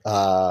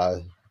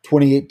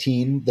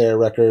 2018, their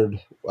record,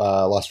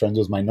 Lost Friends,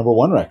 was my number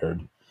 1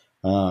 record.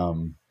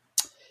 And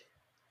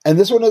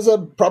this one is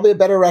probably a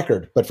better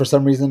record, but for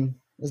some reason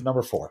is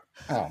number 4.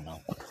 I don't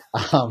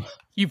know.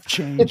 You've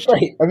changed. It's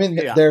great. I mean,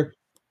 they're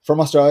from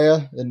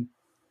Australia, and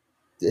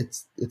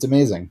it's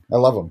amazing. I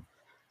love them.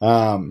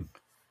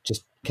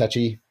 Just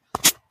catchy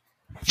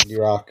indie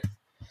rock.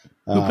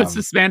 Who puts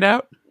this band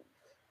out?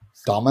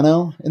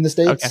 Domino in the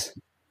States.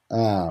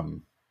 Okay.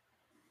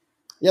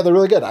 Yeah, they're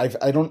really good.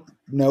 I don't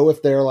know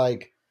if they're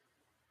like,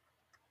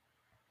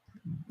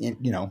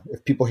 you know,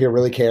 if people here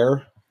really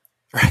care.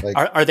 Like,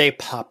 are they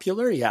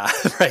popular? Yeah,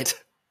 right.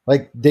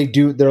 Like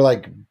they're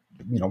like,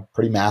 you know,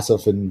 pretty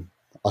massive in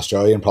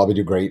Australia and probably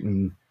do great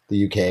in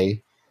the UK.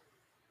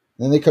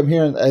 And then they come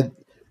here, and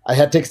I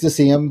had tickets to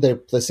see them. They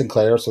play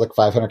Sinclair, so like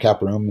 500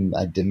 cap room, and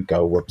I didn't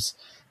go. Whoops.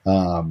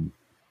 And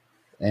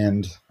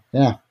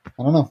yeah,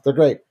 I don't know. They're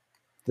great.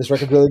 This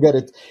record's really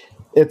good.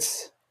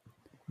 It's,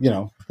 you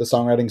know, the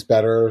songwriting's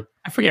better.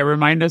 I forget.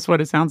 Remind us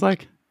what it sounds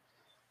like.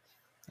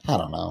 I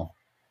don't know.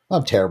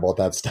 I'm terrible at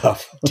that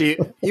stuff.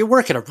 You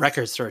work at a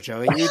record store,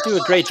 Joey. You do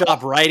a great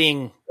job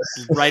writing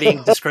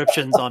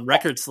descriptions on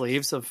record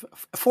sleeves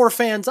for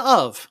fans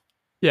of.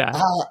 Yeah.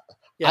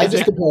 I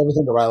just compare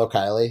everything to Rilo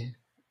Kiley.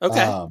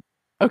 Okay.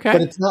 Okay.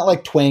 But it's not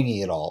like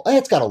twangy at all.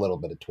 It's got a little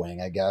bit of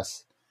twang, I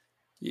guess.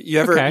 You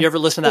ever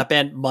listen to that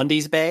band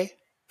Mundy's Bay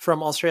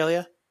from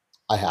Australia?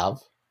 I have.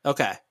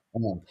 Okay.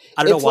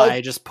 I don't know why I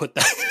just put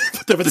them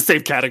in the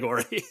same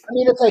category. I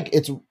mean, it's like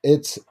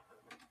it's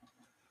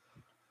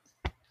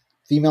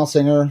female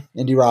singer,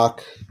 indie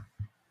rock.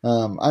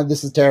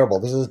 This is terrible.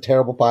 This is a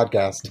terrible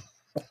podcast.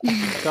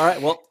 All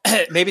right. Well,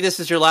 maybe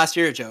this is your last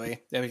year, Joey.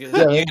 You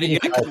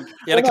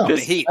gotta come to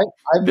the heat.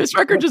 This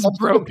record just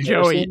broke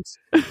Joey.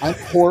 I'm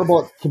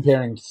horrible at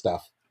comparing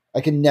stuff.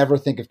 I can never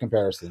think of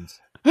comparisons.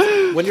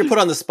 When you're put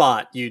on the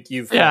spot, you've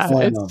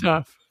it's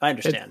tough. I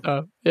understand.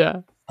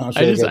 Yeah.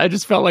 I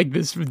just felt like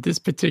this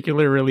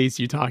particular release,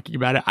 you talking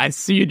about it, I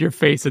see in your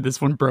face that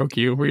this one broke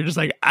you, where you're just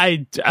like,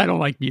 I don't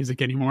like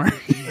music anymore.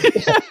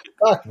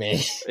 Fuck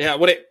me. Yeah.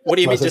 What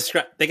do you mean?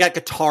 They got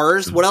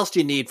guitars. What else do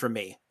you need from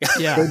me?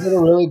 Yeah. They did a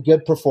really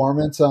good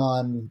performance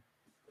on,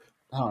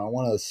 I don't know,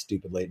 one of those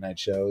stupid late night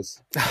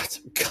shows.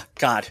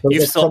 God,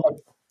 you've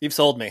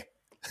sold me.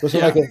 They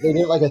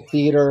did like a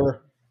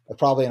theater,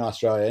 probably in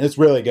Australia, and it's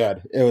really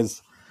good. It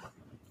was,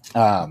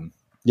 when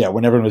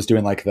everyone was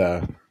doing like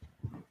the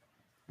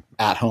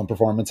at-home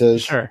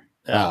performances. Sure.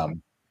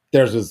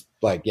 Theirs was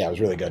like, it was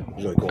really good. It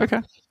was really cool. Okay.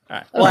 All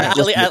right. Well,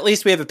 at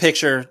least we have a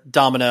picture.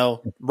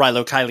 Domino,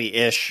 Rilo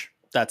Kiley-ish.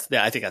 I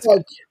think that's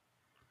good.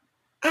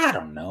 I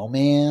don't know,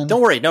 man.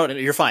 Don't worry. No,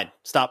 you're fine.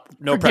 Stop.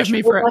 No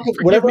pressure.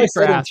 Whatever I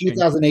said in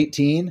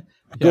 2018,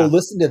 go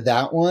listen to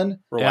that one.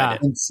 Rewind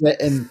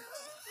it. And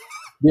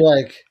be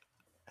like,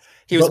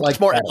 he was much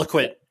more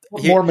eloquent.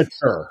 More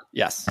mature.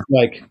 Yes.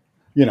 Like,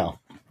 you know.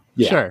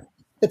 Yeah. Sure.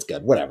 It's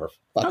good. Whatever.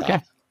 Fuck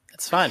off.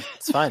 It's fine.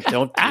 It's fine.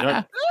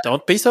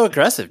 Don't be so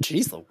aggressive.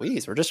 Jeez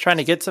Louise. We're just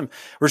trying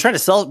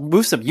to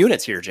move some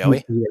units here,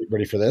 Joey.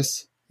 Ready for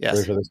this? Yes.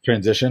 Ready for this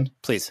transition?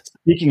 Please.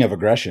 Speaking of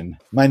aggression,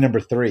 my number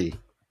 3.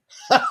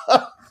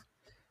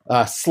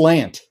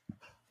 Slant.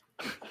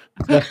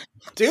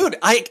 Dude,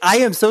 I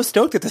am so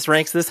stoked that this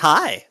ranks this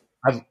high.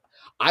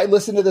 I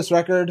listen to this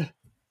record.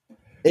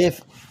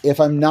 If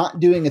I'm not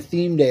doing a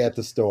theme day at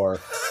the store,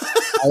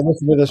 I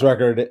listen to this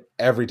record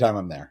every time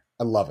I'm there.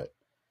 I love it.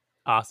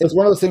 Awesome. It's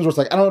one of those things where it's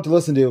like, I don't know what to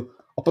listen to.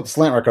 I'll put the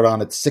Slant record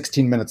on. It's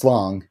 16 minutes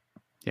long.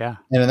 Yeah.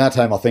 And in that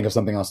time, I'll think of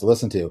something else to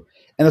listen to.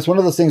 And it's one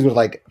of those things where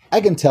like, I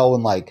can tell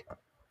when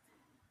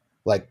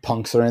like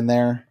punks are in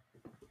there.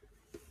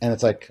 And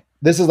it's like,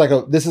 this is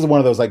one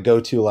of those like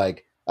go-to,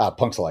 like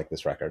punks will like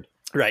this record.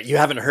 Right. You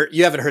haven't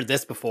heard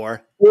this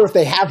before. Or if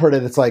they have heard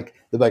it, it's like,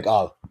 they're like,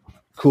 oh,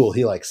 cool.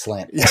 He likes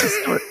Slant.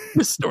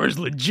 This store's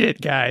legit,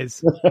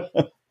 guys.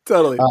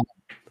 Totally.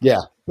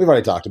 Yeah. We've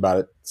already talked about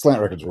it.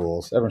 Slant records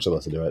rules. Everyone should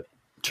listen to it.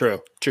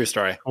 True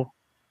story.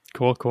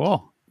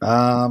 Cool.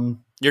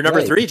 Your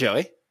number 3,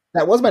 Joey.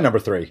 That was my number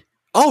 3.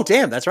 Oh,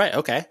 damn, that's right.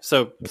 Okay,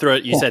 so throw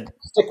it. You said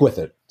stick with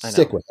it.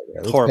 Stick with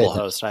it. Horrible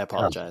host. I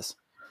apologize.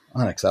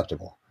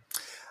 Unacceptable.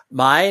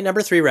 My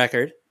number 3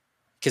 record,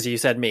 because you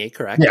said me,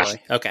 correct? Yeah.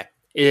 Okay,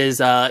 is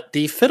the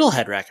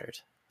Fiddlehead record,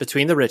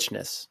 Between the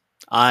Richness.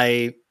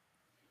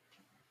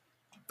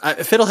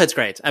 Fiddlehead's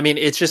great. I mean,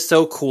 it's just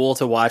so cool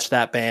to watch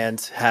that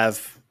band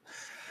have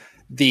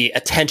the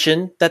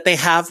attention that they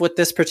have with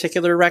this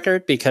particular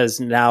record, because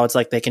now it's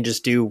like they can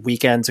just do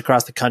weekends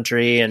across the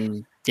country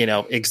and, you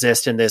know,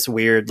 exist in this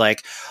weird,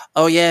 like,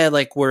 oh yeah,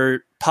 like we're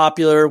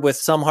popular with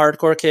some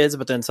hardcore kids,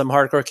 but then some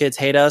hardcore kids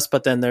hate us,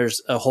 but then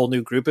there's a whole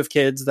new group of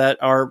kids that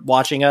are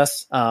watching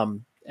us.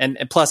 And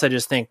plus I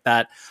just think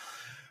that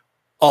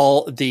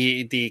all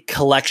the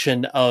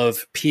collection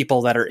of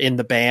people that are in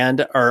the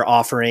band are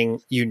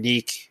offering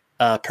unique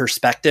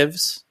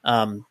perspectives,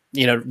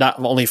 you know, not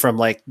only from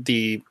like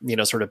the, you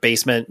know, sort of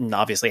basement and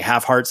obviously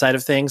half heart side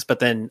of things, but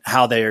then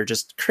how they are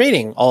just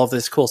creating all of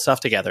this cool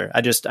stuff together.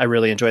 I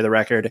really enjoy the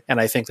record.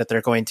 And I think that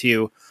they're going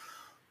to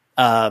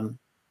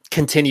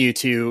continue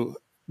to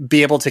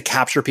be able to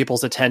capture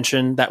people's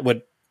attention that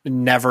would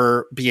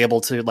never be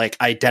able to like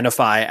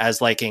identify as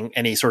liking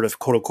any sort of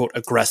quote unquote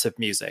aggressive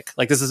music.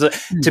 Like this is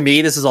to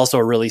me, this is also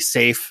a really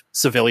safe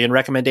civilian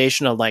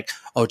recommendation of like,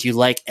 oh, do you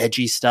like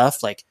edgy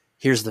stuff? Like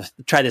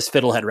try this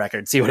Fiddlehead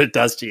record, see what it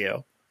does to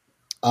you.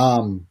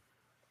 I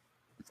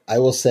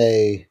will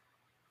say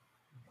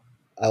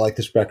I like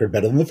this record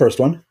better than the first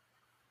one.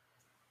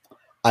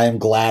 I am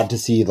glad to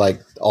see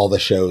like all the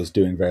shows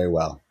doing very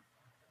well.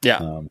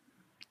 Yeah.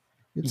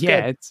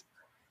 It's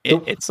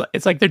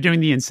like they're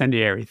doing the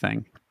Incendiary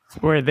thing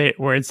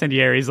where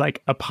Incendiary is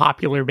like a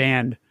popular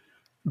band,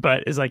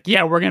 but is like,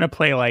 yeah, we're going to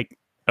play like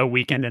a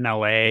weekend in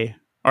LA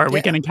or a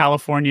weekend in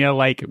California,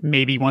 like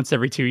maybe once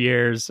every 2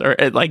 years, or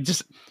like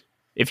just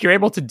if you're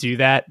able to do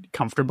that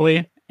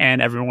comfortably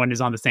and everyone is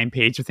on the same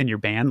page within your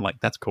band, like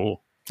that's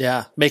cool.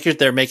 Yeah,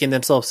 they're making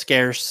themselves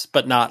scarce,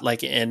 but not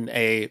like in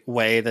a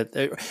way that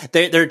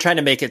they're trying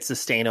to make it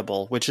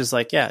sustainable, which is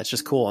like, yeah, it's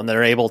just cool, and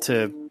they're able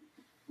to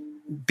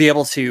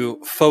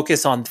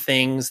focus on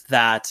things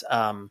that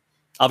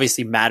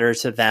obviously matter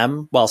to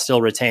them while still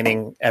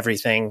retaining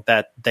everything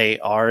that they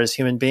are as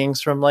human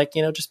beings from like,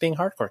 you know, just being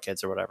hardcore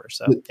kids or whatever.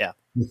 So yeah,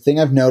 the thing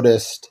I've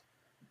noticed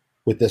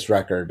with this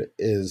record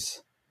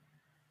is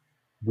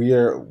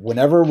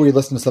whenever we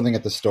listen to something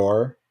at the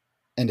store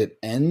and it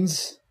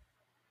ends,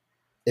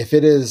 if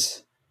it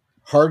is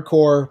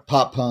hardcore,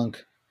 pop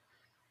punk,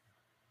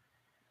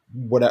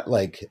 what,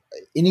 like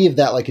any of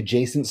that, like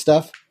adjacent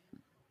stuff,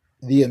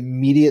 the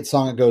immediate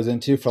song it goes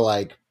into for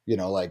like, you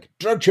know, like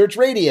Drug Church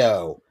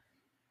Radio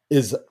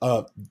is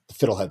a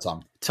Fiddlehead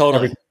song.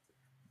 Totally.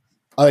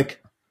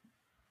 Like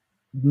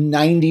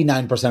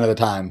 99% of the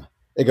time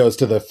it goes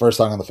to the first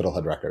song on the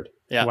Fiddlehead record.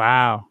 Yeah.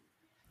 Wow.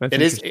 That's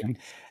interesting.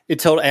 It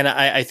totally, and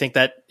I think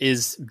that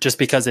is just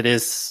because it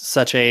is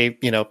such a,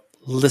 you know,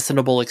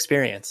 listenable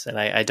experience, and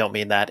I don't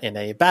mean that in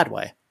a bad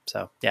way.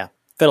 So yeah,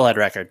 Fiddlehead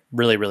record,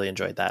 really, really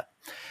enjoyed that.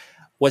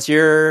 What's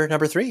your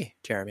number 3,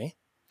 Jeremy?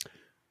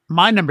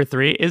 My number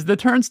 3 is the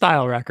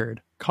Turnstile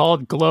record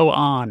called "Glow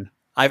On."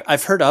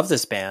 I've heard of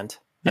this band.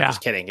 I'm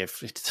just kidding.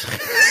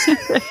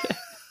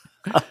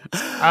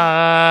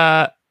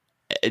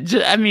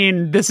 I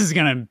mean, this is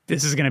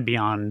gonna be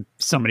on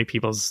so many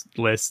people's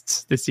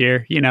lists this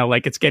year. You know,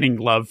 like it's getting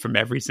love from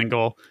every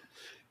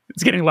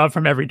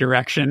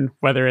direction,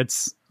 whether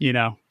it's, you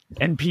know,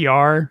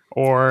 NPR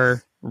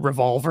or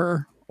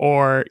Revolver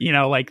or, you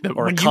know, like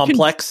or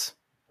Complex.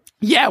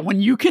 When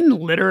you can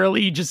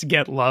literally just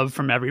get love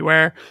from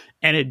everywhere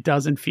and it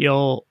doesn't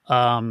feel,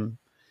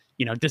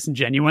 you know,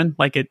 disingenuous.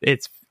 Like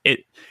it's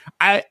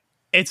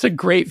a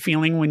great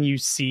feeling when you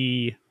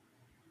see,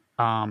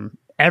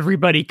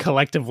 everybody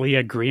collectively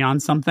agree on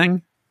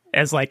something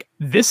as like,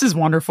 this is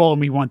wonderful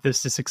and we want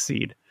this to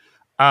succeed.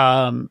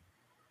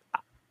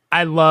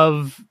 I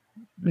love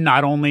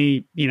not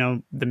only, you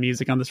know, the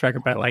music on this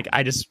record, but like,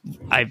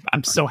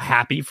 I'm so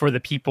happy for the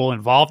people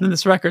involved in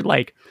this record.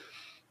 Like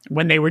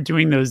when they were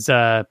doing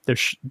the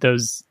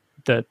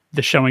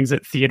showings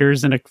at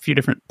theaters in a few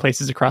different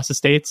places across the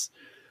States,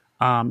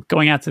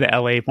 going out to the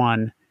LA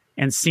one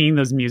and seeing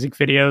those music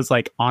videos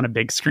like on a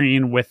big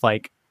screen with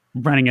like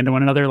running into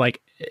one another,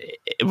 like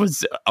it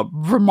was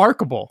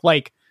remarkable.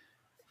 Like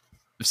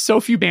so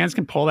few bands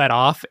can pull that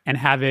off and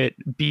have it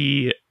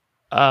be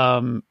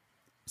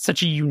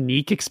such a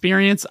unique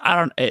experience.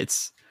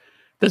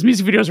 Those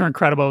music videos are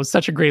incredible. It was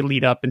such a great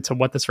lead up into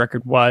what this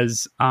record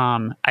was.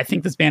 I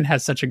think this band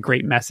has such a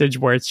great message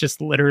where it's just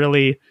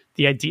literally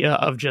the idea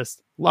of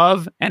just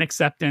love and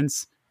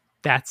acceptance.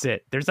 That's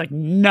it. There's like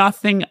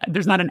nothing,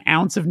 there's not an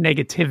ounce of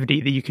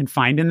negativity that you can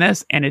find in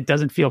this, and it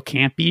doesn't feel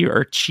campy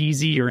or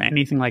cheesy or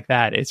anything like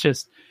that. It's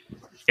just,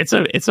 it's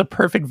a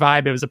perfect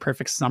vibe. It was a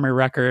perfect summer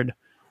record.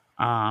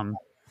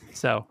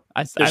 So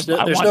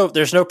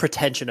there's no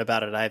pretension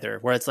about it either,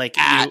 where it's like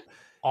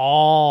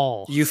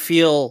you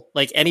feel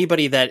like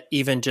anybody that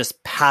even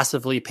just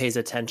passively pays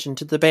attention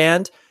to the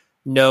band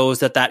knows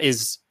that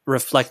is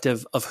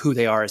reflective of who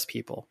they are as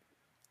people.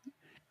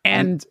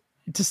 And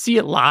to see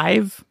it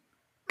live,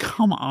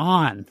 come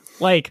on.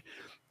 Like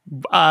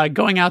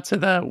going out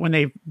to when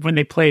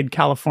they played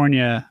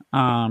California,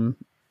 I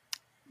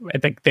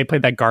think they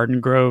played that Garden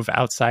Grove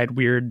outside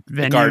weird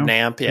venue. The Garden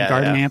Amp,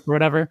 Garden Amp or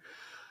whatever.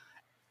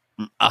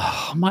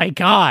 Oh my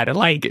God.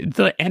 Like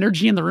the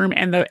energy in the room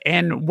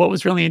and what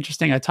was really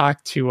interesting, I've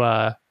talked to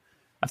a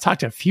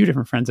few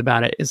different friends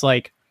about it, is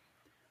like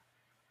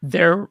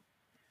there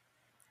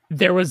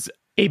was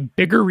a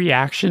bigger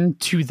reaction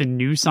to the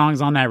new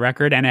songs on that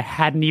record, and it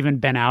hadn't even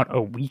been out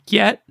a week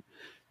yet,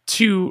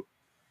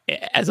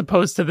 as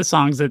opposed to the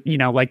songs that,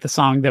 like the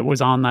song that was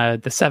on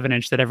the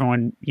 7-inch that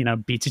everyone,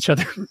 beats each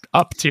other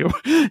up to,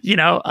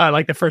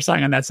 like the first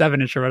song on that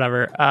 7-inch or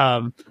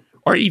whatever.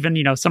 Or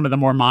even, some of the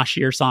more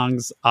moshier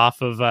songs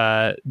off of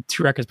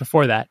 2 records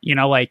before that,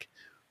 like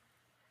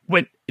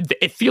when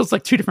it feels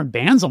like 2 different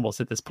bands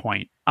almost at this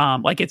point.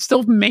 Like it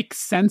still makes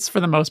sense for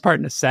the most part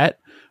in a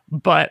set,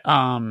 but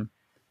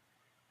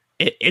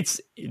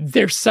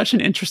they're such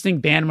an interesting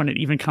band when it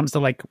even comes to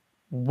like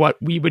what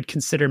we would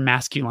consider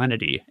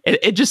masculinity.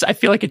 I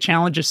feel like it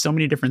challenges so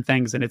many different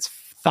things, and it's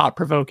thought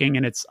provoking,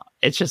 and it's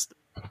just,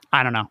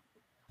 I don't know.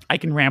 I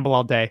can ramble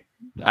all day.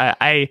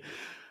 I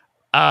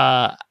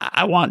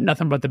want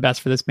nothing but the best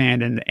for this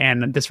band,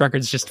 and this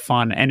record's just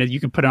fun, and you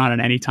can put it on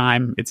at any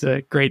time. It's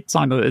a great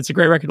song. It's a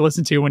great record to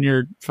listen to when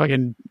you're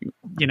fucking,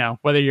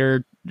 whether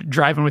you're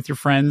driving with your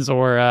friends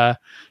or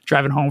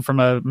driving home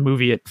from a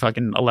movie at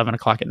fucking 11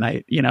 o'clock at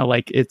night.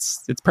 Like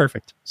it's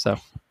perfect. So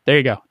there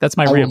you go. That's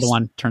my ramble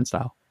on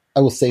Turnstile.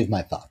 I will save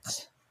my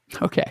thoughts.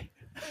 Okay.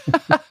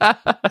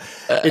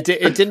 It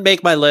didn't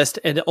make my list,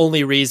 and the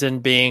only reason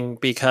being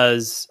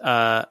because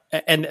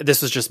and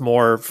this was just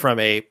more from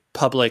a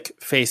public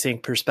facing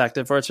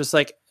perspective, where it's just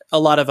like a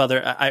lot of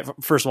other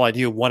first of all, I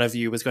knew one of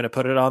you was going to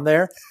put it on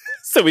there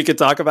so we could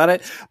talk about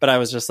it, but I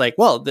was just like,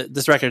 well,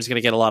 this record is going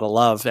to get a lot of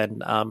love,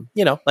 and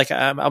like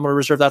I'm going to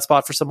reserve that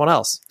spot for someone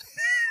else.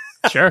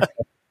 Sure.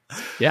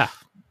 Yeah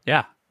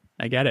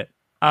I get it.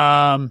 What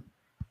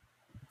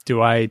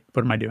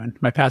am I doing? Am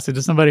I passing it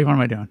to somebody? What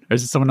am I doing? Or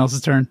is it someone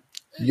else's turn?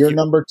 You're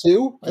number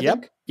 2, I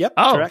think? Yep.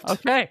 Oh, correct.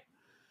 Okay.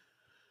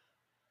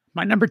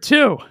 My number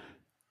 2,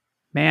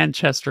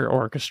 Manchester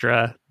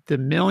Orchestra, The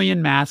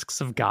Million Masks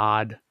of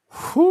God.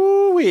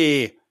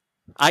 Hooey.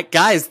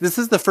 Guys, this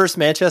is the first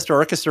Manchester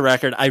Orchestra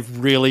record I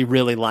really,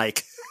 really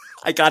like.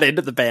 I got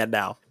into the band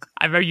now.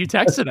 I remember you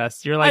texted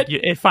us. You're like,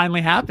 it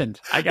finally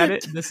happened. I got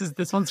it.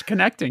 This one's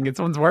connecting. This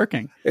one's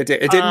working. It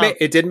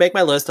didn't make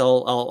my list.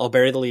 I'll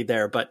bury the lead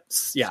there, but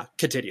yeah,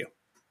 continue.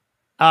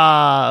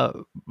 I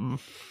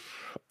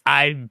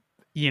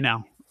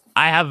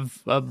have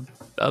a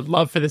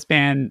love for this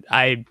band.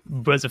 I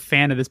was a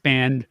fan of this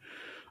band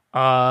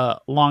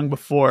long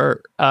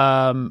before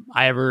I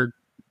ever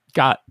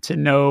got to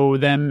know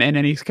them in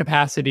any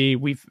capacity.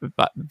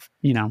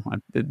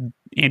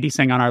 Andy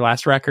sang on our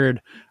last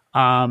record.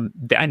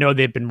 I know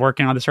they've been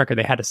working on this record.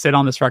 They had to sit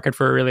on this record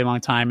for a really long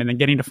time, and then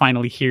getting to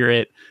finally hear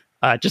it,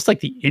 just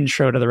like the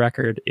intro to the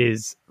record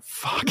is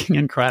fucking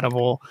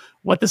incredible.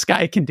 What this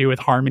guy can do with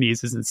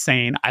harmonies is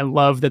insane. I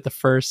love that the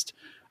first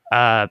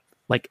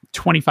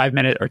 25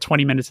 minutes or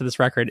 20 minutes of this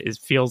record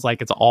feels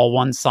like it's all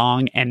one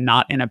song, and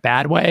not in a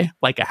bad way.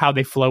 Like how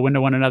they flow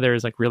into one another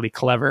is like really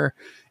clever.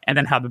 And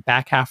then how the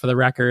back half of the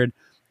record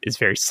is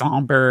very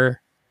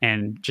somber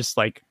and just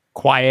like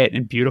quiet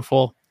and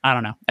beautiful. I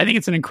don't know. I think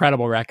it's an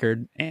incredible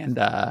record, and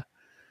I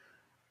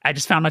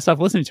just found myself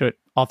listening to it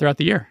all throughout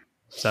the year.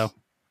 So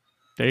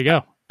there you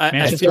go.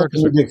 I feel like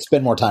we need to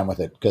spend more time with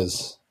it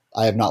because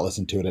I have not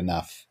listened to it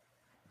enough.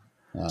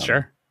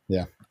 Sure.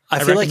 Yeah.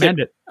 I feel like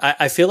it.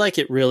 I feel like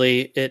it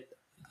really.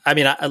 I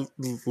mean,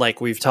 like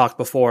we've talked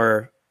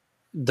before,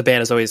 the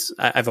band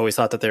I've always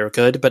thought that they were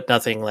good, but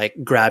nothing like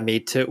grabbed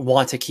me to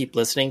want to keep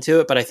listening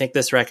to it. But I think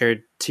this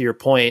record, to your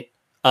point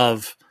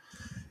of,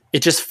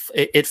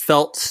 it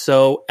felt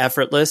so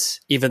effortless,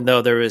 even though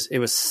it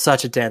was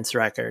such a dense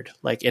record,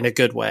 like in a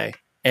good way.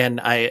 And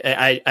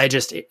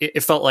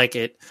it felt like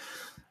it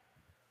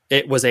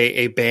was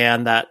a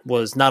band that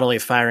was not only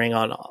firing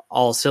on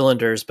all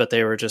cylinders, but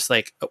they were just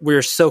like,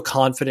 we're so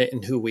confident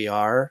in who we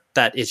are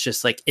that it's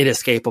just like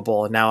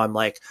inescapable. And now I'm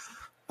like,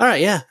 all right,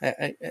 yeah,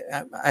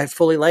 I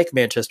fully like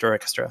Manchester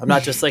Orchestra. I'm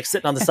not just like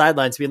sitting on the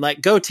sidelines being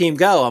like, go team,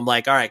 go. I'm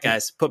like, all right,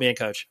 guys, put me in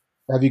coach.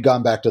 Have you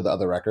gone back to the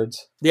other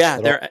records?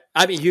 Yeah,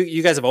 I mean,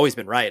 you guys have always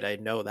been right. I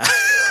know that.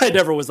 I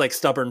never was like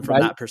stubborn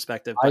from that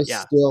perspective. But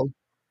yeah, still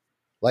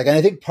like, and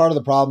I think part of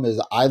the problem is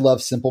I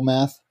love Simple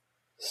Math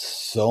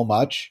so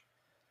much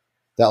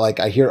that like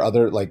I hear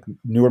other like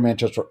newer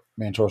Manchester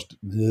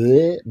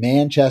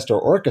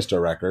Orchestra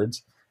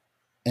records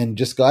and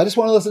just go, I just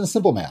want to listen to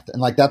Simple Math.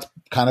 And like, that's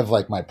kind of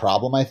like my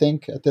problem, I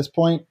think, at this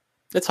point.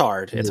 It's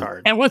hard. It's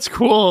hard. And what's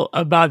cool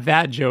about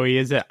that, Joey,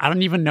 is that I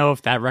don't even know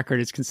if that record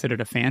is considered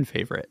a fan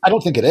favorite. I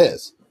don't think it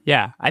is.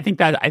 Yeah, I think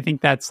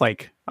that's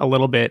like a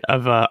little bit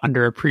of a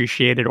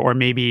underappreciated, or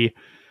maybe,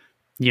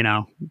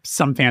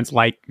 some fans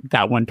like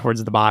that one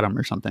towards the bottom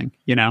or something,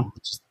 Yeah,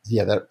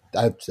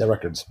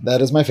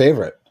 that is my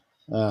favorite.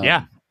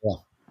 Yeah,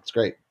 it's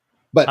great.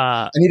 But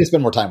I need to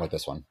spend more time with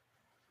this one.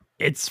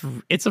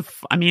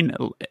 I mean,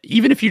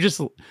 even if you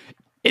just,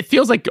 it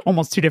feels like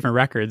almost two different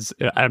records.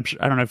 I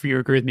don't know if you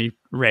agree with me,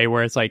 Ray,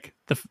 where it's like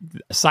the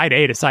side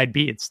A to side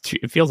B,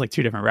 it feels like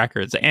two different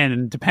records.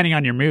 And depending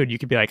on your mood, you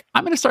could be like,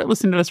 I'm going to start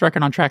listening to this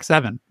record on track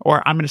 7,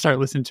 or I'm going to start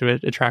listening to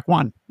it at track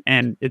 1.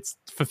 And it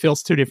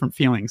fulfills two different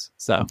feelings.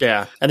 So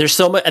yeah. And there's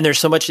so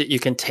much that you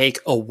can take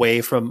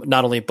away from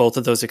not only both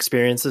of those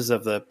experiences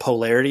of the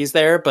polarities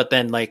there, but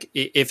then like,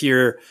 if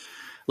you're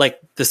like,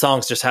 the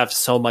songs just have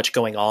so much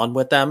going on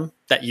with them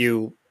that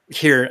you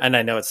hear, and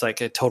I know it's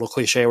like a total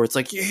cliche where it's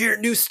like you hear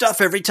new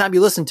stuff every time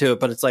you listen to it,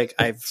 but it's like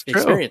I've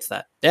experienced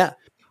that. Yeah.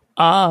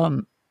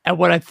 And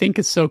what I think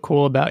is so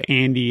cool about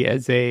Andy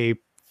as a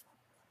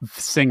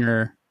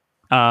singer,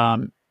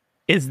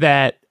 is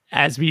that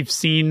as we've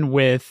seen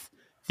with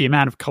the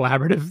amount of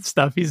collaborative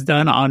stuff he's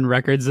done on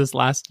records this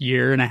last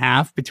year and a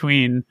half,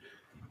 between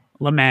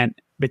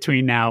Lament,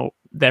 between now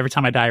the Every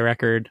Time I Die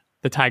record,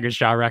 the Tiger's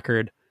Jaw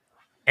record,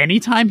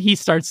 anytime he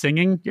starts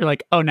singing, you're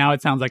like, oh, now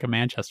it sounds like a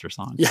Manchester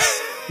song. Yeah.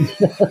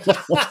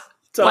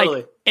 Totally.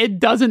 Like, it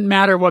doesn't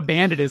matter what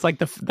band it is. Like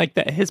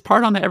his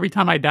part on the Every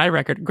Time I Die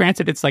record,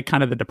 granted, it's like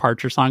kind of the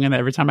departure song in the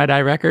Every Time I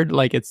Die record.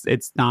 Like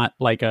it's not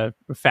like a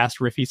fast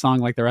riffy song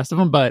like the rest of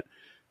them, but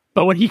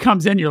when he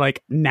comes in, you're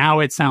like,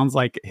 now it sounds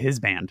like his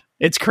band.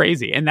 It's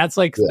crazy. And that's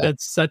like,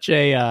 that's such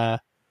a,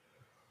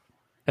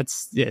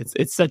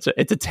 it's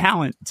a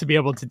talent to be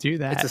able to do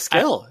that. It's a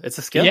skill. It's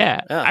a skill.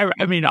 Yeah.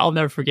 I mean, I'll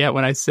never forget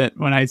when I sent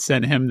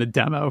him the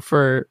demo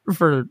for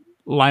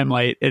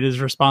Limelight, and his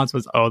response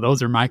was, oh,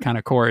 those are my kind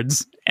of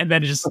chords. And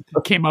then it just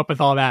came up with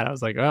all that. I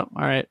was like, oh,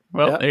 all right.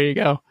 Well, there you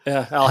go.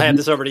 Yeah. I'll hand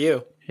this over to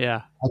you. Yeah.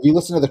 Have you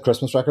listened to the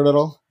Christmas record at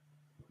all?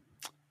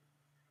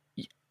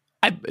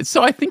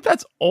 So I think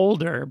that's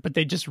older, but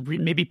they just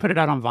maybe put it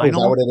out on vinyl. Oh, is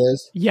that what it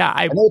is? Yeah.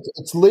 I know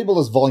it's labeled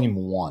as volume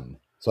 1.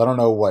 So I don't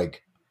know,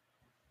 like.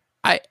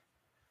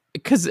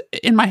 Because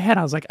in my head,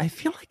 I was like, I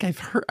feel like I've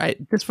heard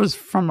this was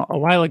from a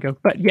while ago,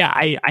 but yeah,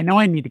 I know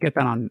I need to get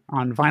that on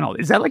vinyl.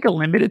 Is that like a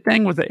limited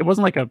thing? It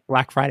wasn't like a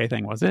Black Friday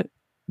thing, was it?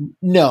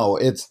 No,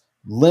 it's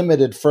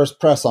limited first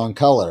press on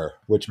color,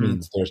 which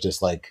means there's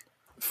just like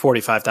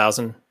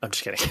 45,000. I'm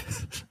just kidding.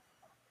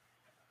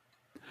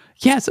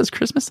 Yeah, it says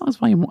Christmas songs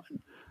volume 1.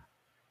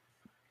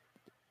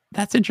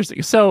 That's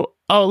interesting. So,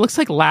 it looks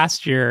like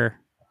last year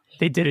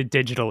they did it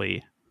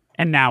digitally,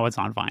 and now it's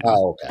on vinyl.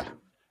 Oh, okay.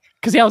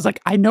 Because I was like,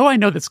 I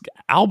know this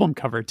album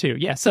cover too.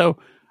 Yeah, so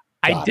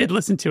I did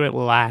listen to it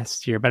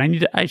last year, but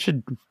I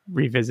should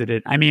revisit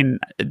it. I mean,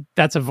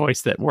 that's a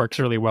voice that works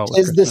really well.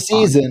 It's the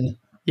season.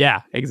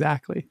 Yeah,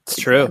 exactly. It's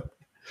true.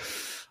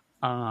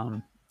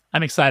 I'm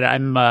excited.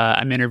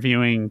 I'm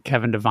interviewing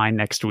Kevin Devine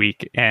next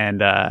week,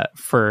 and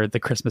for the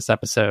Christmas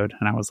episode,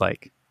 and I was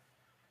like,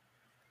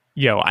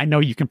 yo, I know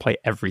you can play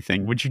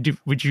everything. Would you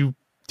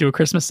do a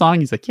Christmas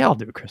song? He's like, yeah, I'll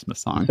do a Christmas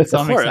song. So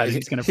I'm excited.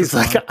 He's going to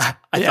perform. He's like,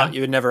 I thought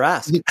you would never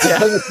ask. He's playing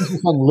a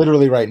Christmas song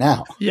literally right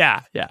now.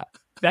 Yeah.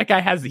 That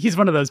guy he's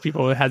one of those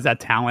people who has that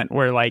talent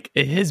where like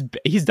he's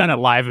done it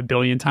live a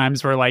billion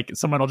times, where like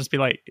someone will just be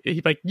like,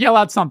 he'd like yell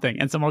out something,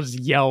 and someone will just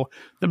yell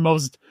the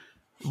most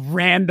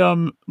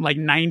random like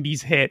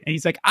 90s hit, and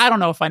he's like, I don't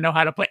know if I know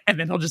how to play, and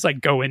then he'll just like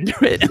go into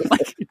it, and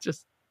like it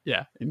just,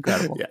 yeah,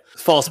 incredible. Yeah.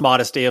 False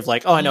modesty of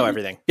like, oh, I know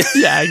everything.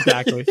 Yeah,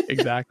 exactly.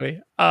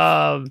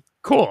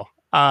 Cool.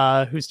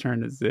 Whose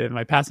turn is it? Am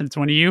I passing it to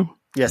one of you?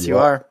 Yes, you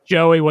are.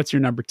 Joey, what's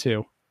your number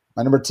 2?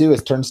 My number 2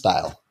 is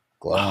Turnstile.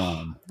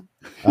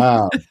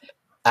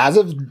 As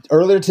of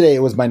earlier today,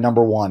 it was my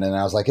number 1, and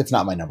I was like, it's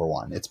not my number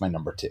 1. It's my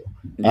number 2.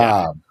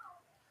 Yeah.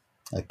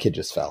 A kid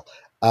just fell.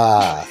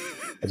 I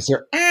just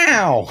hear,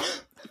 ow!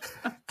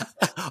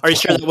 Are you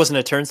sure that wasn't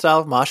a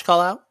Turnstile mosh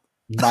call out?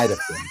 Might have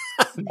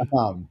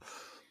been.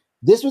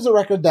 This was a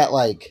record that,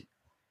 like,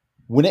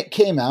 when it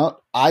came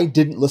out, I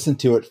didn't listen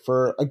to it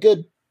for a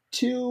good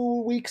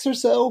 2 weeks or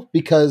so,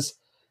 because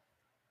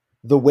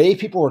the way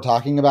people were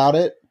talking about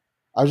it,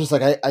 I was just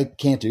like, I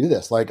can't do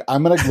this. Like,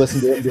 I'm going to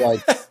listen to it and be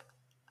like,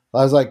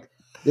 I was like,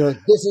 they're like,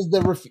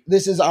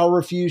 this is our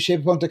Refuse, Shape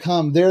of Punk to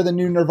come. They're the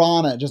new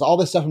Nirvana. Just all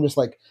this stuff. I'm just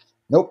like,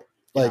 nope.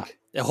 Like,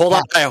 yeah, hold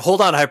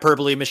on,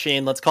 hyperbole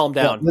machine. Let's calm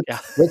down.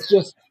 Let's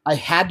just, I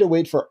had to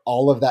wait for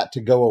all of that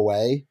to go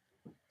away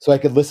so I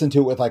could listen to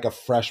it with like a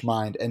fresh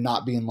mind and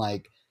not being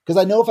like, because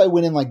I know if I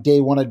went in like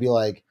day 1, I'd be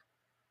like,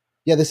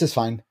 yeah, this is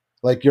fine.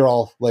 Like, you're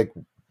all like,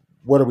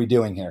 what are we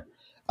doing here?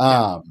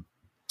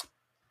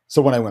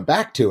 So when I went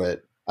back to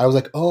it, I was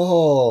like,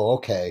 oh,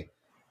 okay.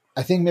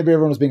 I think maybe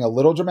everyone was being a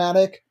little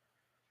dramatic,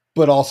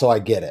 but also I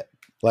get it.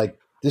 Like,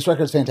 this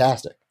record's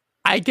fantastic.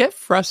 I get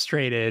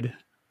frustrated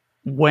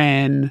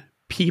when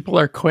people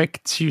are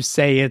quick to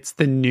say it's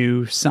the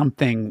new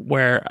something,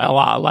 where a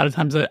lot of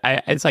times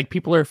it's like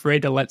people are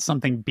afraid to let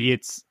something be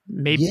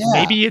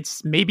maybe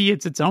it's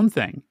its own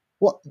thing.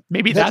 Well,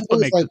 maybe that's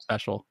what makes it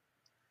special.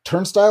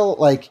 Turnstile,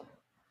 like,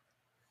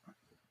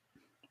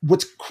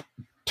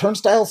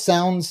 Turnstile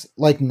sounds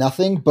like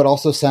nothing, but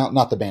also sound,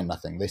 not the band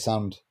Nothing. They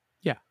sound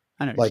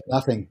I know like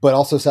nothing, but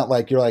also sound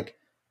like, you're like,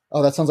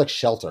 oh, that sounds like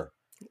Shelter.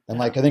 And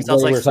like, I think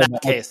sounds like we were talking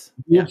about Snapcase.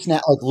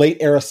 Snap, like late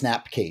era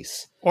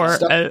Snapcase.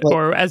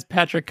 Or as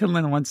Patrick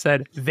Quinlan once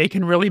said, they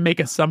can really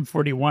make a Sum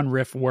 41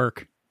 riff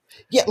work.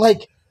 Yeah,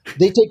 like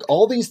they take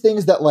all these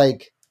things that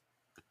like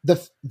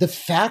the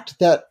fact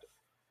that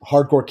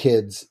hardcore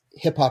kids,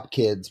 hip hop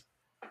kids,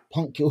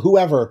 punk,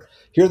 whoever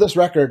hear this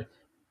record,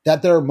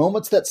 that there are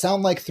moments that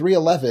sound like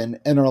 311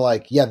 and are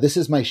like, yeah, this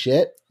is my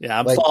shit. Yeah,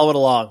 I'm like, following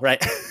along,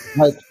 right?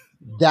 like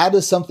that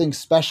is something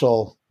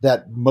special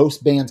that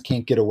most bands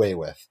can't get away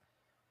with.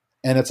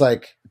 And it's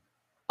like,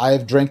 I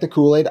have drank the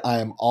Kool-Aid. I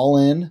am all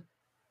in.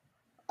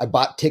 I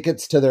bought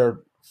tickets to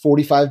their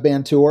 45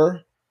 band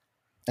tour,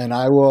 and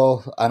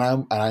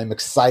I'm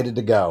excited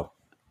to go.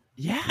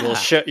 Yeah.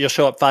 You'll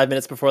show up 5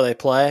 minutes before they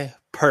play.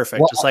 Perfect.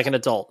 Well, just like an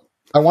adult.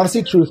 I want to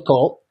see Truth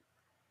Cult.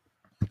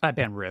 That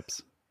band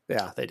rips.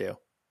 Yeah, they do.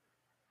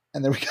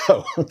 And there we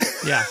go.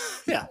 Yeah.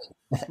 Yeah.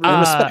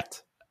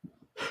 Respect.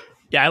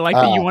 Yeah, I like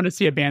that you want to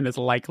see a band that's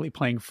likely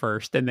playing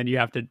first, and then you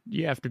have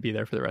to be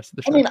there for the rest of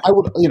the show. I mean, I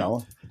would,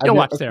 you'll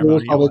watch Ceremony.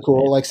 Ceremony. Probably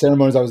cool. Like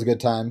Ceremony's always a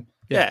good time.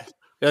 Yeah.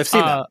 I've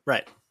seen that.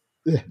 Right.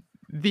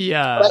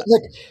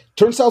 Like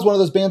Turnstile's one of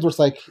those bands where it's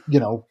like,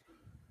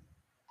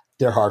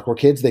 they're hardcore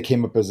kids. They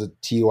came up as a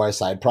TUI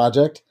side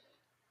project.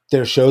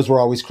 Their shows were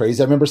always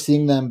crazy. I remember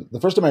seeing them the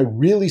first time I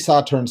really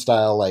saw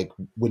Turnstile, like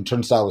when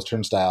Turnstile was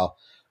Turnstile,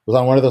 was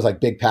on one of those like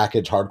big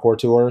package hardcore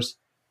tours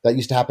that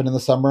used to happen in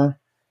the summer.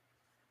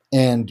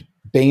 And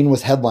Bane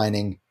was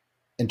headlining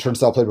and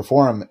Turnstile played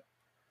before him,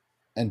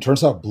 and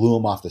Turnstile blew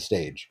him off the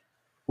stage,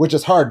 which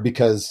is hard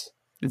because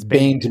it's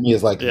Bane to me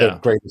is like the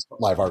greatest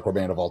live hardcore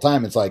band of all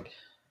time. It's like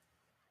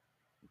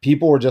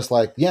people were just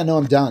like, yeah, no,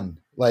 I'm done.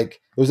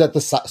 Like it was at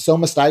the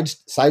Soma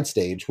side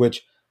stage,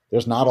 which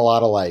there's not a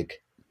lot of like,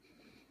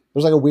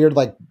 there's like a weird,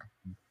 like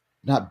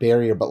not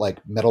barrier, but like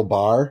metal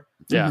bar.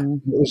 Yeah.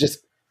 It was just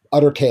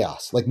utter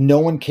chaos. Like no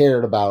one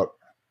cared about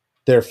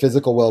their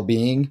physical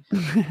well-being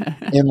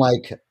in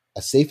like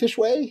a safe-ish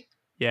way.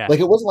 Yeah. Like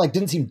it wasn't like,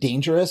 didn't seem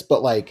dangerous,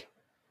 but like,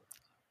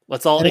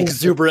 let's all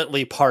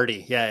exuberantly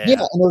party. Yeah. And it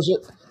was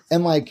just,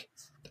 and like,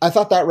 I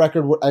thought that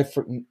record,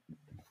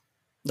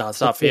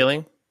 Non-Stop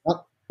Feeling. It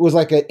was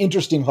like an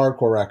interesting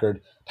hardcore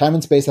record. Time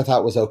and Space I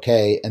thought was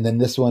okay. And then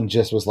this one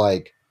just was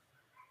like,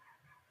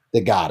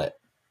 they got it.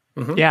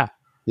 Mm-hmm. Yeah.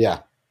 Yeah.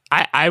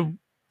 I've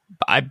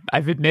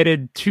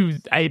admitted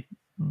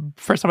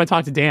first time I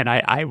talked to Dan,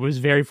 I was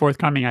very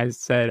forthcoming. I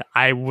said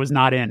I was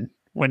not in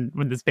when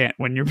this band,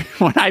 when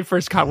I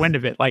first caught wind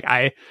of it. Like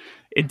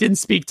it didn't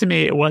speak to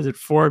me. It wasn't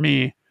for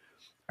me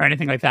or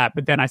anything like that.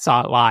 But then I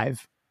saw it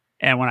live.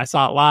 And when I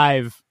saw it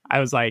live,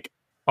 I was like,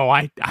 oh,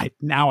 I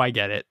now I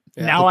get it.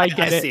 Yeah, now I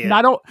get it.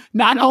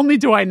 Not only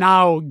do I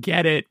now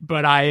get it,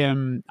 but I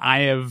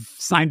have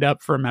signed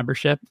up for a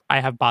membership. I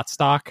have bought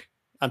stock.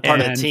 I'm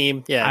part of the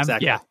team. Yeah,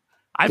 exactly. Yeah.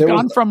 I've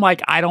gone from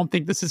like, I don't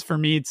think this is for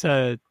me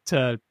to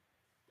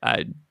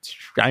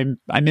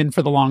I'm in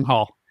for the long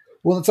haul.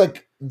 Well, it's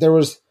like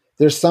there's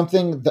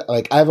something that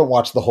like I haven't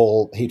watched the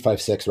whole Hate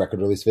 5/6 record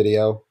release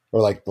video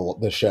or like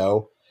the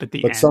show,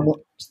 but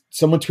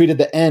someone tweeted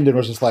the end and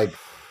was just like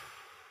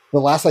the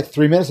last like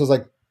 3 minutes was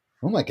like,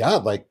 oh my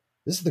god, like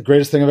this is the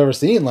greatest thing I've ever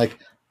seen. Like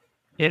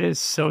it is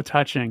so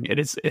touching. It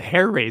is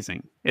hair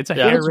raising. It's a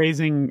hair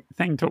raising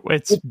thing.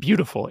 It's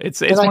beautiful.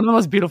 It's one of the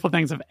most beautiful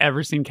things I've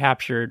ever seen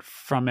captured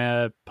from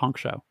a punk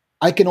show.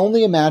 I can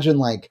only imagine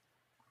like,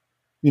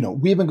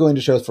 we've been going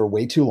to shows for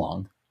way too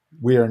long.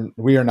 We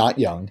are not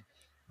young,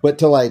 but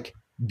to like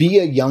be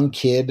a young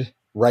kid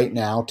right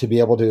now, to be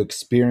able to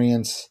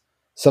experience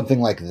something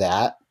like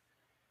that,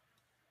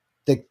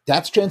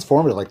 that's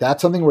transformative. Like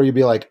that's something where you'd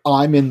be like, oh,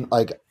 I'm in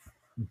like,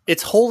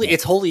 it's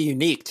wholly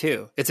unique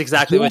too. It's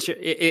exactly what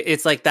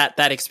it's like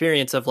that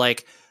experience of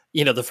like,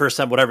 the first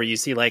time, whatever you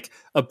see like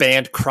a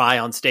band cry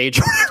on stage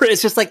or whatever.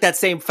 It's just like that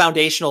same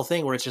foundational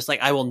thing where it's just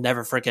like, I will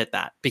never forget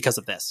that because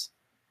of this.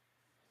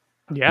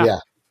 Yeah.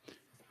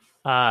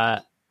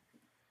 I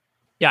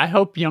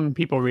hope young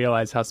people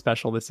realize how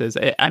special this is.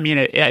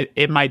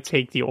 It might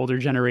take the older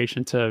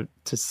generation to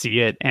see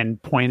it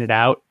and point it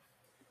out,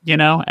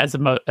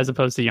 as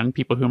opposed to young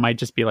people who might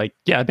just be like,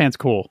 yeah, the band's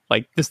cool.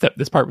 Like this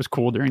part was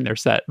cool during their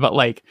set. But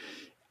like,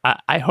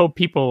 I hope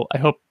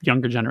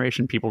younger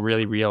generation people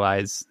really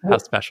realize how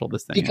special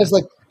this thing is. Because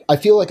like, I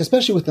feel like,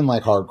 especially within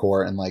like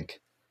hardcore and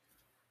like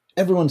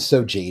everyone's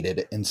so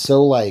jaded and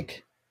so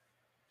like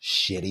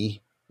shitty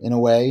in a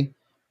way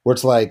where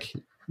it's like,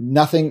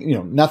 nothing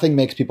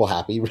makes people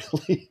happy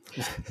really.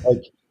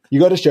 Like you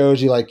go to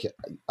shows, you like,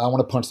 I want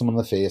to punch someone in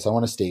the face. I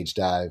want to stage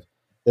dive.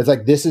 It's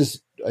like, this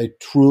is a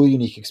truly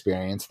unique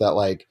experience that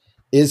like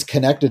is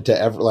connected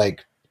to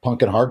like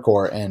punk and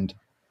hardcore. And,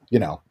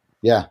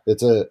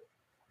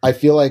 I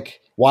feel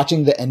like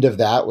watching the end of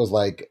that was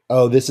like,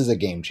 oh, this is a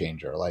game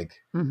changer. Like,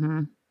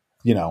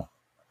 yeah,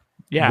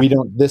 we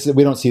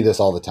don't see this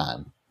all the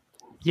time.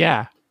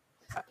 Yeah.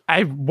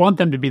 I want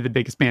them to be the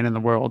biggest band in the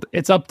world.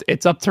 It's up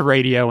to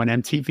radio and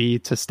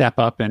MTV to step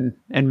up and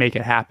make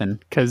it happen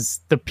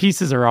because the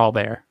pieces are all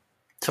there.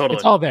 Totally.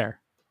 It's all there.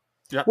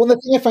 Yep. Well, the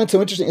thing I find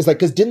so interesting is like,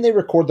 because didn't they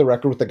record the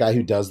record with the guy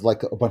who does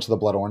like a bunch of the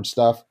Blood Orange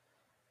stuff?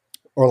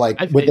 or like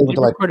when they went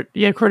to like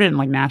recorded in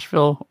like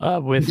Nashville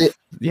with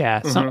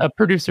a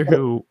producer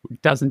who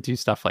doesn't do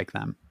stuff like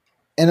them.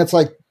 And it's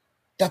like,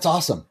 that's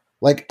awesome.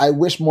 Like, I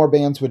wish more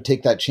bands would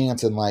take that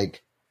chance and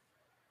like,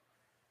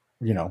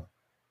 you know,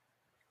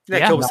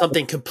 go with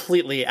something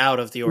completely out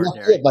of the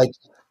ordinary. Like,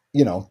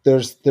 you know,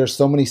 there's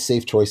so many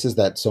safe choices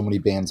that so many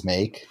bands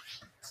make.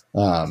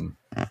 You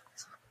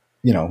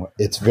know,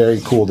 it's very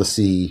cool to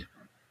see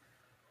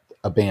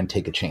a band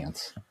take a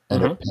chance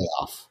and it pay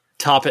off.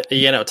 Top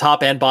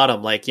and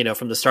bottom, like, you know,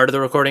 from the start of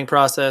the recording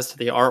process to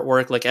the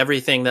artwork, like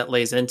everything that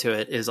lays into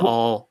it is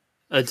all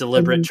a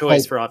deliberate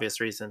choice for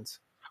obvious reasons.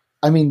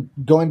 I mean,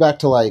 going back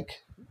to like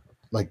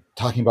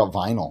talking about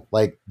vinyl,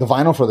 like the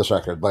vinyl for this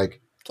record,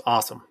 like it's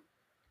awesome.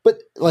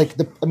 But like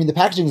the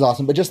packaging is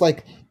awesome, but just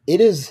like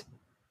it is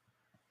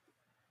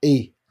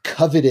a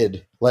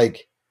coveted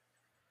like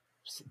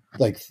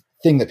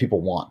thing that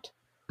people want,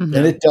 and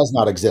it does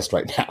not exist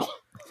right now.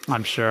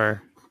 I'm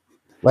sure.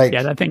 Like,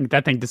 yeah, that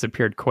thing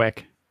disappeared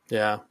quick.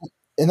 Yeah,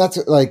 and that's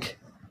like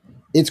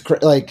it's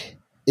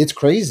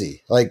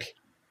crazy. Like,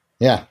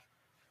 yeah.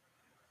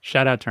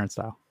 Shout out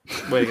Turnstile.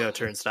 Way to go,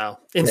 Turnstile.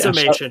 In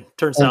summation,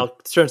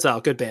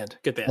 Turnstile, good band.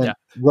 Yeah.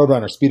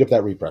 Roadrunner, speed up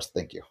that repress.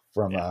 Thank you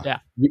from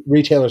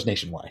retailers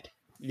nationwide.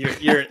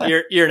 Year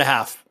and a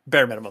half,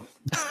 bare minimum.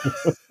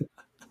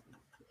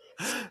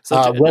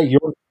 Ray,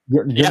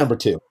 you're number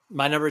 2.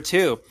 My number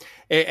 2,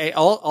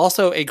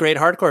 also a great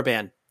hardcore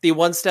band, the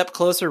One Step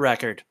Closer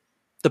record,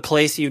 The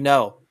Place You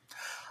Know.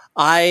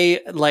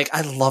 I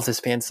love this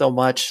band so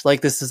much.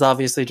 Like, this is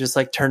obviously just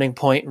like Turning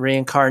Point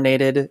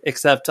reincarnated,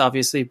 except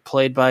obviously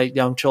played by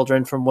young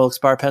children from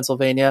Wilkes-Barre,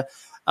 Pennsylvania.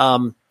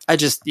 I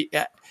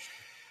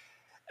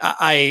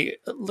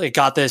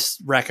got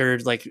this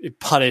record, like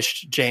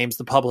punished James,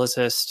 the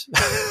publicist,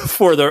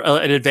 for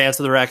in advance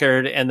of the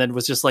record, and then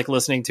was just like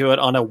listening to it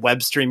on a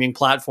web streaming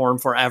platform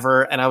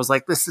forever. And I was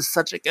like, this is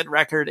such a good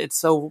record. It's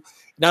so,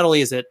 not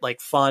only is it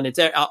like fun, it's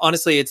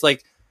honestly, it's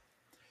like,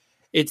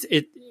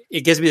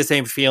 it gives me the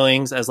same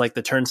feelings as like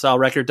the Turnstile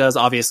record does.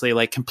 Obviously,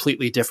 like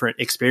completely different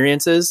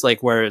experiences.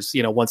 Like, whereas,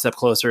 you know, One Step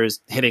Closer is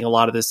hitting a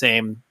lot of the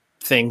same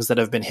things that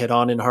have been hit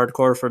on in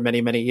hardcore for many,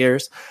 many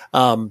years.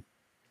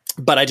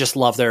 But I just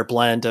love their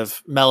blend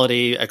of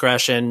melody,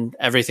 aggression,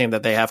 everything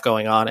that they have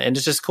going on. And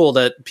it's just cool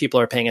that people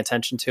are paying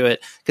attention to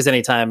it, because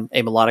anytime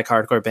a melodic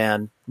hardcore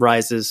band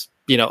rises,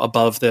 you know,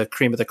 above the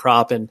cream of the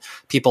crop and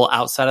people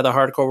outside of the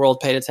hardcore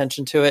world paid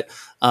attention to it.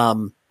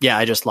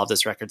 I just love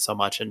this record so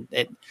much. And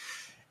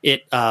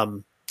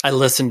I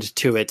listened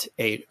to it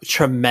a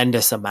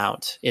tremendous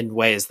amount in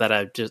ways that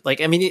I just like,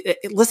 I mean,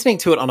 listening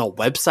to it on a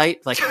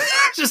website, like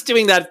just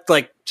doing that,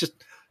 like just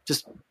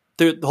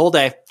through the whole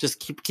day, just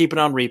keep it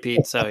on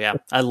repeat. So yeah,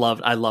 I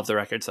love the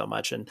record so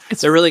much, and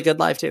they're really good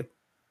live too.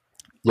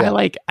 Yeah.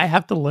 I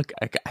have to look.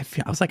 I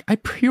was like, I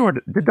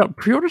pre-ordered. Did the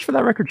pre-orders for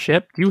that record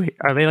ship?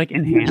 Are they like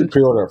in hand? Who did you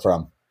pre-order it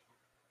from?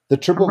 The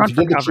triple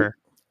cover.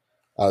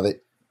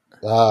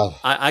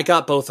 I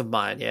got both of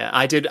mine. Yeah,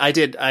 I did.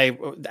 And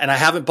I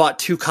haven't bought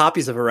 2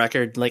 copies of a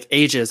record like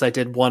ages. I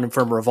did one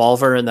from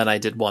Revolver, and then I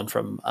did one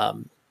from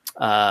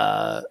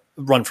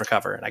Run for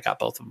Cover, and I got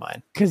both of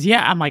mine. Because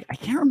I'm like, I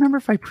can't remember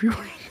if I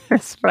pre-ordered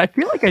this, but I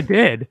feel like I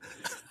did.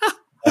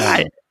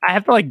 I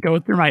have to like go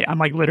through I'm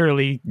like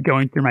literally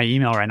going through my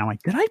email right now. I'm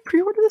like, did I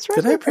pre-order this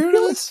record? Did I pre-order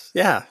this?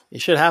 Yeah, you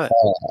should have it.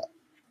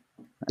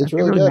 It's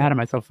really good. Mad at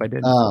myself if I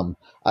did.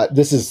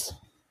 This is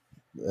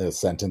a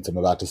sentence I'm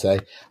about to say.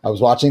 I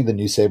was watching the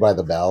new Saved by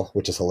the Bell,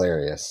 which is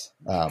hilarious,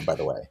 by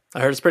the way.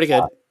 I heard it's pretty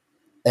good.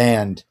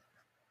 And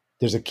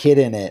there's a kid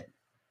in it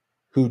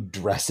who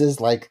dresses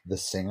like the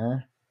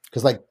singer,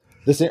 because like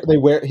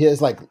he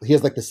has like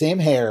the same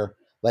hair,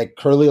 like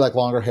curly, like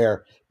longer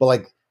hair, but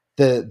like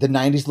the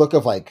 90s look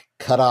of like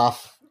cut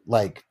off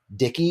like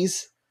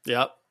Dickies.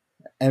 Yep.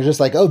 And it's just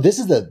like, oh, this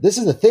is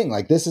the thing.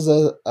 Like, this is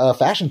a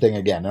fashion thing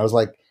again. And I was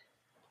like,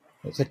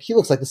 he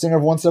looks like the singer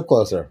of One Step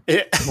Closer.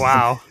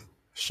 Wow.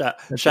 Shout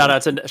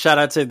out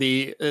to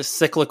the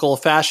cyclical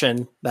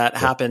fashion that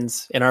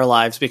happens in our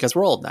lives because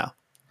we're old now.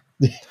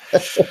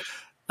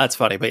 That's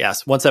funny, but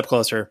yes, One Step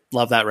Closer.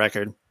 Love that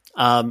record.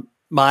 I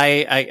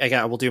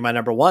will do my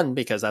number 1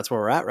 because that's where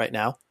we're at right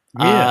now.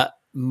 Yeah.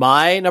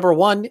 My number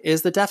 1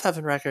 is the Death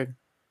Heaven record.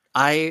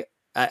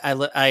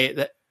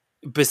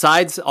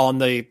 Besides on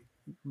the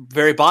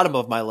very bottom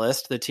of my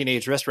list, the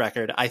Teenage Wrist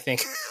record, I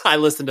think I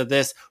listened to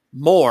this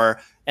more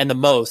and the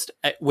most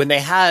when they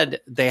had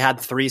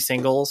 3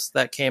 singles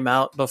that came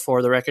out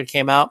before the record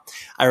came out.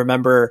 I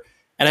remember,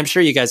 and I'm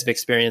sure you guys have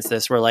experienced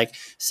this, where like,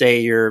 say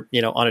you're,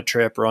 you know, on a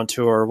trip or on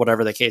tour or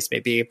whatever the case may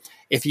be,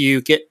 if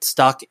you get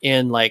stuck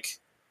in like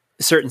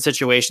certain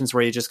situations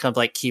where you just kind of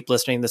like keep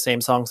listening to the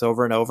same songs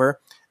over and over,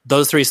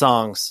 those 3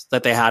 songs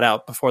that they had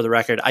out before the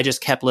record, I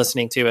just kept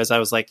listening to as I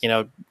was like, you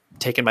know,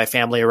 taking my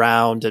family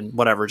around and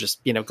whatever,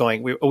 just, you know,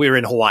 going, we were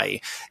in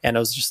Hawaii, and it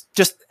was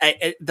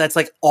that's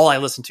like all I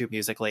listened to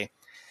musically.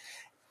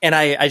 And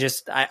I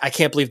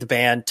can't believe the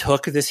band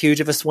took this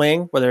huge of a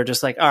swing where they're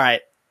just like, all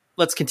right,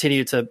 let's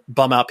continue to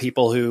bum out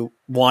people who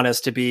want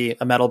us to be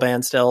a metal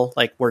band still.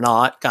 Like, we're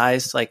not,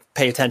 guys. Like,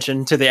 pay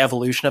attention to the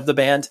evolution of the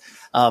band.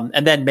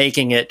 And then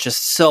making it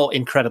just so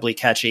incredibly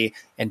catchy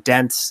and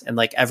dense and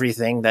like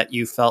everything that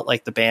you felt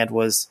like the band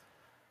was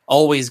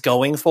always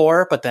going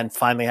for, but then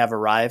finally have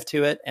arrived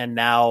to it. And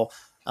now,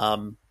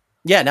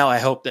 now I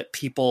hope that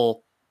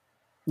people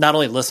not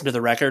only listen to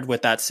the record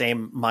with that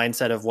same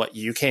mindset of what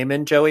you came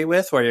in, Joey,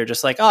 with, where you're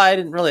just like, oh,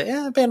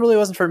 the band really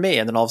wasn't for me.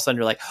 And then all of a sudden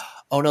you're like,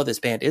 oh no, this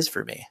band is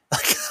for me.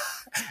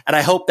 And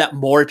I hope that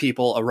more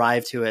people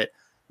arrive to it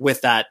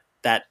with that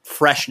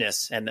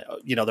freshness and,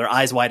 their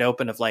eyes wide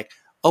open of like,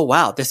 oh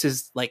wow, this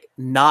is like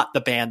not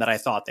the band that I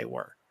thought they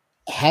were.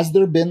 Has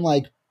there been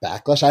like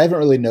backlash? I haven't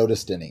really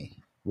noticed any.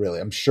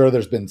 Really, I'm sure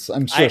there's been.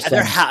 I'm sure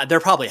there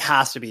probably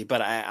has to be,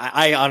 but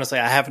I honestly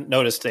I haven't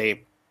noticed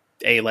a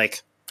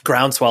like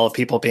groundswell of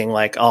people being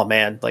like, oh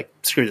man, like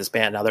screw this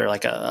band. Now they're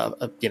like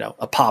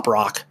a pop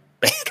rock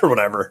band or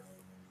whatever.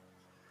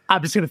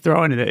 I'm just gonna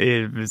throw in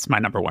it's my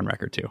number one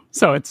record too.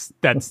 So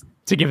that's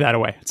to give that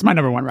away. It's my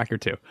number one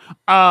record too.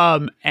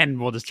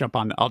 And we'll just jump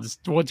on.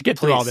 We'll get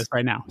through all this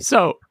right now.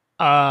 So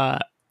I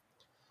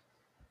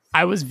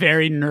was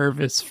very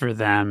nervous for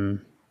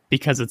them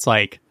because it's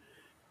like,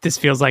 this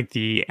feels like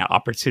the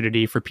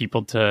opportunity for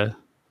people to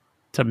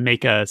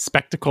make a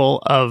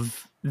spectacle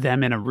of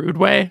them in a rude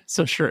way.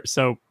 So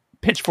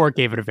Pitchfork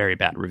gave it a very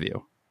bad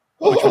review,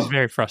 which was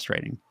very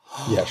frustrating.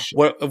 Yes.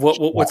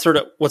 What sort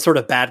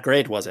of bad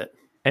grade was it?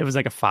 It was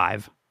like a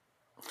 5.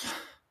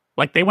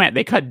 Like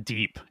they cut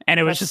deep, and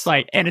it was just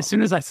like, and as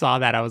soon as I saw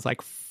that, I was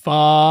like,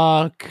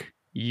 fuck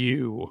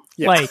you.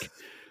 Yeah.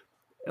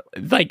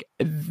 Like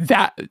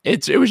that,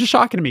 it was just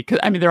shocking to me because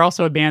I mean they're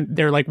also a band.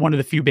 They're like one of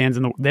the few bands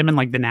them and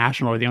like the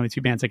National are the only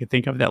two bands I could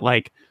think of that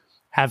like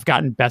have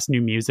gotten best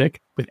new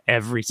music with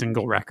every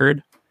single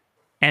record,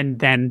 and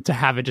then to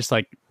have it just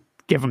like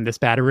give them this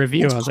bad a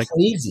review, I was like,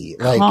 crazy.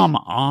 Come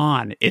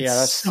on,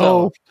 it's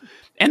so.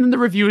 And then the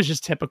review is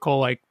just typical,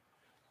 like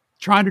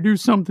trying to do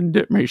something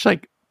different. It's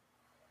like,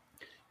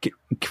 can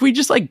we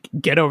just like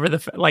get over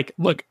like,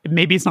 look,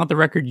 maybe it's not the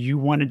record you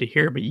wanted to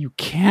hear, but you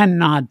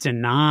cannot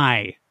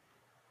deny.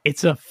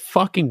 It's a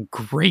fucking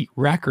great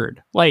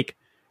record. Like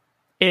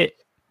it,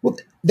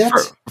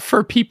 that's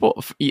for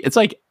people. It's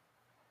like,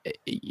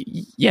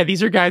 yeah,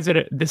 these are guys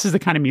this is the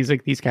kind of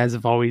music these guys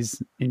have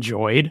always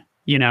enjoyed,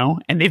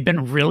 and they've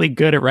been really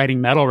good at writing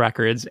metal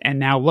records. And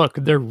now look,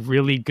 they're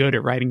really good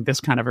at writing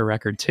this kind of a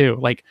record too.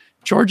 Like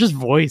George's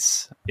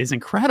voice is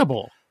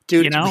incredible.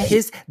 Dude,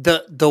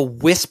 the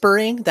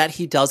whispering that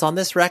he does on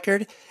this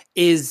record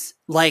is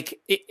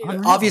like,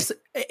 obviously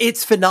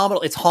it's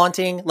phenomenal. It's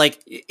haunting.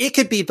 Like it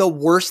could be the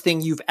worst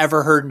thing you've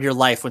ever heard in your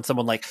life when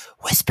someone like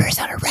whispers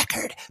on a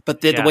record,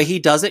 but the way he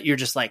does it, you're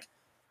just like,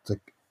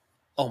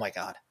 oh my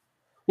God.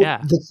 Well,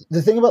 yeah.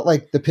 The thing about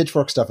like the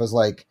Pitchfork stuff is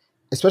like,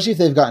 especially if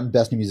they've gotten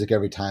best new music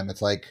every time,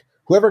 it's like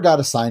whoever got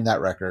assigned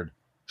that record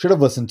should have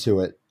listened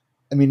to it.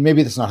 I mean,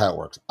 maybe that's not how it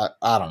works.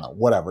 I don't know,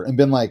 whatever. And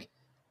been like,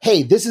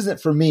 hey, this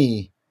isn't for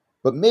me,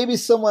 but maybe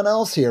someone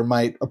else here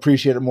might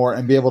appreciate it more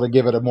and be able to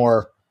give it a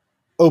more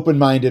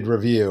open-minded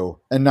review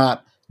and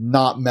not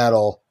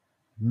metal,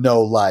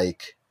 no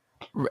like.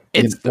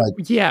 It's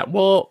yeah.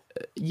 Well,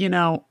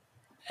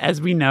 as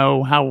we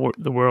know how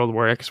the world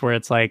works, where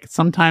it's like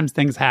sometimes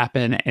things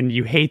happen and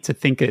you hate to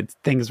think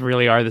things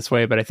really are this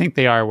way, but I think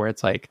they are, where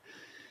it's like,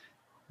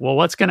 well,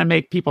 what's going to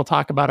make people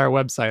talk about our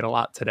website a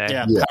lot today?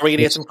 Yeah. How are we going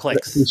to get some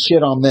clicks? If we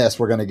shit on this,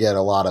 we're going to get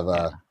a lot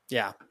of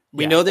yeah.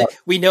 We know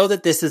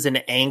that this is an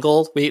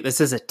angle. This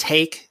is a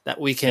take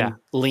that we can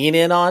lean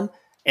in on,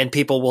 and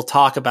people will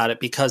talk about it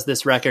because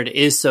this record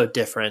is so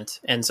different,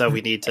 and so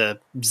we need to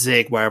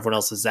zig where everyone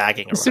else is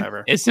zagging or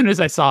whatever. As soon as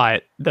I saw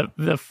it,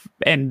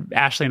 and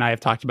Ashley and I have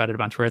talked about it a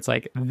bunch, where it's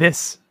like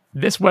this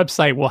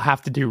website will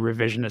have to do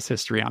revisionist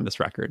history on this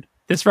record.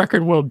 This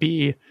record will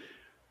be,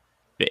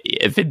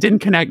 if it didn't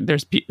connect,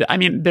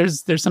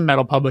 there's some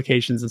metal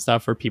publications and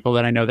stuff for people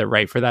that I know that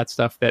write for that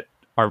stuff that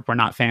were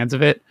not fans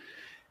of it.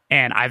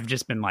 And I've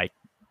just been like,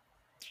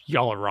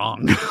 y'all are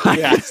wrong.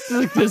 Yeah.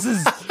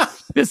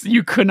 this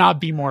you could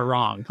not be more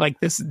wrong. Like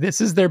this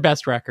is their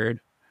best record.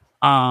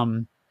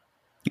 And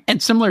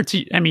similar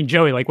to, I mean,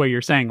 Joey, like what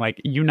you're saying, like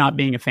you not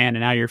being a fan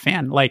and now you're a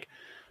fan. Like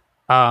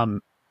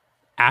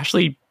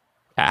Ashley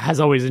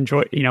has always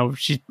enjoyed,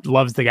 she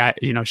loves the guy,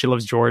 she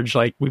loves George.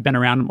 Like we've been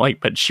around,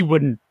 like, but she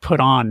wouldn't put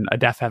on a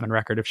Death Heaven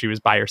record if she was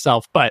by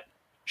herself. But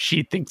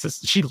she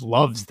she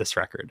loves this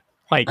record.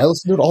 Like I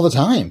listen to it all the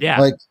time.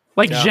 Yeah.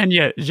 Like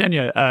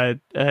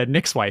Zhenya,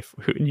 Nick's wife,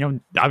 who,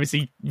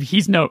 obviously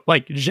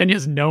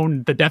Zhenya's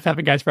known the Death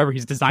Heaven guys forever.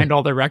 He's designed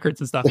all their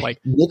records and stuff. Like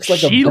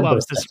she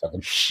loves this.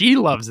 She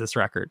loves this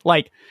record.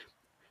 Like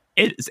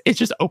it's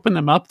just opened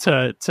them up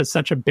to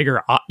such a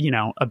bigger,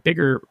 a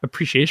bigger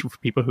appreciation for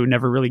people who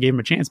never really gave him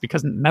a chance,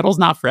 because metal's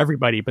not for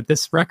everybody, but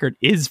this record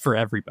is for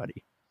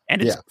everybody,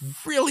 and it's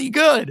really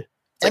good.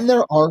 And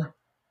there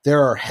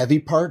are heavy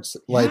parts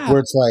where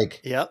it's like,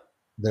 yep.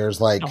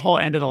 There's like the whole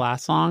end of the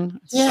last song.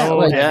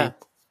 Yeah.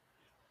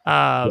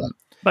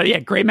 But yeah,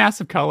 Great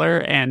Massive Color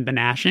and The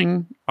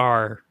Gnashing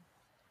are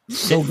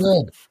so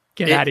good.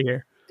 Get out of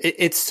here.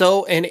 It's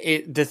so, and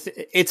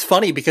it's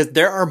funny because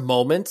there are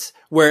moments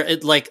where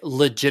it like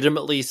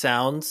legitimately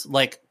sounds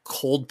like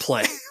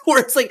Coldplay, where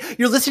it's like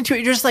you're listening to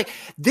it, you're just like,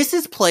 this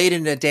is played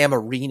in a damn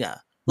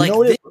arena. Like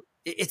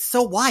it's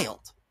so wild.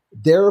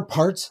 There are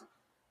parts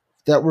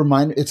that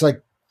remind. It's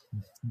like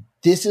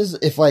this is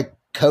if like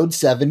Code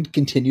 7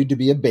 continued to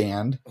be a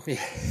band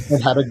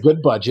and had a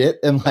good budget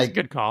and like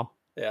good call.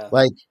 Yeah,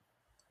 like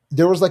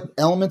there was like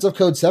elements of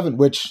Code 7,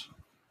 which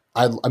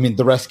I mean,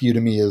 The Rescue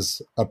to me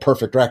is a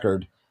perfect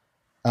record.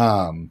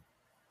 One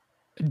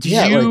of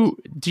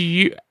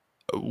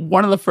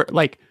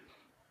the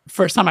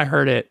first time I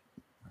heard it,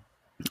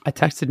 I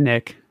texted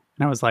Nick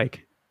and I was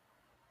like,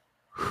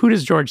 who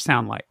does George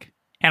sound like?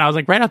 And I was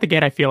like, right out the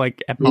gate, I feel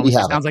like at moments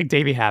it sounds like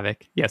Davey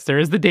Havok. Yes, there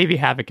is the Davey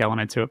Havok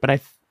element to it, but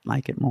I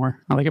like it more.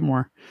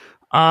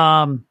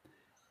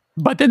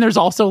 But then there's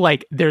also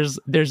like there's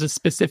a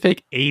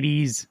specific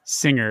 80s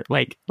singer,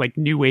 like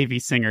new wavy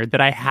singer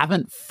that I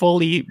haven't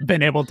fully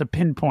been able to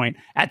pinpoint.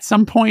 At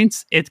some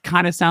points it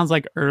kind of sounds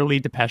like early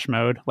Depeche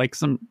Mode, like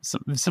some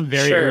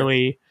very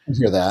early I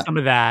hear that. Some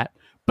of that.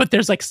 But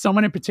there's like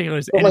someone in particular,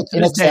 and like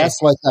in excess,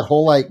 like that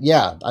whole like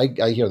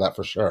I hear that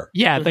for sure.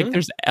 Yeah, like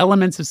there's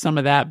elements of some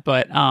of that,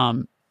 but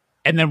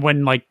and then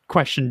when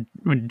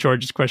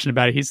George's question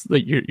about it, he's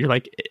like, you're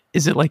like,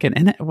 is it like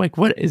like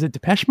what is it,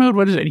 Depeche Mode?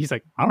 What is it? And he's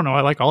like, I don't know,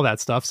 I like all that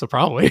stuff, so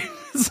probably.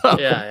 So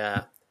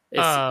yeah.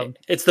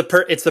 It's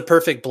the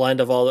perfect blend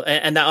of all,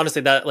 and that,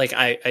 honestly, that like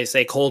I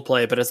say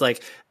Coldplay, but it's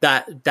like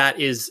that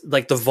is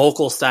like the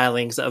vocal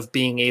stylings of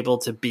being able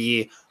to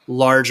be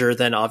larger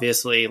than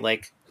obviously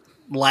like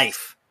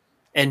life,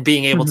 and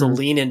being able to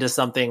lean into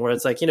something where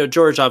it's like,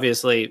 George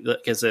obviously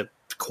is a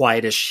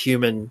quietish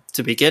human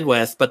to begin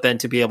with, but then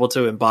to be able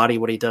to embody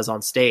what he does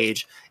on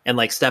stage and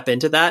like step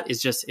into that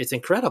is just, it's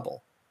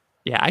incredible.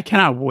 Yeah, I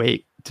cannot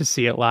wait to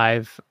see it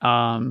live.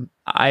 I'm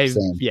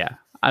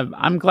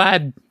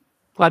glad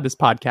this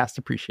podcast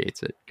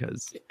appreciates it,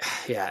 because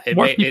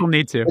more people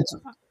need to.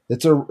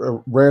 It's a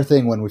rare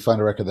thing when we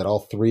find a record that all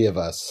three of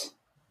us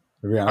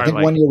agree on. I think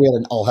one year we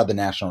all had The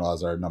National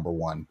as our number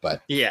one,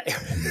 but yeah.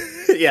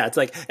 Yeah, it's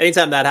like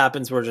anytime that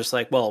happens, we're just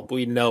like, well,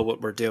 we know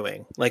what we're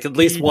doing. Like at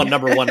least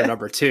number one and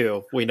number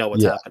two, we know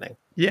what's happening.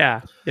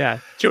 Yeah.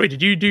 Joey,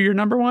 did you do your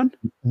number one?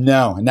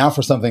 No. Now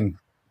for something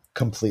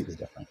completely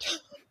different.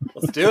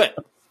 Let's do it.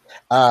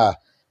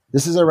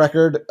 This is a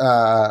record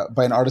by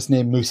an artist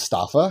named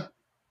Mustafa.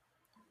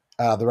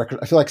 The record,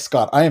 I feel like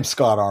I am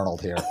Scott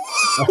Arnold here.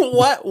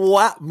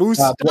 What?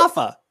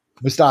 Mustafa?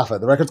 Mustafa.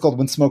 The record's called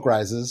When Smoke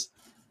Rises.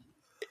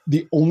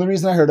 The only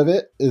reason I heard of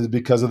it is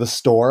because of the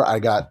store. I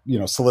got,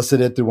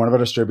 solicited through one of our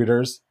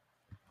distributors.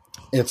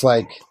 It's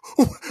like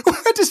a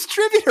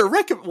distributor.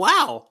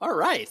 Wow. All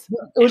right.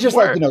 It was just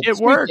like, it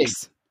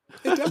works.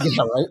 Yeah,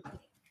 right.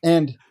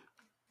 And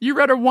you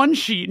read a one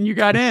sheet and you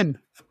got in.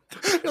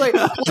 You're like,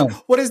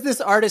 what is this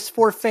artist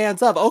for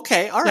fans of?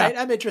 Okay. All right.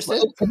 I'm interested.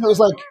 And it was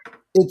like,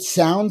 it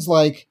sounds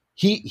like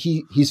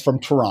he's from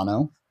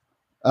Toronto.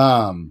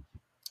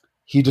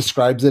 He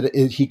describes it.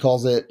 He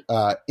calls it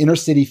inner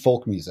city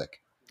folk music.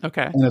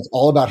 Okay. And it's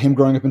all about him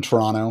growing up in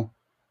Toronto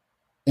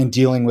and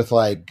dealing with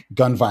like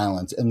gun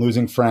violence and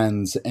losing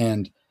friends.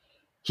 And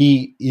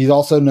he's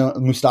also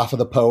known Mustafa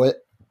the poet.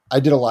 I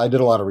did a lot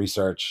of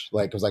research.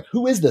 Like, I was like,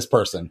 who is this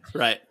person?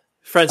 Right.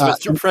 Friends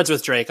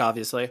with Drake,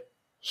 obviously.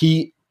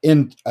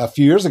 In a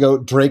few years ago,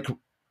 Drake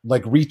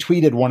like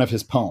retweeted one of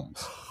his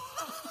poems.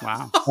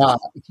 Wow.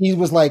 He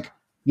was like,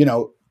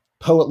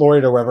 poet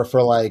laureate or whatever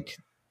for like,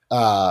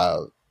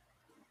 not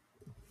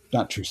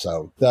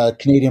Trousseau, the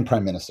Canadian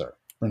Prime Minister.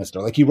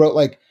 Like he wrote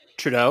like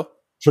Trudeau.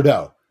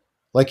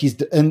 Like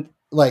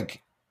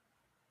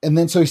and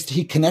then so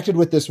he connected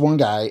with this one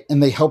guy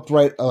and they helped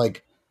write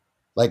like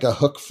a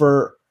hook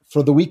for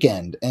The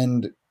Weeknd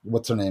and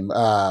what's her name?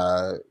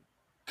 Camila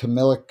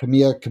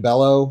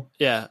Cabello.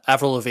 Yeah.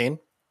 Avril Lavigne.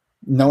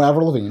 No,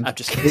 Avril Lavigne. I'm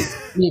just kidding.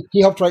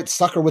 He helped write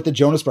Sucker with the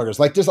Jonas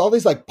Brothers. Like there's all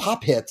these like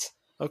pop hits.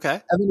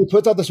 Okay. And then he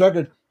puts out this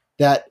record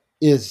that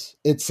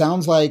it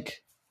sounds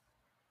like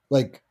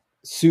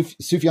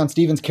Sufjan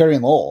Stevens, Carrie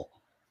and Lowell.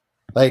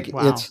 Like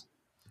it's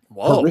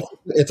horrific.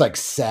 It's like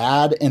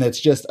sad, and it's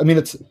just, I mean,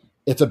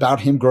 it's about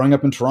him growing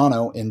up in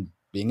Toronto and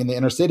being in the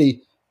inner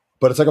city,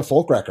 but it's like a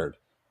folk record.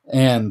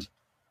 And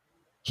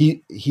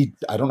he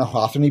I don't know how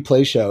often he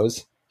plays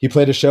shows. He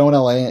played a show in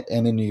LA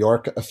and in New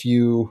York in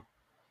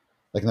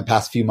the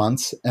past few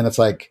months, and it's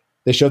like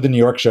they showed the New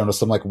York show and it was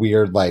some like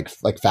weird like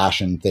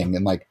fashion thing,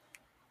 and like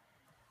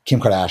Kim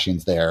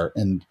Kardashian's there,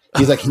 and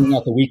he's like hanging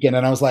out The Weeknd,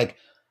 and I was like,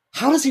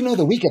 how does he know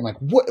The Weeknd? Like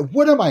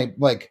what am I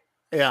like?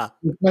 Yeah,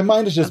 my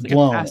mind is just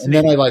blown. And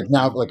then I like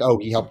now like, oh,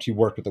 he helped you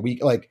work with The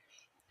Weeknd. Like,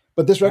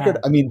 but this record,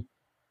 I mean,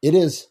 it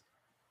is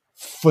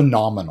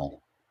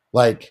phenomenal.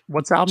 Like,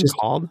 what's the album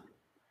called?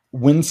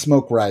 When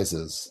Smoke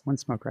Rises. When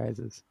Smoke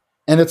Rises.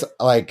 And it's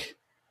like,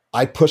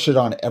 I push it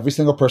on every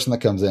single person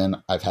that comes in.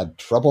 I've had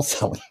trouble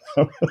selling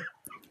them.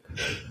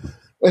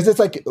 It's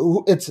like,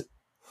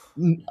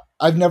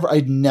 I'd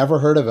never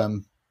heard of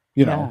him,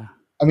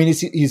 I mean,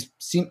 he's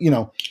seen,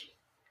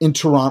 in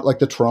Toronto, like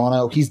the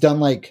Toronto, he's done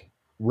like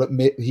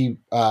he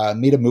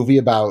made a movie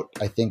about,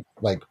 I think,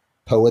 like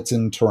poets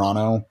in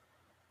Toronto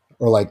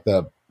or like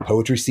the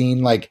poetry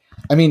scene. Like,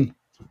 I mean,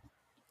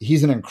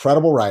 he's an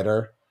incredible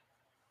writer,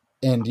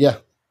 and yeah,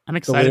 I'm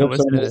excited to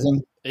listen to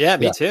it. Yeah,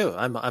 me too.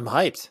 I'm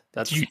hyped.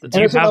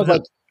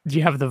 Do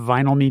you have the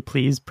Vinyl Me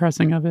Please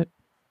pressing of it?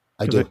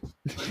 I do.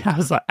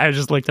 I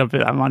just looked up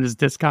it. I'm on his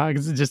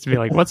Discogs just to be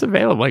like, what's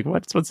available? Like,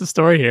 what's the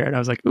story here? And I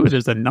was like, ooh,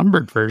 there's a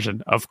numbered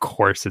version. Of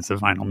course, it's a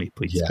Vinyl Me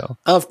Please. Yeah. Still.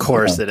 Of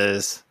course it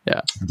is.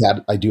 Yeah,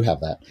 that I do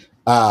have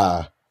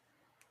that.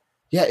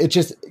 Yeah, it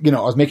just, I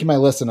was making my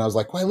list and I was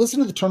like, well, I listen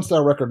to the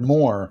Turnstile record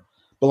more,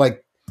 but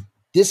like,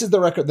 this is the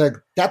record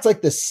that's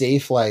like the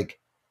safe, like,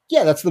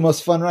 yeah, that's the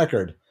most fun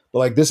record. But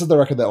like, this is the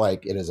record that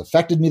like it has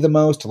affected me the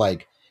most.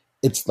 Like,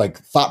 it's like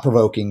thought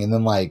provoking, and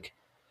then like,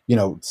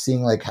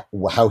 seeing like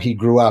how he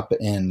grew up,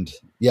 and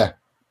yeah,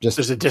 just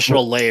there's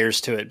additional layers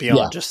to it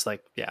beyond just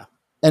like, yeah.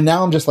 And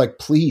now I'm just like,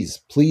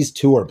 please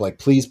tour, like,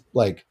 please,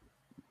 like,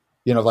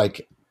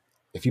 like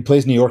if he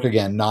plays New York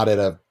again, not at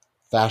a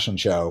fashion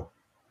show,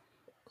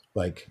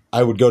 like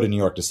I would go to New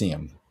York to see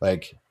him.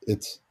 Like you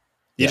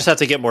just have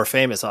to get more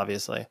famous,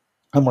 obviously.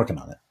 I'm working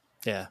on it.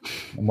 Yeah,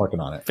 I'm working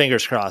on it.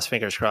 Fingers crossed.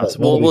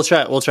 We'll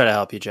try to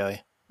help you,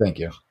 Joey. Thank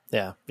you.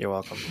 Yeah, you're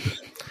welcome.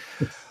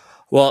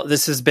 Well,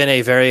 this has been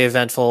a very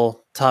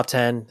eventful top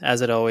 10, as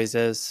it always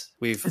is.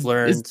 We've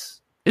learned.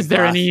 Is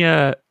there any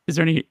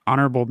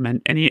honorable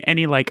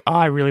any like, oh,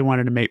 I really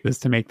wanted to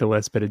make the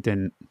list, but it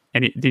didn't.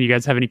 Did you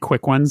guys have any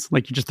quick ones?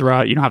 Like, you just throw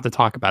out, you don't have to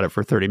talk about it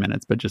for 30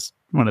 minutes, but just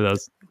one of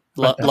those.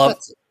 Love.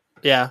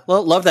 Yeah.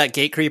 Well, love that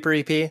Gate Creeper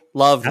EP.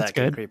 Love That's that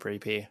good. Gate Creeper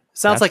EP.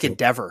 Sounds That's like good.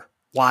 Endeavor.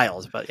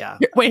 Wild, but yeah.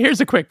 Wait, here's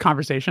a quick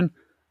conversation.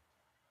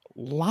 A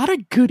lot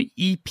of good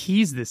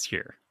EPs this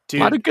year.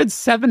 Dude. A lot of good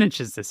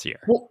 7-inches this year.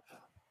 Well,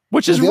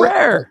 which is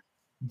rare.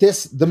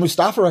 The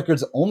Mustafa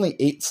record's only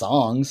 8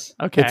 songs.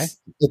 Okay.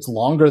 It's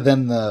longer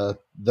than the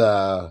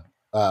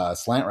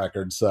Slant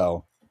record,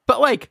 so.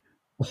 But like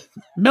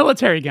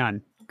Military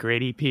Gun,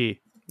 great EP.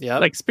 Yeah.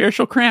 Like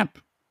Spiritual Cramp,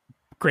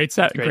 great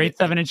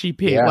 7-inch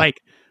EP. Yeah.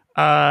 Like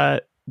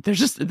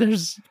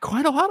there's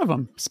quite a lot of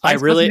them.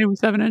 Spice really new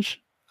 7-inch.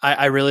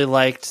 I really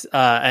liked,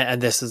 and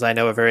this is, I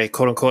know, a very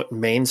quote unquote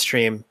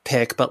mainstream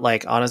pick, but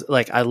like, honest,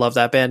 like I love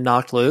that band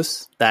Knocked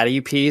Loose. That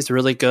EP is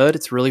really good.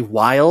 It's really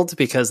wild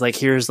because like,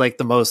 here's like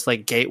the most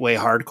like gateway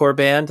hardcore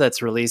band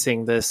that's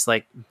releasing this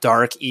like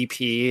dark EP.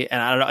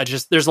 And I don't know,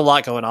 there's a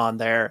lot going on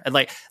there. And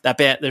like that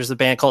band, there's a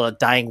band called A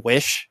Dying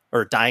Wish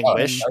or Dying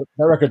Wish.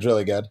 That record's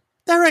really good.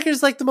 That record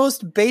is like the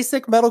most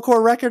basic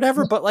metalcore record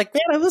ever, but like,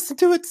 man, I listened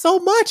to it so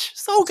much.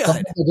 So good.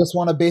 I just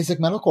want a basic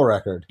metalcore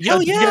record. Oh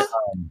yeah.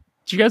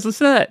 Did you guys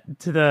listen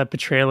to the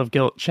Betrayal of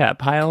Guilt Chat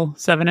Pile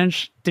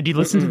 7-inch? Did you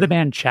listen to the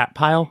band Chat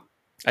Pile?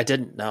 I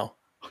didn't know.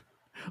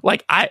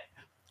 Like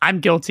I'm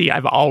guilty.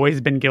 I've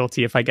always been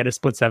guilty. If I get a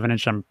split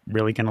 7-inch, I'm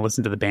really going to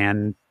listen to the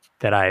band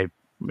that I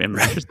am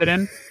interested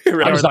in,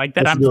 or like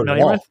that I'm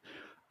familiar with.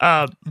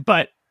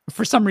 But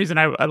for some reason,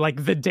 I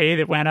like the day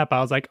that went up,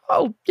 I was like,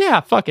 oh yeah,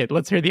 fuck it,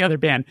 let's hear the other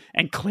band.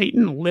 And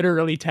Clayton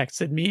literally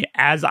texted me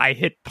as I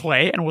hit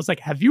play and was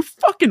like, have you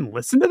fucking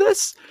listened to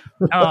this?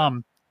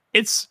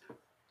 It's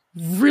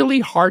really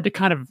hard to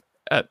kind of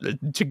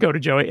to go to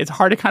Joey. It's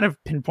hard to kind of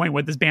pinpoint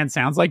what this band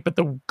sounds like, but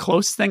the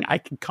closest thing I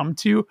can come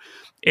to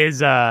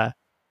is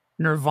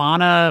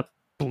Nirvana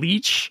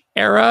Bleach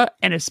era,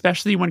 and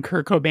especially when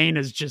Kurt Cobain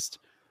is just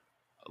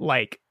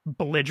like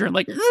belligerent,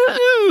 like kind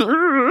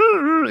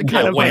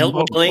of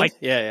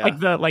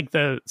like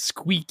the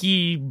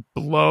squeaky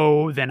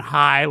low then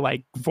high,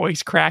 like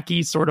voice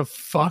cracky, sort of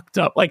fucked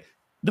up. Like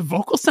the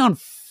vocals sound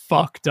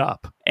fucked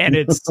up, and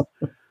it's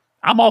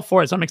I'm all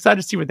for it. So I'm excited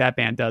to see what that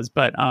band does.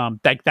 But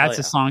that's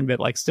a song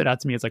that like stood out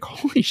to me. It's like,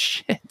 holy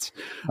shit.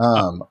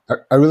 I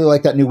really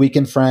like that new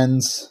Weekend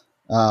Friends.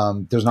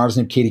 There's an artist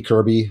named Katie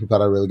Kirby who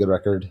got a really good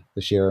record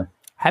this year.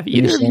 Have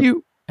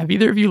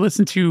either of you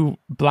listened to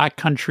Black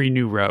Country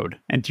New Road?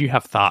 And do you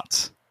have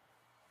thoughts?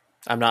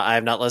 I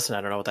have not listened.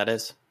 I don't know what that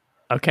is.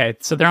 Okay.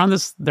 So they're on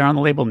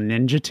the label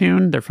Ninja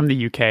Tune. They're from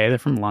the UK. They're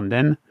from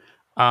London.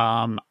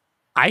 I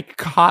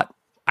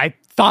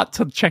thought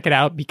to check it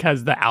out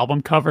because the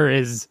album cover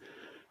is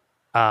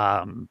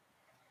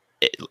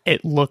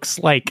it looks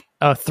like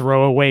a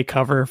throwaway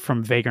cover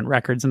from Vagrant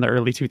Records in the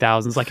early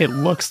 2000s. Like it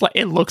looks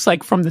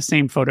like from the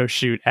same photo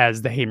shoot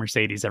as the Hey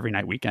Mercedes Every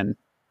Night Weekend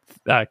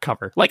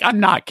cover. Like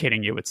I'm not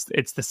kidding you.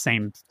 It's the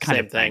same kind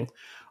of thing.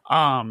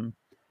 And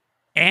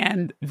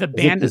the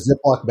band is the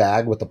Ziploc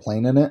bag with the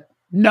plane in it.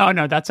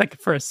 No, that's like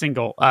for a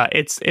single.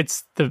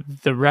 It's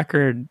the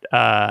record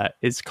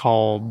is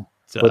called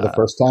For the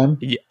First Time.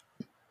 Yeah.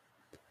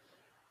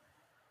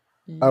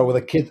 Oh, with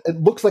a kid.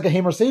 It looks like a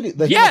Hey Mercedes.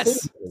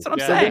 Yes, that's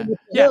what I'm saying.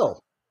 Yeah.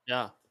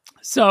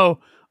 So,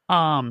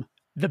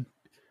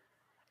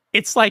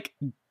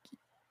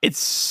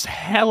 it's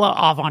hella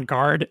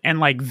avant-garde and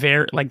like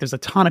there's a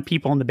ton of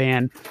people in the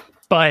band,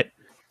 but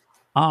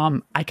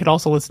I could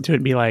also listen to it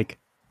and be like,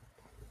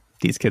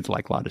 these kids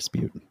like La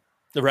Dispute.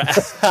 Right.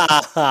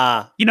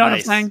 You know what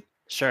I'm saying?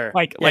 Sure.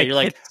 Like you're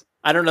like,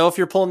 I don't know if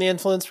you're pulling the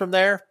influence from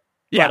there.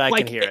 Yeah, but I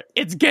can hear it.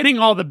 It's getting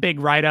all the big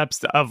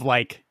write-ups of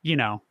like, you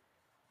know,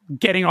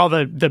 getting all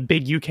the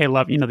big UK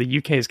love. You know, the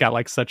UK's got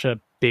like such a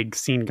big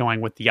scene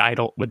going with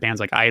with bands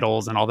like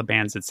Idols and all the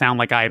bands that sound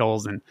like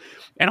Idols and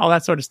all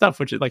that sort of stuff,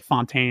 which is like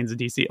Fontaines and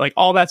DC, like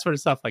all that sort of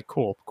stuff. Like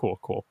cool.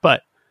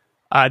 But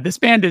this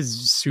band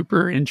is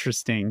super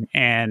interesting,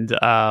 and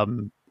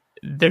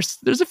there's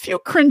a few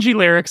cringy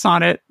lyrics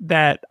on it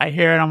that I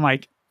hear, and I'm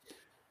like,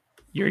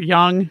 you're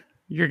young,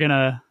 you're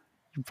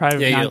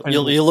probably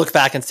you'll look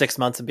back in 6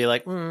 months and be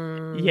like,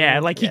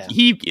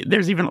 he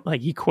there's even like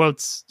he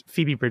quotes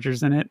Phoebe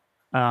Bridgers in it,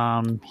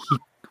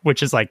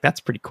 which is like, that's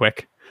pretty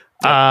quick.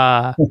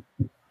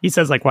 He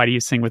says like, why do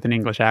you sing with an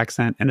English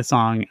accent in a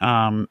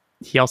song?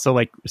 He also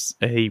like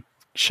he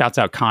shouts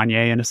out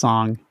Kanye in a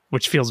song,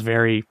 which feels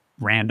very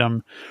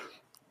random,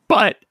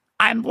 but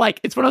I'm like,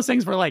 it's one of those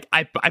things where like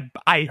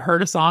I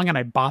heard a song and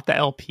I bought the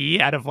LP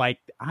out of like,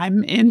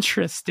 I'm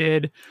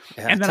interested,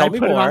 and then I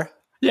put it on.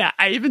 Yeah,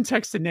 I even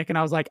texted Nick and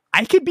I was like,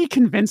 I could be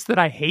convinced that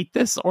I hate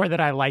this or that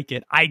I like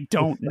it. I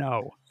don't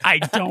know,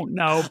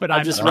 but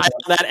I'm just right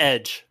on that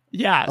edge.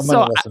 Yeah,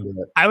 so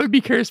I would be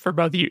curious for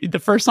both of you. The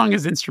first song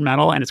is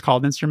instrumental, and it's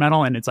called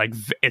Instrumental, and it's like,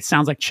 it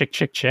sounds like Chick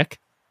Chick Chick.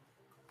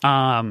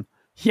 Yeah,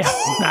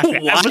 exactly.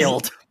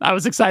 Wild. I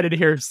was excited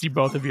to see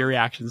both of your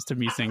reactions to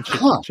me saying Chick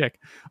Chick Chick.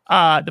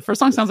 The first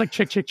song sounds like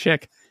Chick Chick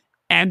Chick,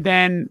 and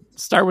then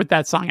start with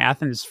that song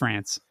Athens,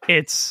 France.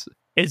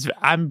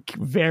 I'm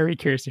very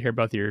curious to hear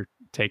both of your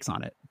takes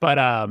on it. But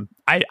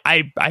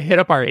I hit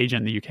up our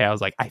agent in the UK. I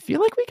was like, I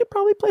feel like we could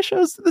probably play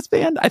shows to this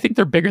band. I think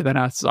they're bigger than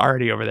us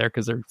already over there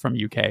because they're from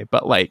UK.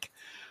 But like,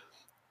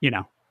 you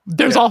know,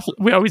 there's also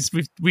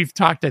we've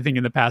talked, I think,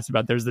 in the past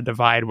about there's the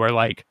divide where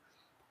like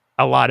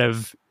a lot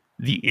of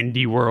the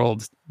indie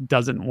world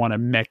doesn't want to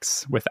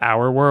mix with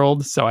our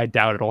world, so I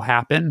doubt it'll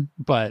happen.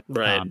 But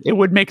it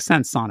would make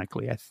sense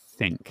sonically, I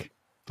think.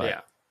 But, yeah,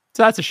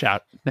 so that's a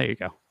shout. There you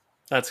go.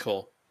 That's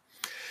cool.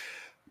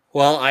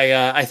 Well,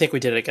 I think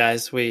we did it,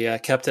 guys. We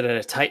kept it at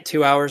a tight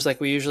 2 hours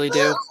like we usually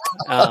do.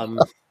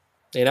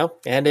 You know,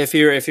 and if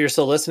you're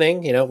still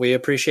listening, you know, we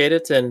appreciate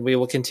it, and we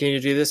will continue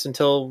to do this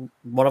until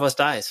one of us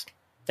dies.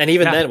 And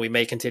even then, we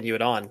may continue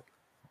it on.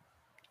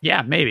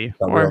 Yeah, maybe.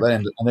 Or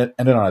end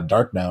it on a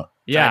dark note.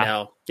 Yeah. I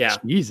know. Yeah.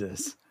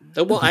 Jesus.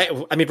 Well,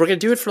 I mean, we're going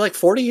to do it for like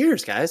 40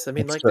 years, guys. I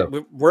mean, that's like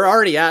we're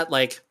already at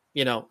like,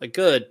 you know, a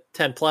good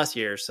 10 plus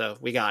years. So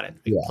we got it.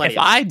 If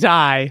I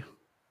die,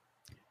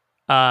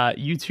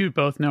 you two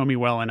both know me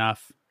well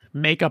enough.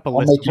 Make up a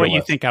list of what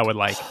you think I would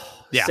like.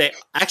 Yeah.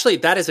 Actually,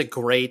 that is a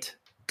great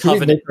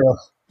covenant.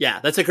 Yeah,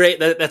 that's a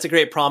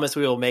great promise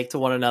we will make to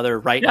one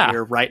another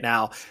here, right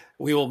now.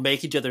 We will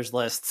make each other's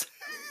lists.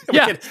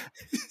 Yeah.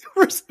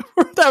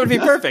 That would be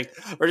perfect.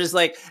 We're just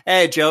like,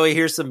 hey, Joey,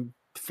 here's some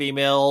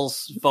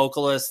females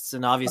vocalists,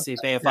 and obviously if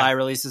AFI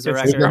releases a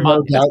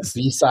record.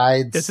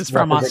 B-sides. This is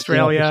from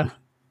Australia.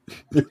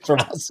 From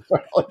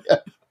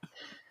Australia.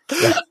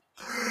 Yeah.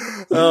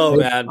 Oh,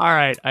 man. All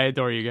right. I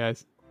adore you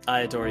guys.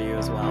 I adore you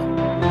as well.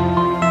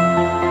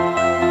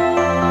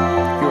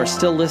 If you are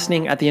still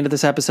listening at the end of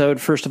this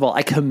episode, first of all,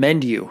 I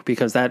commend you,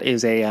 because that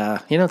is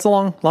it's a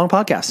long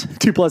podcast,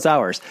 2+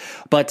 hours.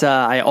 But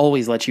I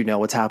always let you know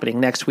what's happening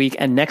next week.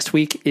 And next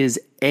week is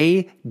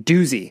a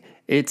doozy.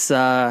 It's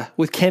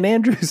with Ken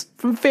Andrews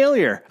from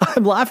Failure.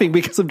 I'm laughing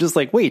because I'm just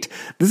like, wait,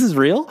 this is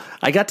real?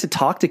 I got to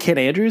talk to Ken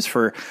Andrews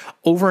for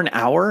over an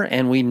hour,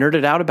 and we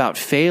nerded out about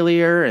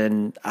Failure.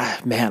 And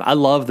man, I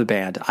love the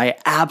band. I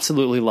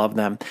absolutely love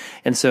them.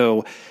 And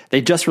so they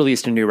just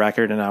released a new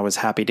record, and I was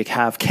happy to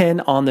have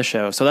Ken on the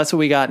show. So that's what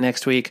we got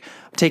next week.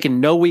 I'm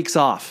taking no weeks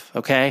off,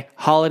 okay?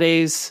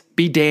 Holidays,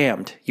 be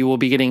damned. You will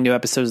be getting new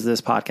episodes of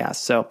this podcast.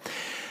 So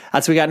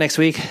that's what we got next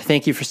week.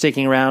 Thank you for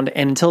sticking around.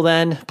 And until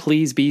then,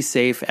 please be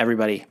safe,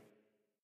 everybody.